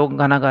जाते हैं, वहाँ लोग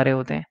गाना गा रहे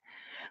होते हैं।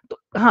 तो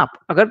हाँ,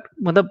 अगर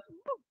मतलब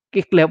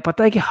एक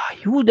पता है कि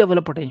ह्यूज लेवल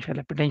ऑफ पोटेंशियल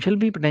है,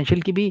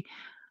 पोटेंशियल की भी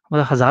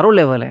मतलब हज़ारों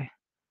लेवल है।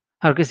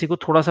 हर किसी को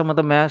थोड़ा-सा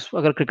मतलब मैच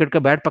अगर क्रिकेट का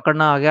बैट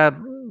पकड़ना आ गया,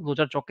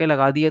 2-4 चौके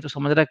लगा दिए तो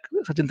समझ रहा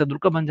है सचिन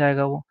तेंदुलकर बन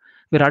जाएगा वो,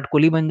 विराट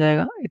कोहली बन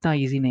जाएगा, इतना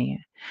ईज़ी नहीं है।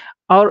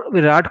 और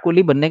विराट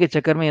कोहली बनने के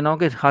चक्कर में ये ना हो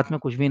कि हाथ में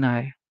कुछ भी ना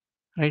आए,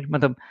 राइट?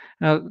 मतलब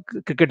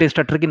क्रिकेट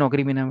स्टार्टर की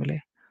नौकरी भी ना मिले।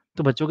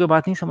 तो बच्चों को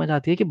बात नहीं समझ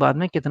आती है कि बाद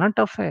में कितना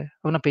टफ है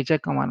अपना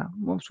पेचेक कमाना,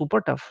 वो सुपर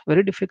टफ,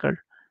 वेरी डिफिकल्ट।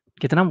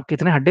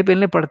 कितने हड्डे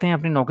पेलने पड़ते हैं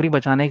अपनी नौकरी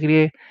बचाने के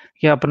लिए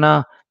या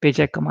अपना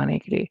पेचेक कमाने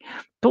के लिए।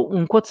 तो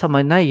उनको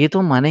समझना है, ये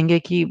तो मानेंगे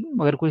कि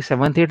अगर कोई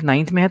 7th, 8th,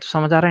 9th में है तो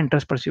समझ आ रहा है,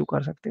 इंटरेस्ट परस्यू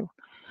कर सकते हो।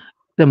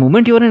 The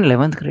moment you are in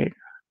 11th grade,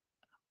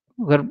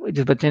 अगर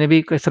जिस बच्चे ने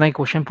भी इस तरह के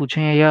क्वेश्चन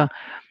पूछे हैं या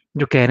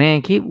जो कह रहे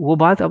हैं कि वो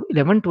बात अब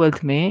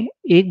 11th-12th में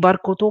एक बार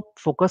को तो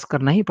फ़ोकस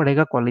करना ही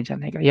पड़ेगा कॉलेज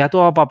जाने का। या तो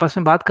आप आपस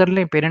में बात कर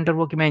लें पेरेंट और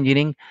वो कि मैं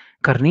इंजीनियरिंग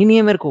करनी नहीं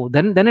है मेरे को,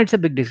 then it's a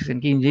big decision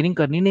कि इंजीनियरिंग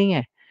करनी नहीं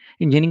है,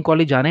 इंजीनियरिंग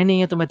कॉलेज जाना ही नहीं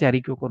है तो मैं तैयारी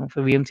क्यों करूँ?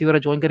 फिर वीएमसी वगैरह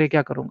जॉइन करके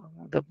क्या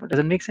करूँगा? मतलब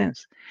डज़न्ट मेक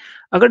सेंस।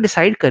 अगर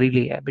डिसाइड कर ही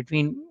लिया है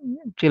बिटवीन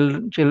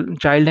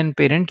चाइल्ड एंड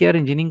पेरेंट कि यार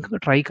इंजीनियरिंग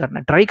ट्राई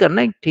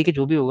करना है, ठीक है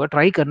जो भी होगा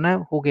ट्राई करना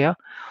है, हो गया,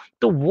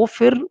 तो वो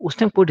फिर उस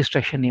टाइम कोई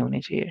डिस्ट्रैक्शन नहीं होनी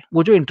चाहिए।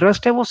 वो जो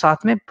इंटरेस्ट है वो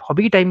साथ में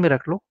हॉबी टाइम में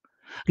रख लो।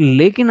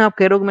 लेकिन आप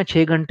कह रहे हो कि मैं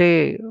 6 घंटे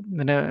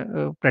मैंने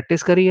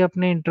प्रैक्टिस करी है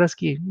अपने इंटरेस्ट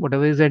की,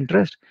 व्हाटएवर इज़ द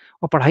इंटरेस्ट,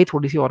 और पढ़ाई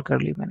थोड़ी-सी और कर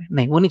ली मैंने।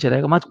 नहीं, वो नहीं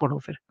चलेगा, मत पढ़ो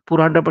फिर।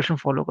 पूरा 100%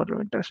 फॉलो कर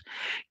लो इंटरेस्ट।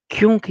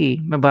 क्योंकि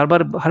मैं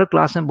बार-बार हर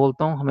क्लास में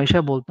बोलता हूँ,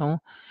 हमेशा बोलता हूँ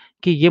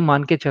कि ये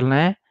मान के चलना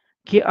है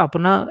कि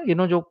अपना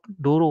जो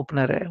डोर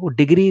ओपनर है, वो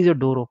degree is a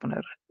door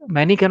opener.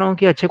 मैं नहीं कह रहा हूँ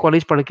कि अच्छे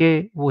कॉलेज पढ़ के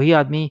वही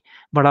आदमी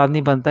बड़ा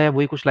आदमी बनता है,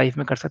 वही कुछ लाइफ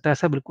में कर सकता है,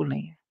 ऐसा बिल्कुल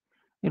नहीं है।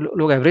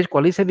 लोग एवरेज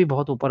कॉलेज से भी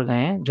बहुत ऊपर गए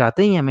हैं,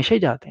 जाते ही हैं, हमेशा ही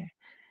जाते हैं।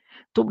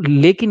 तो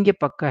लेकिन ये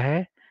पक्का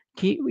है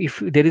कि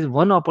if there is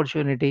one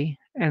opportunity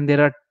and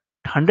there are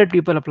 100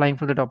 people applying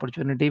for that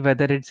opportunity,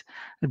 whether it's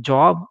a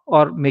job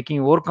or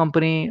making your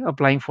company,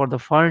 applying for the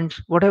funds,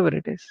 whatever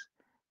it is,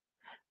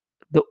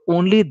 the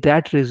only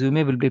that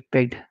resume will be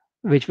picked,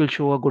 which will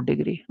show a good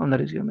degree on the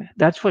resume.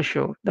 That's for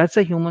sure. That's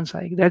a human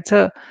psyche. That's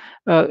a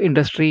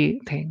industry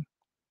thing.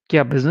 कि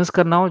आप business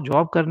करना हो,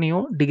 job करनी हो,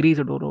 degree is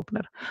a door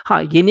opener.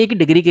 हाँ, ये नहीं है कि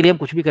डिग्री के लिए हम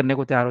कुछ भी करने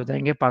को तैयार हो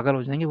जाएँगे, पागल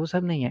हो जाएँगे, वो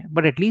सब नहीं है।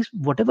 But at least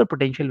whatever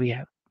potential we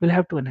have, will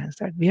have to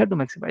enhance that, we have to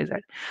maximise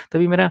that.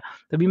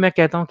 तभी मैं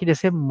कहता हूँ कि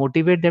जैसे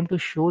motivate them to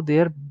show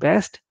their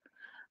best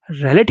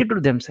relative to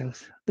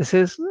themselves. This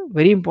is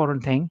very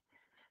important thing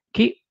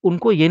कि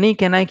उनको ये नहीं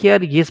कहना है कि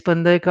यार ये इस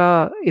बंदे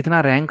का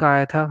इतना रैंक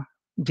आया था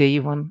जेईई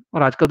 1,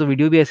 और आजकल तो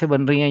वीडियो भी ऐसे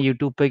बन रही हैं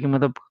यूट्यूब पे कि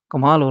मतलब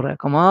कमाल हो रहा है,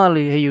 कमाल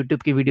है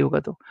यूट्यूब की वीडियो का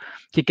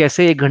कि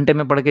कैसे 1 घंटे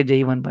में पढ़ के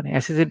जेईई 1 बने।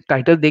 ऐसे-ऐसे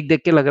टाइटल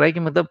देख-देख के लग रहा है कि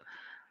मतलब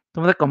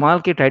तो मतलब कमाल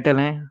के टाइटल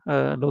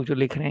हैं लोग जो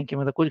लिख रहे हैं कि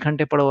मतलब कुछ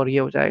घंटे पढ़ो और ये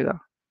हो जाएगा।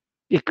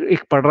 एक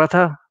एक पढ़ रहा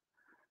था,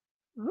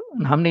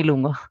 नाम नहीं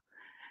लूँगा,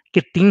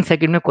 कि 3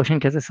 सेकंड में क्वेश्चन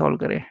कैसे सॉल्व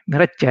करें।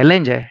 मेरा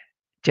चैलेंज है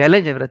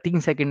मेरा 3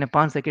 सेकंड में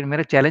 5 सेकंड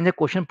मेरा चैलेंज है,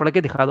 क्वेश्चन पढ़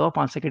के दिखा दो आप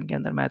 5 सेकंड के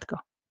अंदर मैथ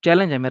का।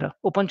 चैलेंज है मेरा,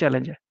 ओपन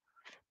चैलेंज है।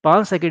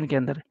 5 सेकंड के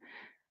अंदर,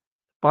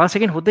 5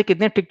 सेकंड होते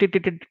कितने टिक, टिक,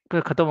 टिक,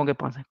 टिक खत्म हो गए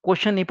 5 सेकंड।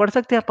 क्वेश्चन नहीं पढ़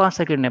सकते आप 5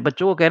 सेकंड में।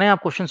 बच्चों को कह रहे हैं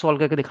आप क्वेश्चन सॉल्व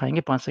करके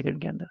दिखाएँगे 5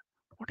 सेकंड के अंदर।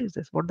 What is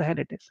this? What the hell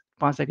it is?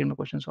 5 second में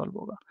क्वेश्चन सॉल्व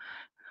होगा।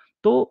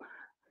 तो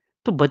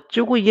तो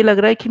बच्चों को ये लग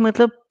रहा है कि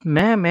मतलब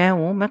मैं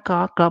हूँ, मैं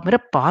का मेरा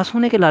पास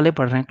होने के लाले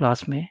पड़ रहे हैं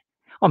क्लास में,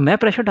 और मैं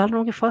प्रेशर डाल रहा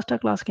हूँ कि फर्स्ट है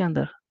क्लास के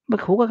अंदर।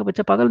 बट होगा क्या,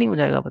 बच्चा पागल नहीं हो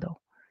जाएगा बताओ?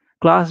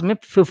 क्लास में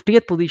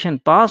 50th पोज़ीशन,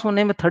 पास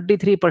होने में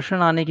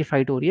 33% आने की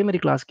फाइट हो रही है मेरी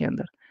क्लास के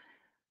अंदर।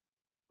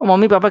 और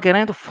मम्मी-पापा कह रहे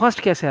हैं तो फर्स्ट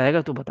कैसे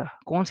आएगा तू बता?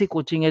 कौन-सी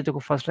कोचिंग है तेरे को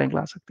फर्स्ट रैंक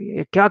ला सकती है?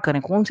 या क्या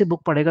करें? कौन-सी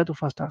बुक पढ़ेगा तो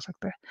फर्स्ट आ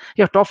सकता है?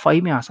 या टॉप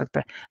 5 में आ सकता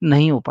है?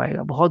 नहीं हो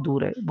पाएगा, बहुत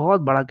दूर है,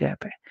 बहुत बड़ा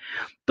गैप है।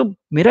 तो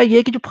मेरा ये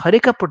है कि जो हर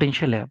एक का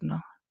पोटेंशियल है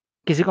अपना,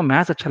 किसी को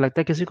मैथ्स अच्छा लगता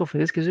है, किसी को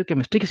फिज़िक्स, किसी को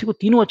केमिस्ट्री, किसी को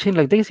तीनों अच्छे नहीं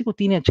लगते, किसी को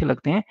तीन अच्छे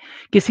लगते हैं,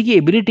 किसी की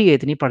एबिलिटी है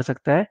इतनी पढ़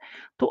सकता है,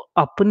 तो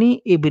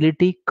अपनी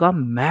एबिलिटी का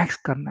मैक्स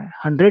करना है,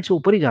 100 से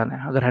ऊपर ही जाना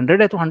है। अगर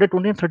 100 है तो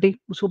 120 30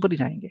 उससे ऊपर ही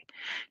जाएँगे।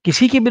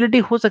 किसी की एबिलिटी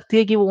हो सकती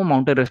है कि वो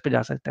माउंटेन रेस पे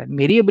जा सकता है।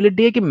 मेरी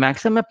एबिलिटी है कि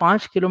मैक्सिमम मैं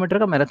 5 किलोमीटर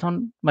का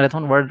मैराथन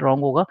मैराथन वर्ड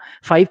रॉन्ग होगा,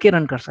 5 के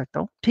रन कर सकता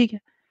हूँ, ठीक है।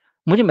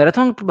 मुझे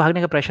मैराथन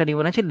भागने का प्रेशर नहीं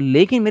होना चाहिए,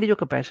 लेकिन मेरी जो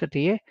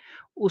कैपेसिटी है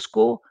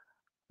उसको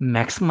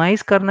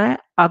मैक्सिमाइज़ करना है।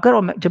 अगर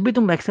और जब भी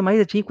तुम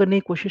मैक्सिमाइज़ अचीव करने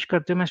की कोशिश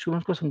करते हो, मैं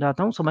स्टूडेंट्स को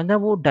समझाता हूँ, समझना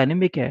वो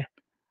डायनामिक है।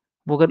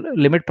 वो अगर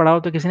लिमिट पड़ा हो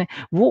तो किसी ने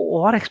वो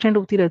और एक्सटेंड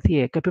होती रहती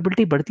है,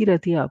 कैपेबिलिटी बढ़ती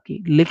रहती है आपकी।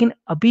 लेकिन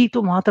अभी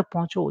तो वहाँ तक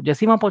पहुँचो,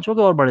 जैसे ही वहाँ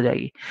पहुँचोगे और बढ़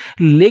जाएगी।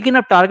 लेकिन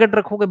आप टारगेट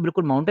रखोगे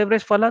बिल्कुल माउंट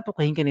एवरेस्ट वाला तो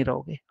कहीं के नहीं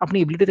रहोगे,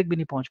 अपनी एबिलिटी तक भी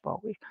नहीं पहुँच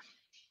पाओगे।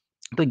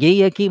 तो यही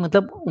है कि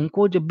मतलब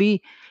उनको जब भी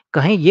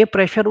कहीं ये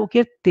प्रेशर हो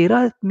कि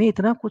तेरा में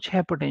इतना कुछ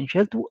है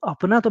पोटेंशियल, तू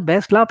अपना तो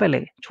बेस्ट ला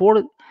पहले, छोड़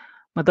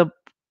मतलब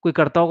कोई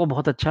करता होगा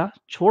बहुत अच्छा,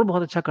 छोड़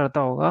बहुत अच्छा करता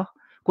होगा,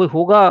 कोई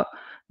होगा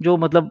जो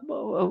मतलब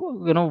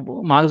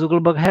मार्क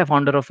जुकरबर्ग है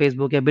फाउंडर ऑफ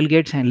फेसबुक या बिल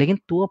गेट्स हैं, लेकिन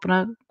तू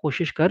अपना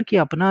कोशिश कर कि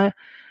अपना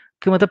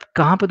कि मतलब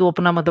कहाँ पे तू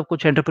अपना मतलब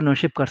कुछ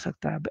एंटरप्रेन्योरशिप कर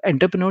सकता है।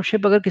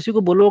 एंटरप्रेन्योरशिप अगर किसी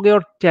को बोलोगे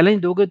और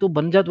चैलेंज दोगे तो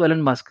बन जा तू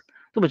एलन मस्क,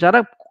 तो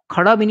बेचारा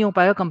खड़ा भी नहीं हो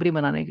पाएगा कंपनी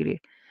बनाने के लिए।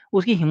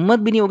 उसकी हिम्मत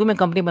भी नहीं होगी मैं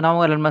कंपनी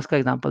बनाऊँगा, एलन मस्क का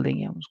एग्ज़ाम्पल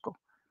देंगे हम उसको।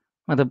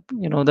 मतलब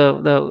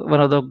the one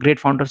of the great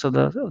founders of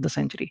the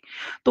century.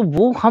 तो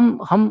वो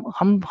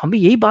हम भी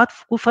यही बात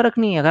कोई फ़र्क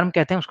नहीं है अगर हम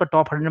कहते हैं उसका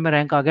टॉप 100 में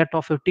रैंक आ गया,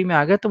 टॉप 50 में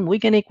आ गया, तो हम वही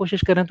कहने की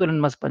कोशिश कर रहे हैं तो एलन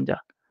मस्क बन जा।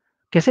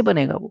 कैसे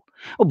बनेगा वो?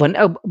 वो बन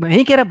अब मैं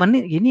नहीं कह रहा बनने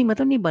ये नहीं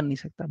मतलब नहीं बन नहीं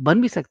सकता,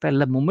 बन भी सकता है।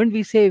 The moment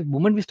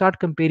we start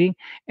comparing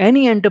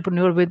any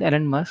entrepreneur with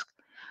Elon Musk,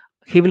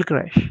 he will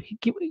crash.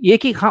 कि ये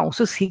कि हाँ,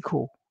 उससे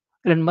सीखो।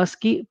 एलन मस्क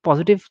की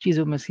पॉजिटिव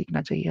चीज़ों में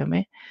सीखना चाहिए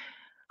हमें।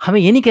 हमें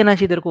ये नहीं कहना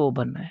चाहिए तेरे को वो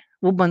बनना है।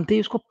 वो बनते ही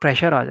उसको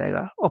प्रेशर आ जाएगा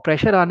और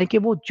प्रेशर आने के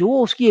वो जो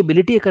उसकी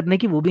एबिलिटी है करने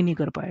की वो भी नहीं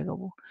कर पाएगा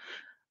वो।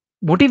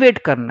 मोटिवेट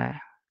करना है,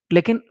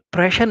 लेकिन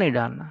प्रेशर नहीं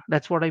डालना।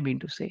 That's what I mean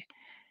to से।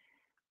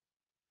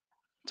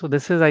 So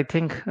this is I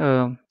think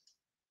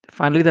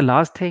finally the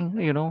last thing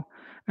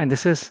and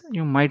this is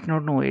you might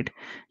not know it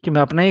कि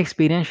मैं अपना ही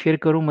एक्सपीरियंस शेयर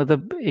करूं।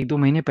 मतलब 1-2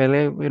 महीने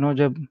पहले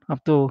जब अब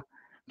तो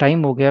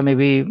टाइम हो गया may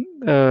be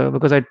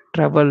because I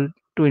travel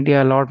to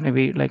India allot may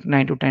be like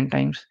 9 to 10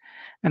 times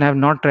and I have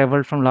not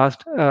travelled from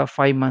last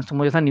 5 months। तो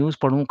मुझे ऐसा न्यूज़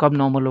पढ़ूँ कब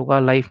नॉर्मल होगा,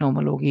 लाइफ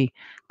नॉर्मल होगी,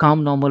 काम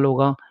नॉर्मल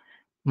होगा।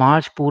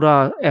 मार्च पूरा,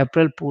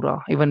 अप्रैल पूरा,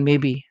 even may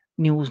be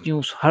news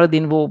news हर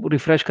दिन वो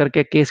रिफ्रेश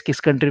करके केस किस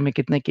कंट्री में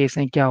कितने केस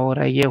हैं, क्या हो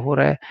रहा है, ये हो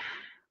रहा है।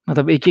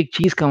 मतलब एक एक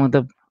चीज़ का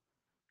मतलब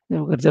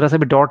अगर ज़रा सा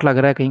भी डॉट लग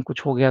रहा है कहीं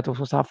कुछ हो गया तो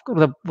उसको साफ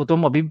मतलब वो तो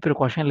हम अभी भी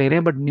प्रिकॉशन ले रहे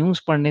हैं। बट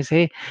न्यूज़ पढ़ने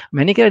से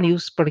मैं नहीं कह रहा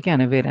न्यूज़ पढ़ के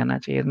अनअवेयर रहना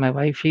चाहिए। My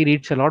wife she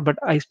reads a lot but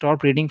I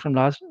stop reading from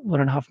last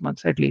 1.5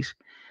 months at least.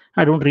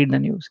 I don't read the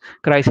news.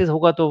 Crisis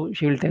होगा तो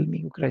she will tell me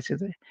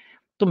crisis है।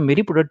 तो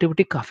मेरी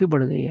प्रोडक्टिविटी काफ़ी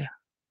बढ़ गई है।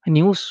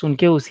 न्यूज़ सुन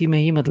के उसी में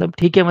ही मतलब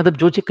ठीक है मतलब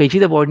जो चीज़ कई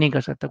चीज़ें अवॉइड नहीं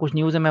कर सकता। कुछ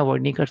न्यूज़ है मैं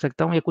अवॉइड नहीं कर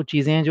सकता हूँ या कुछ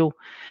चीज़ें हैं जो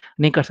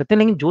नहीं कर सकते,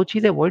 लेकिन जो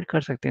चीज़ें अवॉइड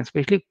कर सकते हैं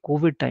specially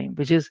Covid time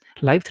which is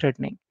life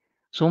threatening,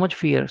 so much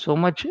fear, so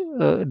much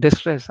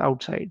distress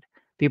outside,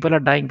 people are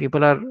dying,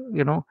 people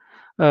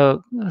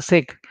are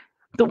sick.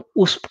 तो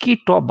उसकी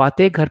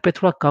बातें घर पे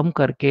थोड़ा कम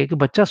करके कि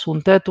बच्चा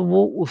सुनता है तो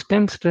वो उस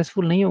टाइम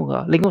स्ट्रेसफुल नहीं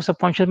होगा, लेकिन वो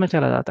सबकॉन्शियस में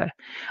चला जाता है।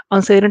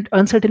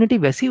 अनसर्टेनिटी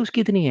वैसी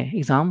उसकी इतनी है,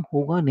 एग्जाम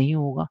होगा नहीं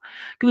होगा,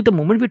 क्योंकि the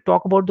moment we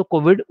talk about the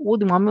Covid वो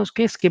दिमाग में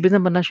उसके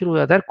स्केपिज्म बनना शुरू हो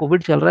जाता है।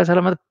 कोविड चल रहा है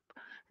साला,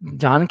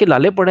 जान के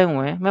लाले पड़े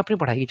हुए हैं, मैं अपनी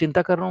पढ़ाई की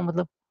चिंता कर रहा हूँ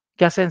मतलब,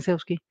 क्या सेंस है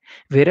उसकी?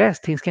 Whereas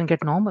things can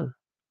get normal,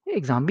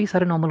 exam भी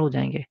सारे नॉर्मल हो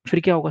जाएँगे, फिर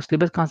क्या होगा?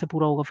 सिलेबस कहाँ से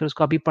पूरा होगा? फिर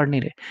उसको अभी पढ़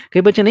नहीं रहे।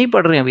 कई बच्चे नहीं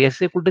पढ़ रहे हैं अभी,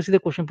 ऐसे उल्टे-सीधे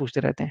क्वेश्चन पूछते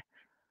रहते हैं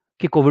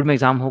कि कोविड में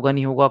एग्ज़ाम होगा,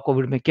 नहीं होगा,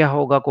 कोविड में क्या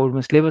होगा? कोविड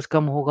में सिलेबस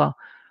कम होगा।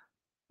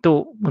 तो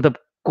मतलब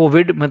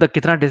कोविड मतलब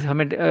कितना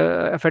हमें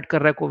अफ़ेक्ट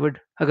कर रहा है कोविड?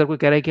 अगर कोई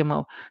कह रहा है कि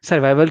हम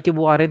सर्वाइवल के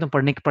वो आ रहे हैं तो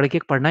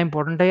पढ़ना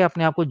इम्पोर्टेंट है या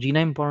अपने आप को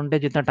जीना इम्पोर्टेंट है,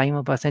 जितना टाइम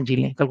हमारे पास है जी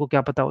लें, कल को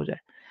क्या पता हो जाए।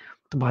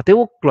 तो बातें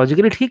वो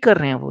लॉजिकली ठीक कर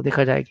रहे हैं वो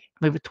देखा जाए कि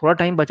भाई थोड़ा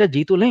टाइम बचा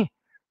जी तो लें,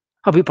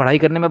 अभी पढ़ाई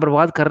करने में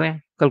बर्बाद कर रहे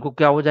हैं, कल को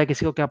क्या हो जाए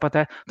किसी को क्या पता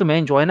है, तो मैं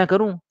एन्जॉय ना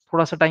करूँ,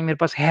 थोड़ा-सा टाइम मेरे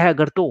पास है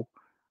अगर तो,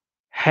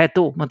 है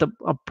तो मतलब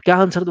अब क्या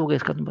आंसर दोगे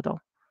इसका तुम बताओ?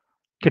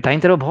 कि टाइम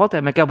तेरे पास बहुत है,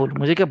 मैं क्या बोलूँ?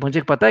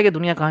 मुझे पता है कि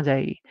दुनिया कहाँ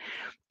जाएगी।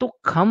 तो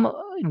हम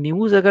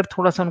न्यूज़ अगर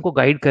थोड़ा-सा उनको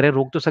गाइड करें,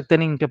 रोक तो सकते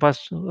नहीं, उनके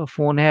पास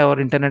फ़ोन है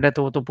और इंटरनेट है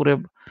तो वो तो पूरे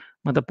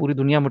मतलब पूरी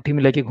दुनिया मुट्ठी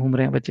में लेके घूम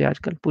रहे हैं बच्चे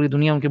आजकल, पूरी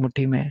दुनिया उनकी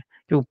मुट्ठी में है,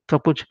 क्यों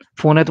सब कुछ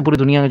फ़ोन है तो पूरी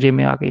दुनिया जेब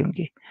में आ गई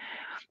उनकी।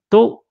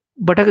 तो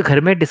बट अगर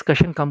घर में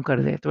डिस्कशन कम कर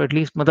दें, तो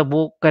एटलीस्ट मतलब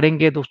वो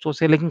करेंगे दोस्तों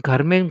से, लेकिन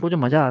घर में उनको जो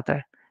मज़ा आता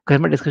है, घर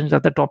में डिस्कशन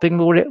आता है, टॉपिक में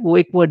वो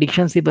एक वो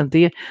एडिक्शन सी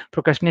बनती है,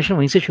 प्रोक्रेस्टिनेशन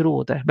वहीं से शुरू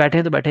होता है। बैठे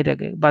हैं तो बैठे रह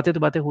गए, बातें तो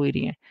बातें हो ही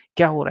रही हैं,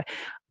 क्या हो रहा है?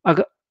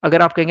 अगर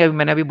अगर आप कहेंगे अभी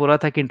मैंने अभी बोला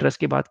था कि इंटरेस्ट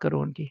की बात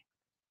करो उनकी,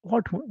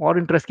 व्हाट और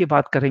इंटरेस्ट की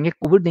बात करेंगे,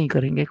 कोविड नहीं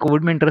करेंगे,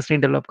 कोविड में इंटरेस्ट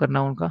नहीं डेवलप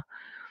करना उनका।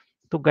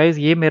 तो गाइज़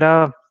ये मेरा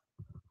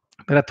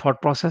मेरा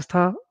थॉट प्रोसेस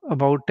था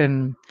अबाउट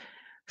एन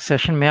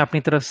सेशन। मैं अपनी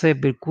तरफ से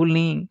बिल्कुल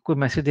नहीं कोई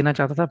मैसेज देना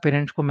चाहता था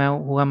पेरेंट्स को, मैं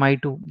हू M I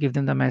to give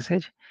them the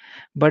message,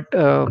 but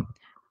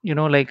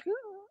like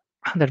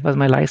that was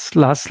my last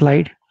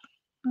slide.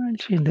 I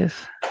change this.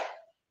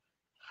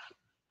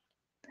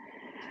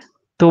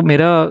 तो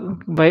मेरा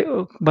भाई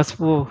बस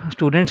वो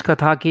स्टूडेंट्स का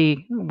था कि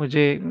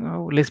मुझे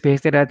लिस्ट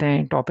भेजते रहते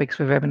हैं टॉपिक्स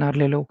पे वेबिनार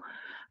ले लो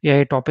या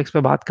ये टॉपिक्स पे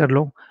बात कर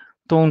लो।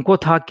 तो उनको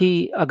था कि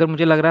अगर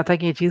मुझे लग रहा था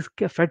कि ये चीज़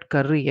अफेक्ट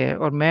कर रही है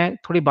और मैं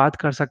थोड़ी बात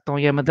कर सकता हूँ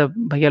या मतलब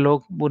भैया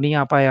लोग वो नहीं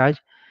आ पाए आज,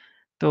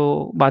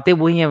 तो बातें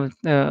वही हैं,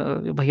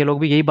 भैया लोग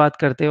भी यही बात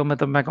करते हैं और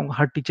मतलब मैं कहूँगा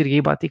हर टीचर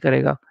यही बात ही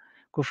करेगा,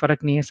 कोई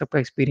फ़र्क नहीं है, सबका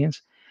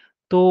एक्सपीरियंस।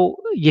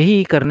 तो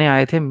यही करने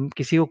आए थे,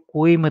 किसी को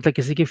कोई मतलब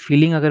किसी की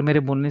फीलिंग अगर मेरे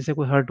बोलने से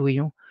कोई हर्ट हुई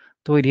हो,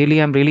 तो really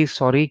I am really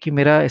sorry कि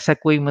मेरा ऐसा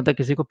कोई मतलब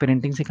किसी को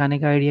पेरेंटिंग सिखाने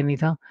का आइडिया नहीं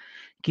था,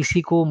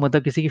 किसी को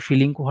मतलब किसी की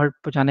फीलिंग को हर्ट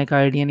पहुँचाने का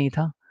आइडिया नहीं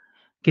था,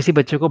 किसी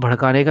बच्चे को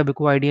भड़काने का भी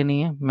कोई आइडिया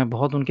नहीं है। मैं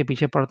बहुत उनके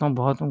पीछे पड़ता हूँ,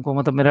 बहुत उनको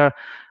मतलब मेरा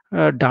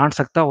डाँट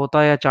सकता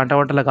होता या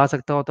चाँटा-वाँटा लगा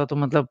सकता होता तो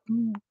मतलब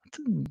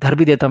धर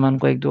भी देता मैं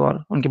उनको 1-2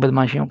 और उनकी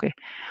बदमाशियों के।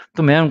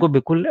 तो मैं उनको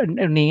बिल्कुल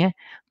नहीं है।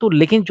 तो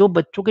लेकिन जो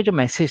बच्चों के जो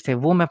मैसेज थे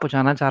वो मैं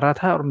पहुँचाना चाह रहा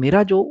था और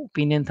मेरा जो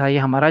ओपिनियन था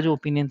या हमारा जो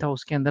ओपिनियन था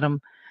उसके अंदर हम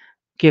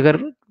कि अगर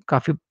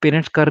काफ़ी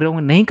पेरेंट्स कर रहे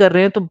होंगे, नहीं कर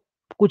रहे हैं तो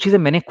कुछ चीज़ें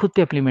मैंने खुद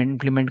पे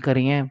इम्प्लीमेंट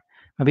करी हैं।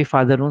 मैं भी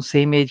फादर हूँ,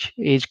 सेम एज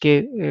एज के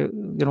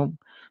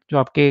जो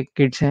आपके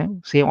किड्स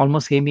हैं, सेम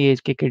ऑलमोस्ट सेम ही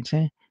एज के किड्स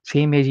हैं,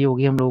 सेम एज ही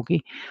होगी हम लोगों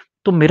की।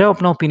 तो मेरा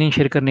अपना ओपिनियन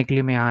शेयर करने के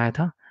लिए मैं आया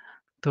था।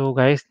 तो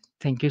guys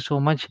thank you so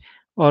much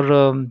और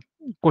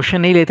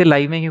क्वेश्चन नहीं लेते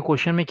लाइव में क्योंकि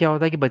क्वेश्चन में क्या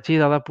होता है कि बच्चे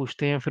ज़्यादा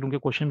पूछते हैं, फिर उनके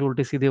क्वेश्चन भी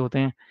उल्टे-सीधे होते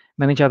हैं।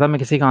 मैं नहीं चाहता मैं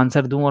किसी का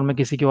आंसर दूँ और मैं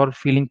किसी की और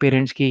फीलिंग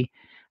पेरेंट्स की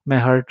मैं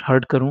हर्ट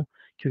हर्ट करूँ,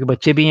 क्योंकि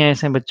बच्चे भी हैं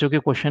ऐसे बच्चों के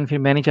क्वेश्चन फिर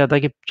मैं नहीं चाहता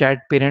कि चैट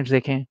पेरेंट्स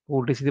देखें, वो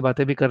उल्टी-सीधी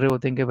बातें भी कर रहे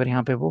होते हैं कई बार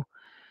यहाँ पे वो।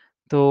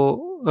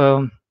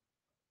 तो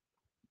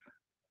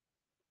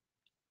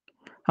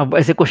अब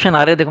ऐसे क्वेश्चन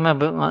आ रहे हैं देखो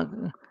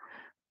मैं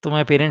तो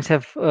my parents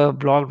have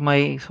blocked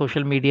my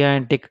social media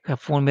and take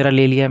phone मेरा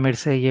ले लिया है मेरे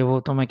से ये वो,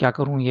 तो मैं क्या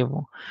करूँ ये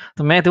वो?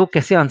 तो मैं देखो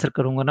कैसे आंसर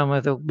करूँगा ना,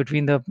 मैं तो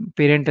between the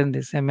parent and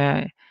this है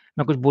मैं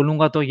कुछ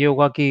बोलूँगा तो ये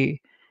होगा कि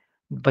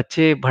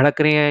बच्चे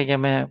भड़क रहे हैं या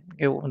मैं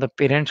ये मतलब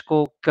पेरेंट्स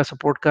को का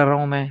सपोर्ट कर रहा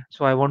हूँ मैं,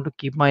 सो I want to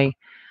keep my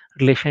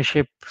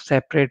relationship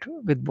separate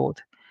with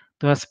both.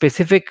 तो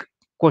स्पेसिफिक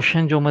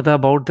क्वेश्चन जो मतलब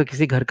अबाउट द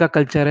किसी घर का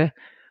कल्चर है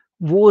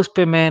वो उस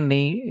पे मैं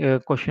नहीं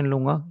क्वेश्चन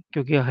लूँगा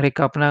क्योंकि हर एक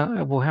का अपना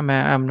वो है,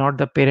 मैं I am not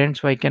the parent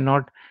so I can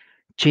not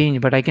change,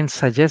 but I can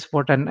suggest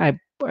what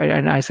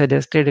and I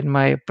suggested in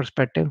my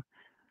perspective.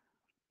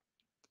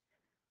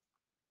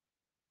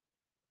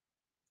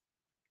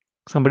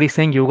 Somebody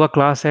saying yoga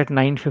class eight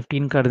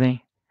 9:15 कर दें,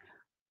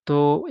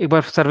 तो एक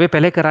बार सर्वे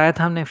पहले कराया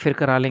था हमने, फिर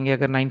करा लेंगे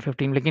अगर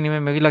 9:15 लेकिन इनमें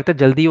मुझे लगता है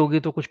जल्दी होगी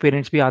तो कुछ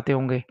पेरेंट्स भी आते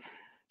होंगे,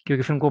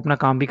 क्योंकि फिर उनको अपना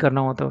काम भी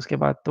करना होता है उसके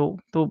बाद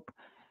तो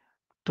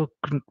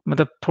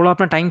मतलब थोड़ा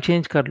अपना टाइम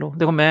चेंज कर लो।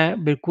 देखो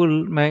मैं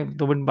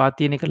 2 मिनट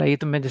बात ये निकल आई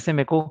तो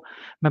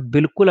मैं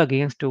बिल्कुल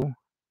अगेंस्ट हूँ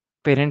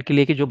पेरेंट के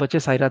लिए कि जो बच्चे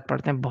सारी रात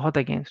पढ़ते हैं, बहुत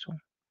अगेंस्ट हूँ।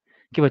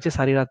 कि बच्चे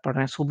सारी रात पढ़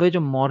रहे हैं। सुबह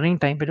जो मॉर्निंग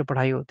टाइम पे जो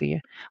पढ़ाई होती है,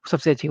 वो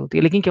सबसे अच्छी होती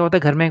है। लेकिन क्या होता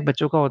है घर में एक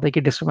बच्चों का होता है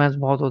कि डिस्टर्बेंस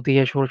बहुत होती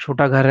है,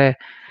 छोटा घर है,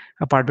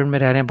 अपार्टमेंट में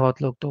रह रहे हैं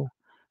बहुत लोग तो,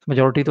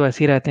 मेजॉरिटी तो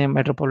ऐसे ही रहते हैं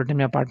मेट्रोपॉलिटन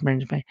में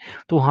अपार्टमेंट्स में।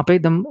 तो वहाँ पे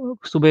एकदम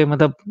सुबह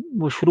मतलब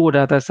वो शुरू हो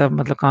जाता है सब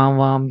मतलब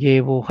काम-वाम, ये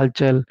वो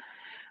हलचल,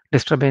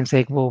 डिस्टर्बेंस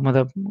एक वो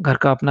मतलब घर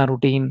का अपना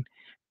रूटीन,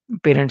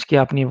 पेरेंट्स की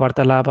अपनी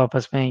वार्तालाप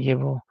आपस में ये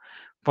वो,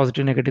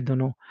 पॉज़िटिव नेगेटिव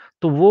दोनों।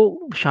 तो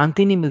वो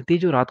शांति नहीं मिलती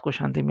जो रात को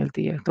शांति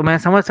मिलती है। तो मैं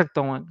समझ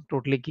सकता हूँ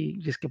टोटली कि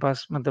जिसके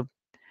पास मतलब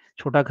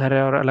छोटा घर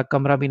है और अलग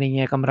कमरा भी नहीं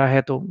है, कमरा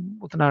है तो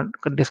उतना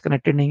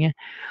डिस्कनेक्टेड नहीं है।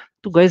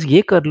 तो गाइज़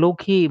ये कर लो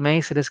कि मैं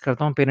ये सजेस्ट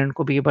करता हूँ पेरेंट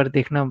को भी एक बार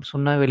देखना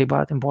सुनना वाली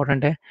बात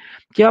इम्पोर्टेंट है,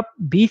 कि आप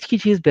बीच की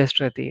चीज़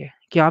बेस्ट रहती है,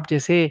 कि आप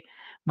जैसे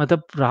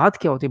मतलब रात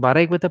क्या होती है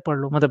 12-1 बजे तक पढ़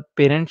लो, मतलब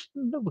पेरेंट्स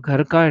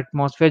घर का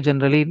एटमॉस्फेयर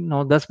जनरली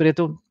 9-10 बजे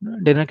तो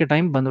डिनर के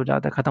टाइम बंद हो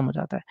जाता है, खत्म हो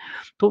जाता है।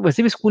 तो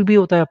वैसे भी स्कूल भी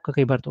होता है आपका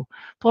कई बार तो।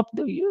 तो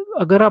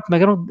आप अगर आप मैं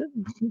कह रहा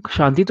हूँ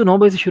शांति तो 9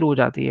 बजे से शुरू हो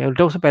जाती है,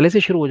 उल्टा उससे पहले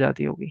से शुरू हो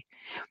जाती होगी।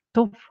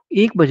 तो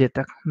 1 बजे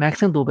तक,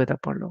 मैक्सिमम 2 बजे तक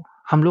पढ़ लो।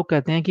 हम लोग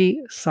कहते हैं कि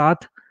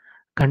 7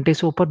 घंटे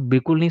से ऊपर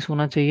बिल्कुल नहीं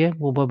सोना चाहिए,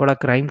 वो बहुत बड़ा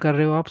क्राइम कर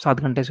रहे हो आप, 7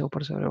 घंटे से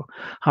ऊपर सो रहे हो।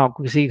 हाँ,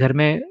 किसी घर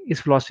में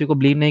इस फिलॉसफी को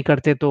बिलीव नहीं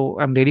करते तो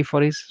I am really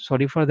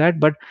sorry for that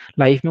but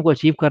life में कुछ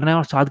अचीव करना है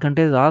और 7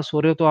 घंटे से ज़्यादा सो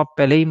रहे हो तो आप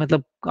पहले ही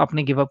मतलब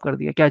आपने गिव अप कर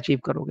दिया, क्या अचीव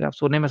करोगे आप?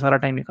 सोने में सारा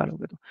टाइम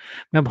निकालोगे तो।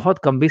 मैं बहुत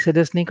कम भी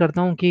सजेस्ट नहीं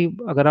करता हूँ कि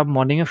अगर आप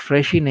मॉर्निंग में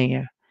फ्रेश ही नहीं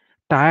है,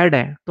 टायर्ड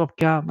हैं, तो आप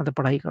क्या मतलब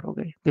पढ़ाई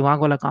करोगे? दिमाग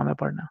वाला काम है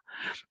पढ़ना।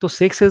 तो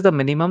 6 is the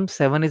minimum,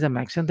 7 is the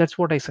maximum that's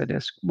what I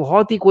suggest.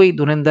 बहुत ही कोई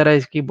धुरंधर है,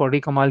 इसकी बॉडी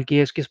कमाल की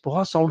है, इसकी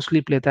बहुत साउंड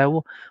स्लीप लेता है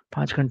वो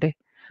 5 घंटे,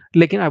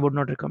 लेकिन आई वुड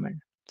नॉट रिकमेंड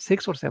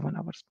 6 और 7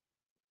 आवर्स।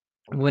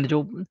 वो मैंने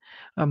जो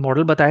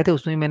मॉडल बताए थे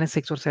उसमें भी मैंने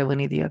 6 और 7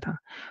 ही दिया था।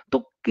 तो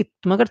कि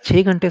तुम अगर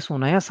 6 घंटे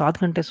सोना है या 7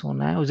 घंटे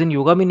सोना है, उस दिन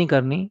योगा भी नहीं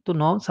करनी, तो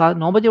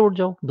 9 बजे उठ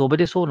जाओ, 2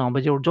 बजे सो, 9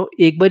 बजे उठ जाओ,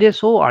 1 बजे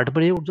सो, 8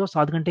 बजे उठ जाओ,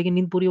 7 घंटे की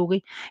नींद पूरी हो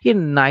गई। ये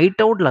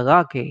नाइट आउट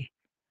लगा के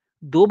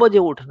 2 बजे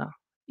उठना,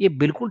 ये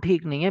बिल्कुल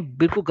ठीक नहीं है,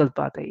 बिल्कुल गलत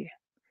बात है ये।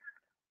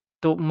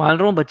 तो मान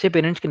रहा हूँ बच्चे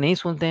पेरेंट्स की नहीं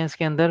सुनते हैं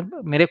इसके अंदर,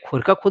 मेरे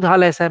खुद का खुद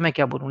हाल ऐसा है मैं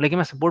क्या बोलूँ? लेकिन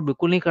मैं सपोर्ट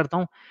बिल्कुल नहीं करता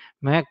हूँ।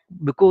 मैं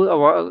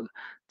बिल्कुल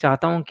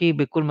चाहता हूँ कि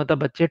बिल्कुल मतलब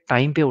बच्चे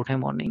टाइम पे उठें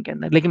मॉर्निंग के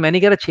अंदर। लेकिन मैं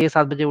नहीं कह रहा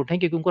 6-7 बजे उठें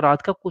क्योंकि उनको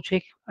रात का कुछ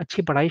एक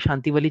अच्छी पढ़ाई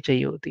शांति वाली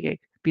चाहिए होती है,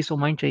 पीस ऑफ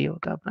माइंड चाहिए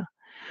होता है अपना।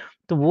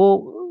 तो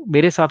वो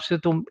मेरे हिसाब से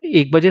तुम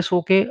 1 बजे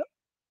सो के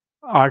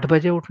 8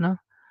 बजे उठना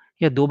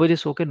या 2 बजे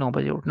सो के 9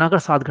 बजे उठना अगर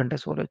 7 घंटे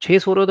सो रहे हो। 6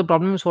 सो रहे हो तो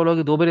प्रॉब्लम सॉल्व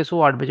होगी, 2 बजे सो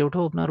 8 बजे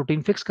उठो, अपना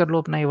रूटीन फिक्स कर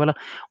लो अपना ये वाला।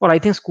 और आई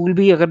थिंक स्कूल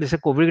भी अगर जैसे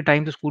कोविड के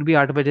टाइम तो स्कूल भी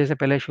 8 बजे से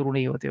पहले शुरू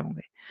नहीं होते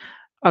होंगे।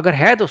 अगर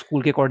है तो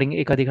स्कूल के अकॉर्डिंग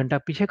 1 आधी घंटा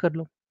पीछे कर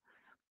लो।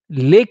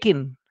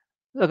 लेकिन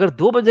अगर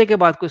 2 बजे के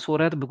बाद कोई सो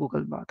रहा है तो बिल्कुल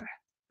गलत बात है।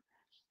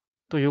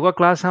 तो योगा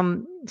क्लास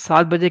हम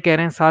 7 बजे कह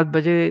रहे हैं, 7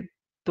 बजे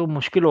तो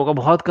मुश्किल होगा,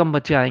 बहुत कम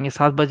बच्चे आएँगे,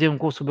 7 बजे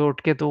उनको सुबह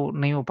उठ के तो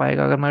नहीं हो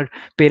पाएगा। अगर मैं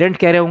पेरेंट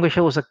कह रहे होंगे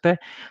शायद हो सकता है,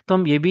 तो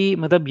हम ये भी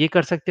मतलब ये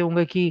कर सकते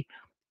होंगे कि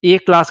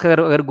एक क्लास का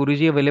अगर अगर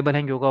गुरुजी अवेलेबल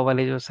हैं, योगा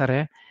वाले जो सर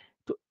हैं,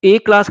 तो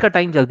एक क्लास का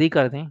टाइम जल्दी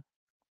कर दें।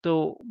 तो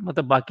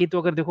मतलब बाकी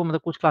तो अगर देखो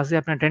मतलब कुछ क्लासेस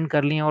आपने अटेंड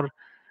कर ली हैं और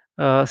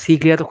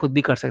सीख लिया तो खुद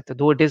भी कर सकते हो।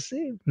 दो it is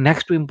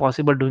next to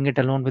impossible doing it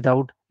alone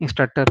without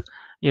instructor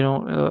you know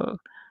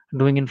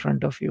doing in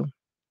front of you.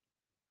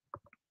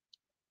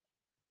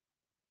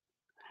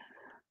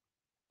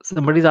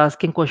 somebody is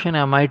asking question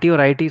MIT और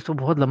आईटी तो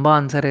बहुत लंबा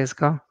आंसर है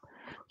इसका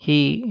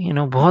ही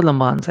बहुत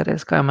लंबा आंसर है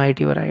इसका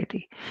एमआईटी और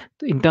आईटी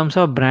तो in terms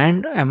of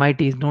brand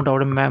MIT is no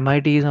doubt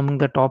MIT is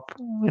among the top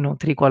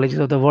 3 colleges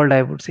of the world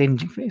I would say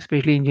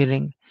specially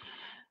engineering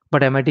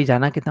but MIT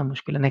जाना कितना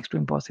मुश्किल है नेक्स्ट टू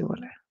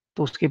इम्पॉसिबल है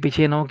तो उसके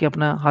पीछे ना हो कि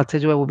अपना हाथ से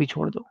जो है वो भी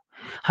छोड़ दो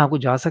हाँ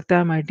कुछ जा सकता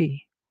है एमआईटी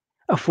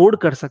अफोर्ड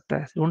कर सकता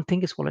है डोंट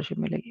थिंक स्कॉलरशिप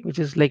मिलेगी which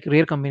is like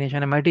rare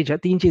combination MIT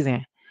 3 चीजें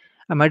हैं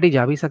एमआईटी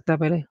जा भी सकता है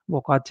पहले वो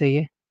औकात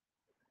चाहिए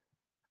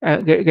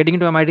getting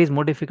into MIT is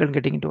more difficult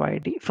getting into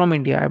IIT from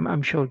India.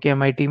 I'm sure कि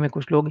MIT में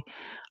कुछ लोग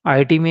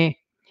IIT में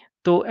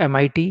तो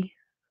MIT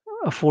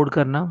afford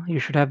करना you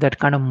should have that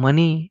kind of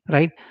money,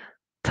 right?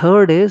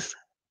 Third is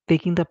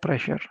taking the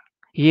pressure.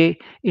 ये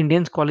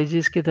इंडियंस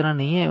कॉलेजेस की तरह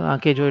नहीं है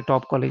आके जो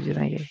टॉप कॉलेजेस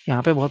हैं ये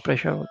यहाँ पे बहुत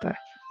प्रेशर होता है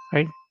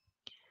राइट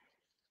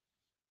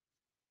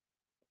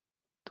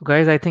तो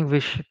guys I think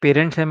wish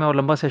parents हैं मैं और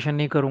लंबा सेशन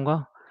नहीं करूँगा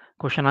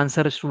क्वेश्चन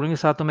आंसर स्टूडेंट के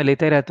साथ तो मैं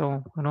लेता ही रहता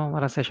हूँ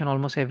हमारा सेशन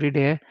ऑलमोस्ट एवरी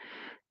डे है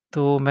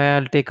तो मैं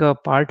I take a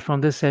part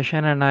from this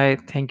session and I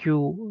thank you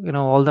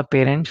all the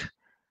parents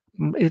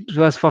it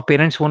was for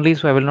parents only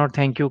so I will not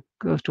thank you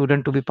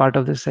student to be part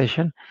of this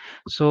session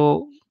so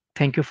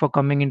thank you for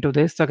coming into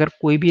this अगर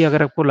कोई भी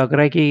अगर आपको लग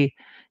रहा है कि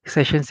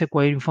session से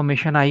कोई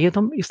इन्फॉर्मेशन आई है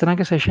तो हम इस तरह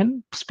के सेशन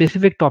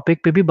स्पेसिफिक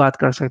टॉपिक पे भी बात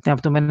कर सकते हैं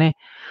अब तो मैंने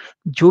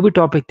जो भी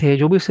टॉपिक थे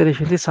जो भी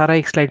सजेशन थे सारा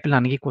एक स्लाइड पे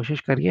लाने की कोशिश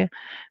करी है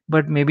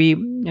बट मे बी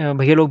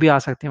भैया लोग भी आ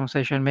सकते हैं उस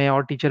सेशन में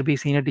और टीचर भी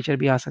सीनियर टीचर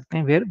भी आ सकते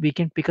हैं where we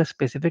can pick a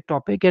specific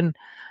topic and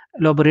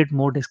elaborate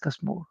more discuss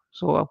more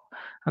सो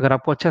अगर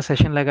आपको अच्छा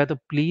सेशन लगा तो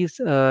प्लीज़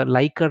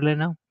लाइक कर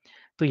लेना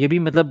तो ये भी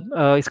मतलब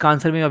इसका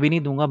आंसर मैं अभी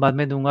नहीं दूँगा, बाद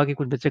में दूँगा कि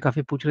कुछ बच्चे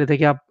काफ़ी पूछ रहे थे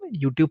कि आप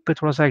यूट्यूब पे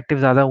थोड़ा-सा एक्टिव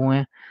ज़्यादा हुए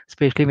हैं,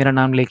 स्पेशली मेरा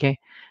नाम लेके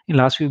इन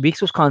लास्ट फ्यू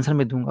वीक्स उसका आंसर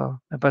मैं दूँगा।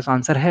 मेरे पास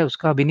आंसर है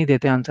उसका, अभी नहीं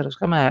देते आंसर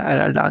उसका मैं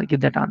आई गिव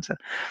दैट आंसर।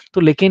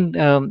 तो लेकिन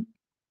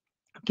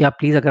कि आप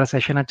प्लीज़ अगर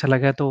सेशन अच्छा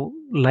लगा है तो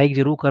लाइक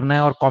ज़रूर करना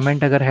है और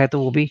कमेंट अगर है तो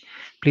वो भी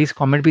प्लीज़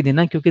कमेंट भी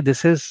देना क्योंकि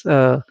this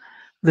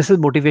is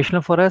motivational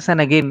for us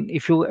and again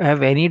if you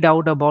have any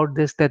doubt about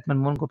this that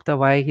Manmohan Gupta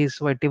why he is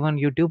so active on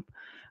YouTube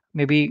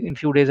maybe in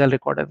few days I'll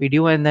record a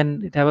video and then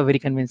it have a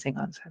very convincing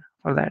answer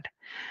for that.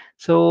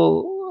 So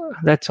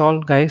that's all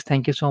guys.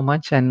 Thank you so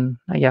much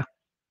and yeah,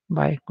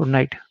 bye. Good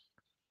night.